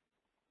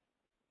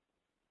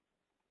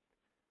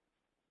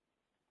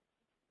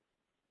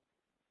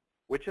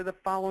 Which of the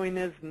following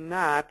is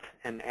not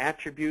an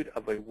attribute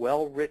of a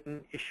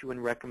well-written issue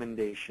and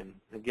recommendation?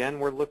 Again,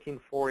 we're looking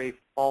for a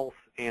false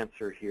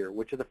answer here.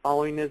 Which of the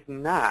following is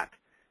not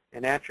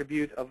an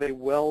attribute of a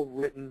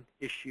well-written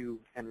issue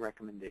and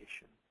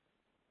recommendation?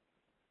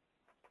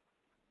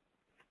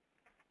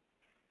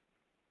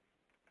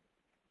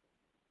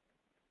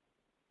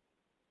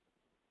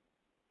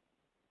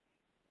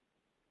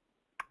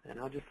 And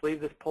I'll just leave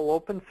this poll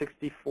open.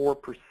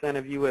 64%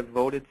 of you have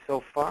voted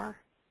so far.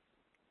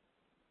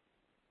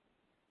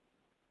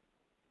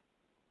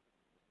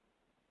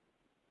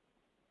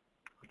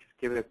 I'll just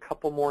give it a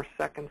couple more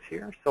seconds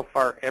here. So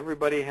far,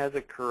 everybody has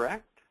it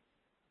correct.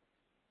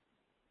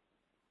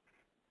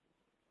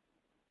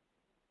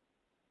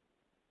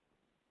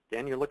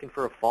 Again, you're looking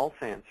for a false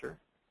answer.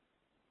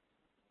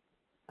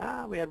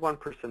 We had one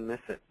person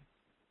miss it.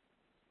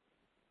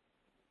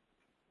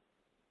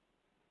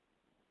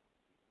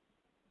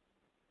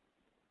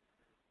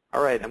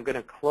 All right, I'm going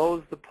to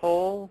close the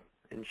poll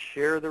and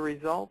share the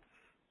results.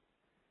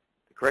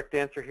 The correct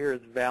answer here is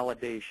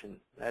validation.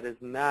 That is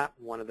not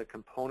one of the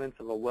components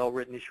of a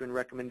well-written issue and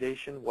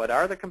recommendation. What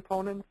are the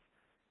components?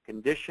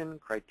 Condition,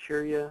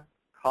 criteria,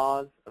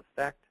 cause,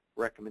 effect,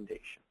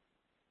 recommendation.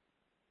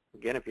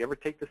 Again, if you ever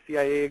take the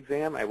CIA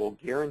exam, I will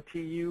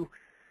guarantee you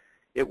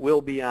it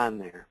will be on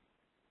there.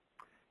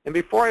 And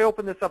before I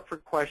open this up for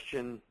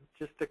questions,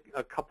 just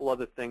a couple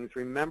other things.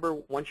 Remember,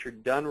 once you're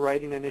done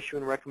writing an issue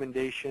and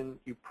recommendation,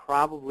 you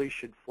probably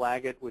should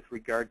flag it with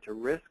regard to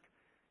risk.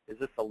 Is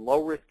this a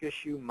low-risk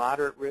issue,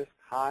 moderate risk,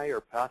 high, or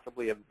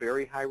possibly a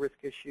very high-risk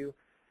issue?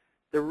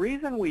 The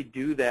reason we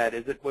do that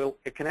is it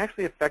can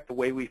actually affect the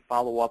way we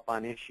follow up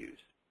on issues.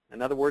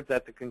 In other words,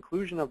 at the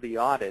conclusion of the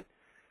audit,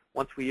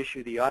 once we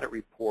issue the audit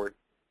report,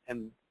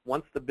 and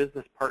once the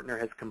business partner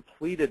has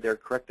completed their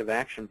corrective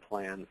action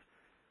plans,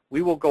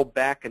 we will go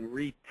back and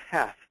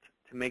retest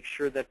to make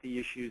sure that the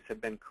issues have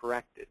been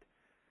corrected.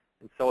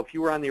 And so if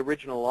you were on the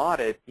original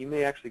audit, you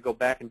may actually go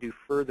back and do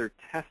further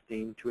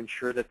testing to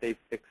ensure that they've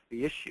fixed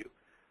the issue.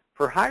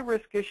 For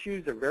high-risk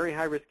issues or very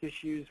high-risk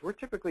issues, we're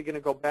typically going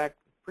to go back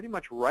pretty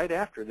much right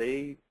after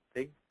they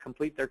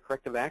complete their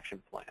corrective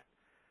action plan.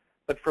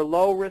 But for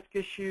low-risk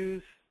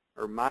issues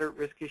or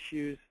moderate-risk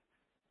issues,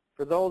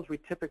 for those, we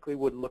typically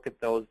would look at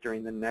those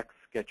during the next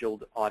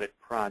scheduled audit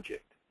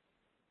project.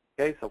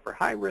 Okay, so for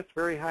high risk,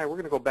 very high, we're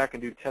going to go back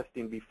and do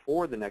testing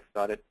before the next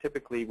audit,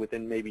 typically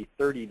within maybe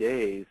 30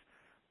 days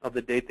of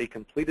the date they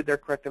completed their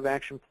corrective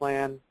action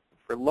plan.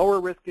 For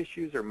lower risk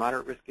issues or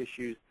moderate risk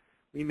issues,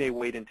 we may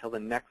wait until the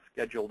next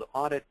scheduled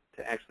audit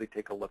to actually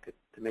take a look at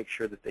to make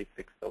sure that they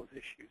fix those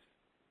issues.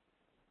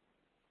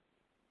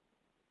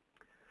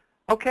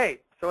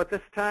 Okay, so at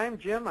this time,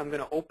 Jim, I'm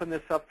going to open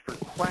this up for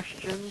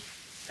questions.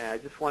 And I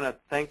just want to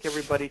thank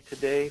everybody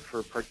today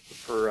for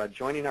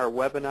joining our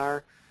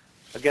webinar.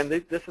 Again,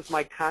 this is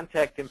my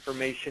contact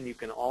information. You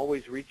can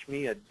always reach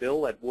me at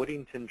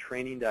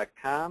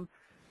bill@woodingtontraining.com.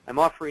 I'm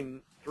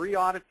offering 3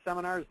 audit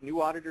seminars,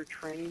 new auditor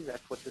training,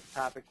 that's what this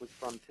topic was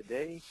from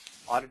today,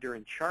 auditor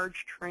in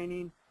charge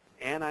training,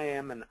 and I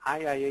am an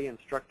IIA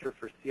instructor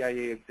for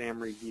CIA exam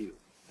review.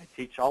 I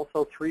teach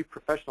also 3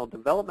 professional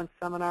development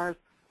seminars,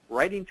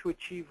 writing to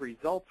achieve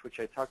results,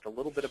 which I talked a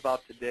little bit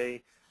about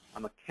today,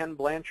 I'm a Ken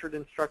Blanchard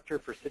instructor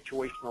for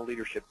Situational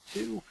Leadership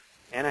 2,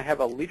 and I have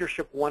a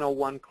Leadership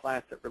 101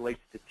 class that relates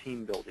to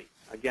team building.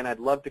 Again, I'd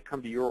love to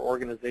come to your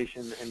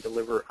organization and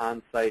deliver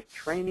on-site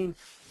training.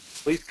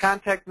 Please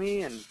contact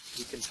me and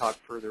we can talk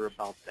further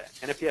about that.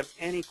 And if you have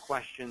any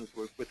questions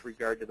with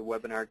regard to the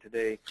webinar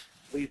today,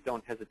 please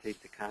don't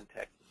hesitate to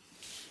contact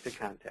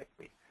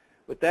me.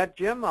 With that,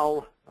 Jim,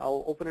 I'll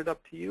open it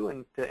up to you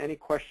and to any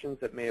questions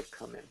that may have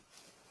come in.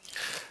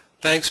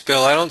 Thanks,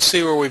 Bill. I don't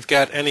see where we've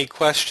got any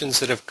questions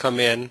that have come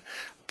in,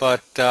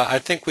 but I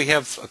think we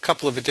have a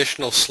couple of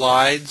additional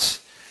slides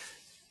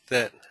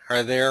that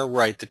are there.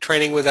 Right, the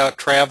training without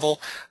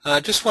travel.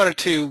 Just wanted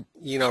to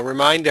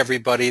remind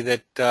everybody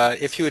that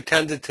if you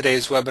attended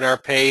today's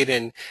webinar paid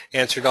and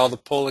answered all the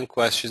polling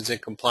questions in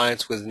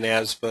compliance with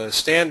NASBA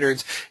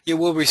standards, you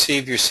will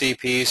receive your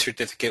CPE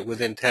certificate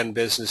within 10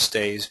 business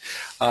days.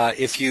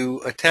 If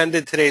you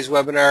attended today's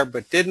webinar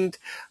but didn't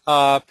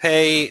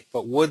pay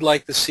but would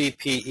like the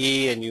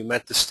CPE and you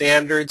met the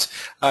standards,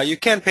 you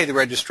can pay the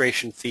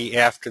registration fee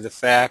after the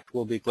fact.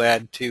 We'll be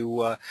glad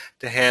to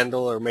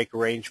handle or make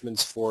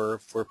arrangements for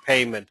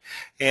payment.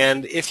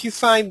 And if you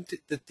find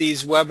that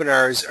these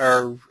webinars are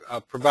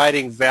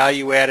providing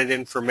value-added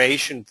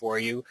information for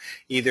you,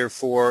 either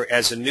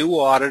as a new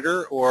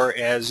auditor or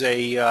as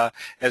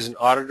an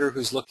auditor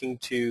who's looking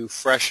to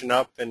freshen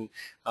up and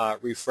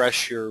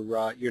refresh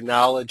your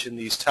knowledge in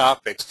these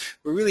topics,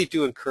 we really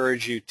do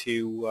encourage you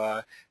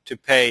to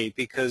pay,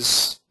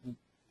 because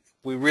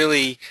we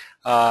really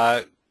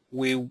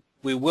we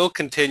will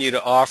continue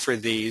to offer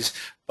these,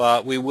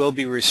 but we will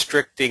be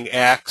restricting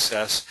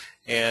access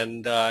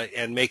and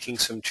making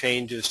some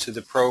changes to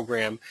the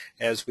program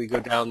as we go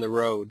down the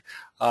road.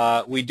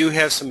 We do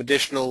have some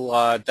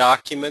additional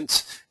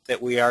documents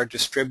that we are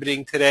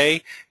distributing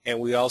today, and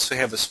we also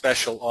have a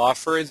special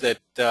offer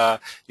that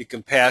you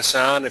can pass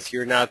on. If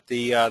you're not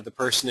the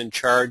person in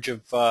charge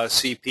of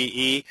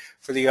CPE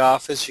for the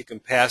office, you can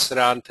pass it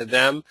on to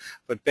them.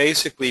 But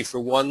basically, for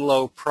one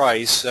low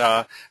price,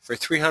 for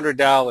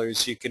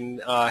 $300, you can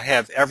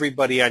have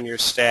everybody on your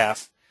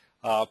staff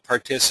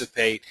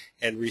participate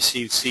and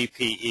receive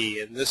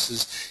CPE. And this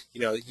is,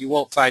 you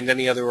won't find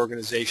any other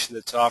organization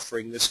that's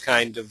offering this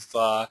kind of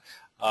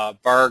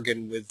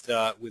bargain with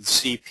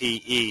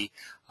CPE.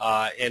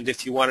 And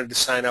if you wanted to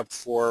sign up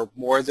for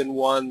more than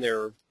one,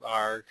 there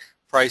are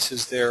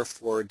prices there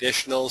for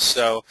additional.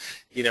 So,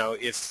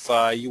 if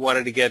you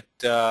wanted to get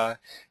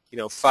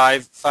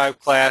five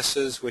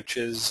classes, which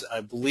is,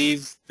 I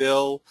believe,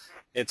 Bill,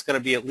 it's going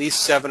to be at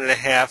least 7.5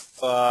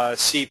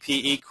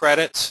 CPE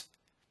credits.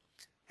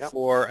 Yep.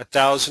 For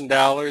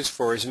 $1,000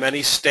 for as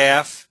many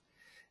staff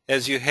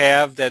as you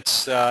have.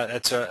 That's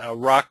a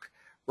rock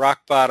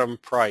bottom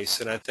price,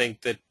 and I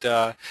think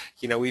that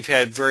we've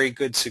had very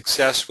good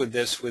success with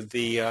this with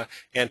the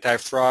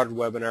anti-fraud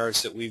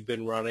webinars that we've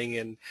been running,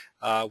 and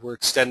we're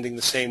extending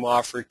the same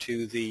offer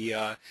to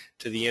the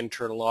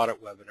internal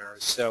audit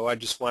webinars. So I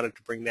just wanted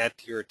to bring that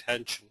to your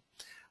attention.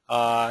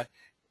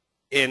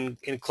 In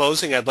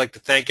closing, I'd like to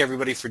thank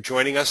everybody for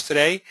joining us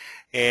today,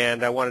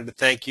 and I wanted to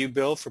thank you,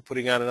 Bill, for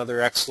putting on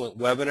another excellent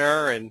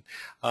webinar. And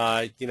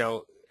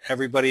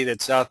everybody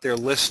that's out there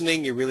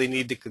listening, you really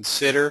need to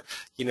consider,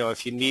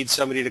 if you need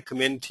somebody to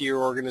come into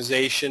your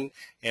organization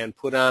and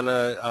put on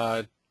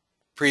a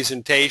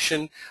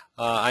presentation.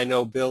 I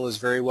know Bill is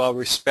very well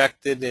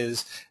respected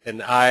as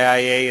an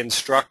IIA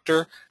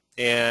instructor,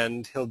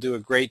 and he'll do a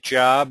great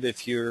job.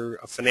 If you're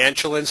a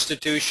financial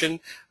institution,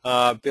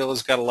 Bill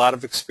has got a lot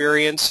of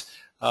experience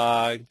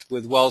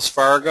with Wells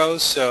Fargo,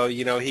 so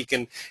he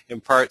can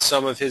impart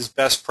some of his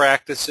best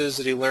practices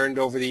that he learned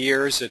over the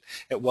years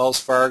at Wells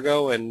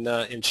Fargo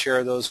and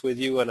share those with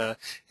you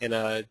in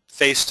a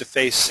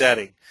face-to-face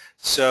setting.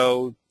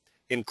 So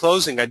in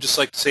closing, I'd just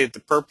like to say that the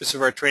purpose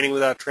of our Training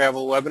Without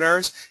Travel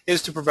webinars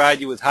is to provide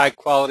you with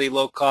high-quality,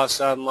 low-cost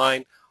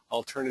online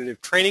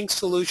alternative training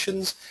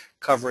solutions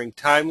covering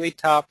timely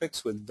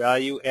topics with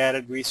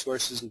value-added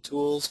resources and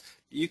tools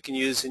that you can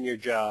use in your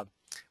job.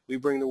 We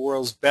bring the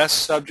world's best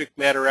subject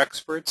matter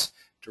experts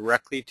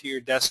directly to your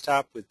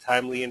desktop with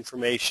timely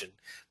information.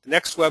 The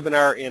next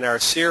webinar in our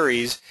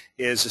series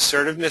is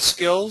Assertiveness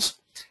Skills,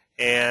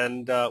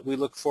 and we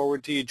look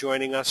forward to you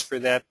joining us for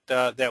that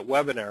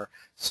webinar.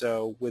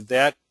 So with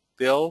that,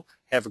 Bill,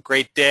 have a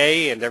great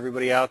day, and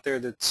everybody out there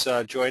that's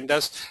joined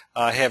us,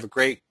 have a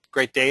great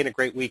day and a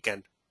great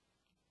weekend.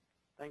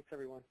 Thanks,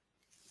 everyone.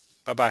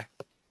 Bye-bye.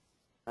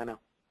 I know.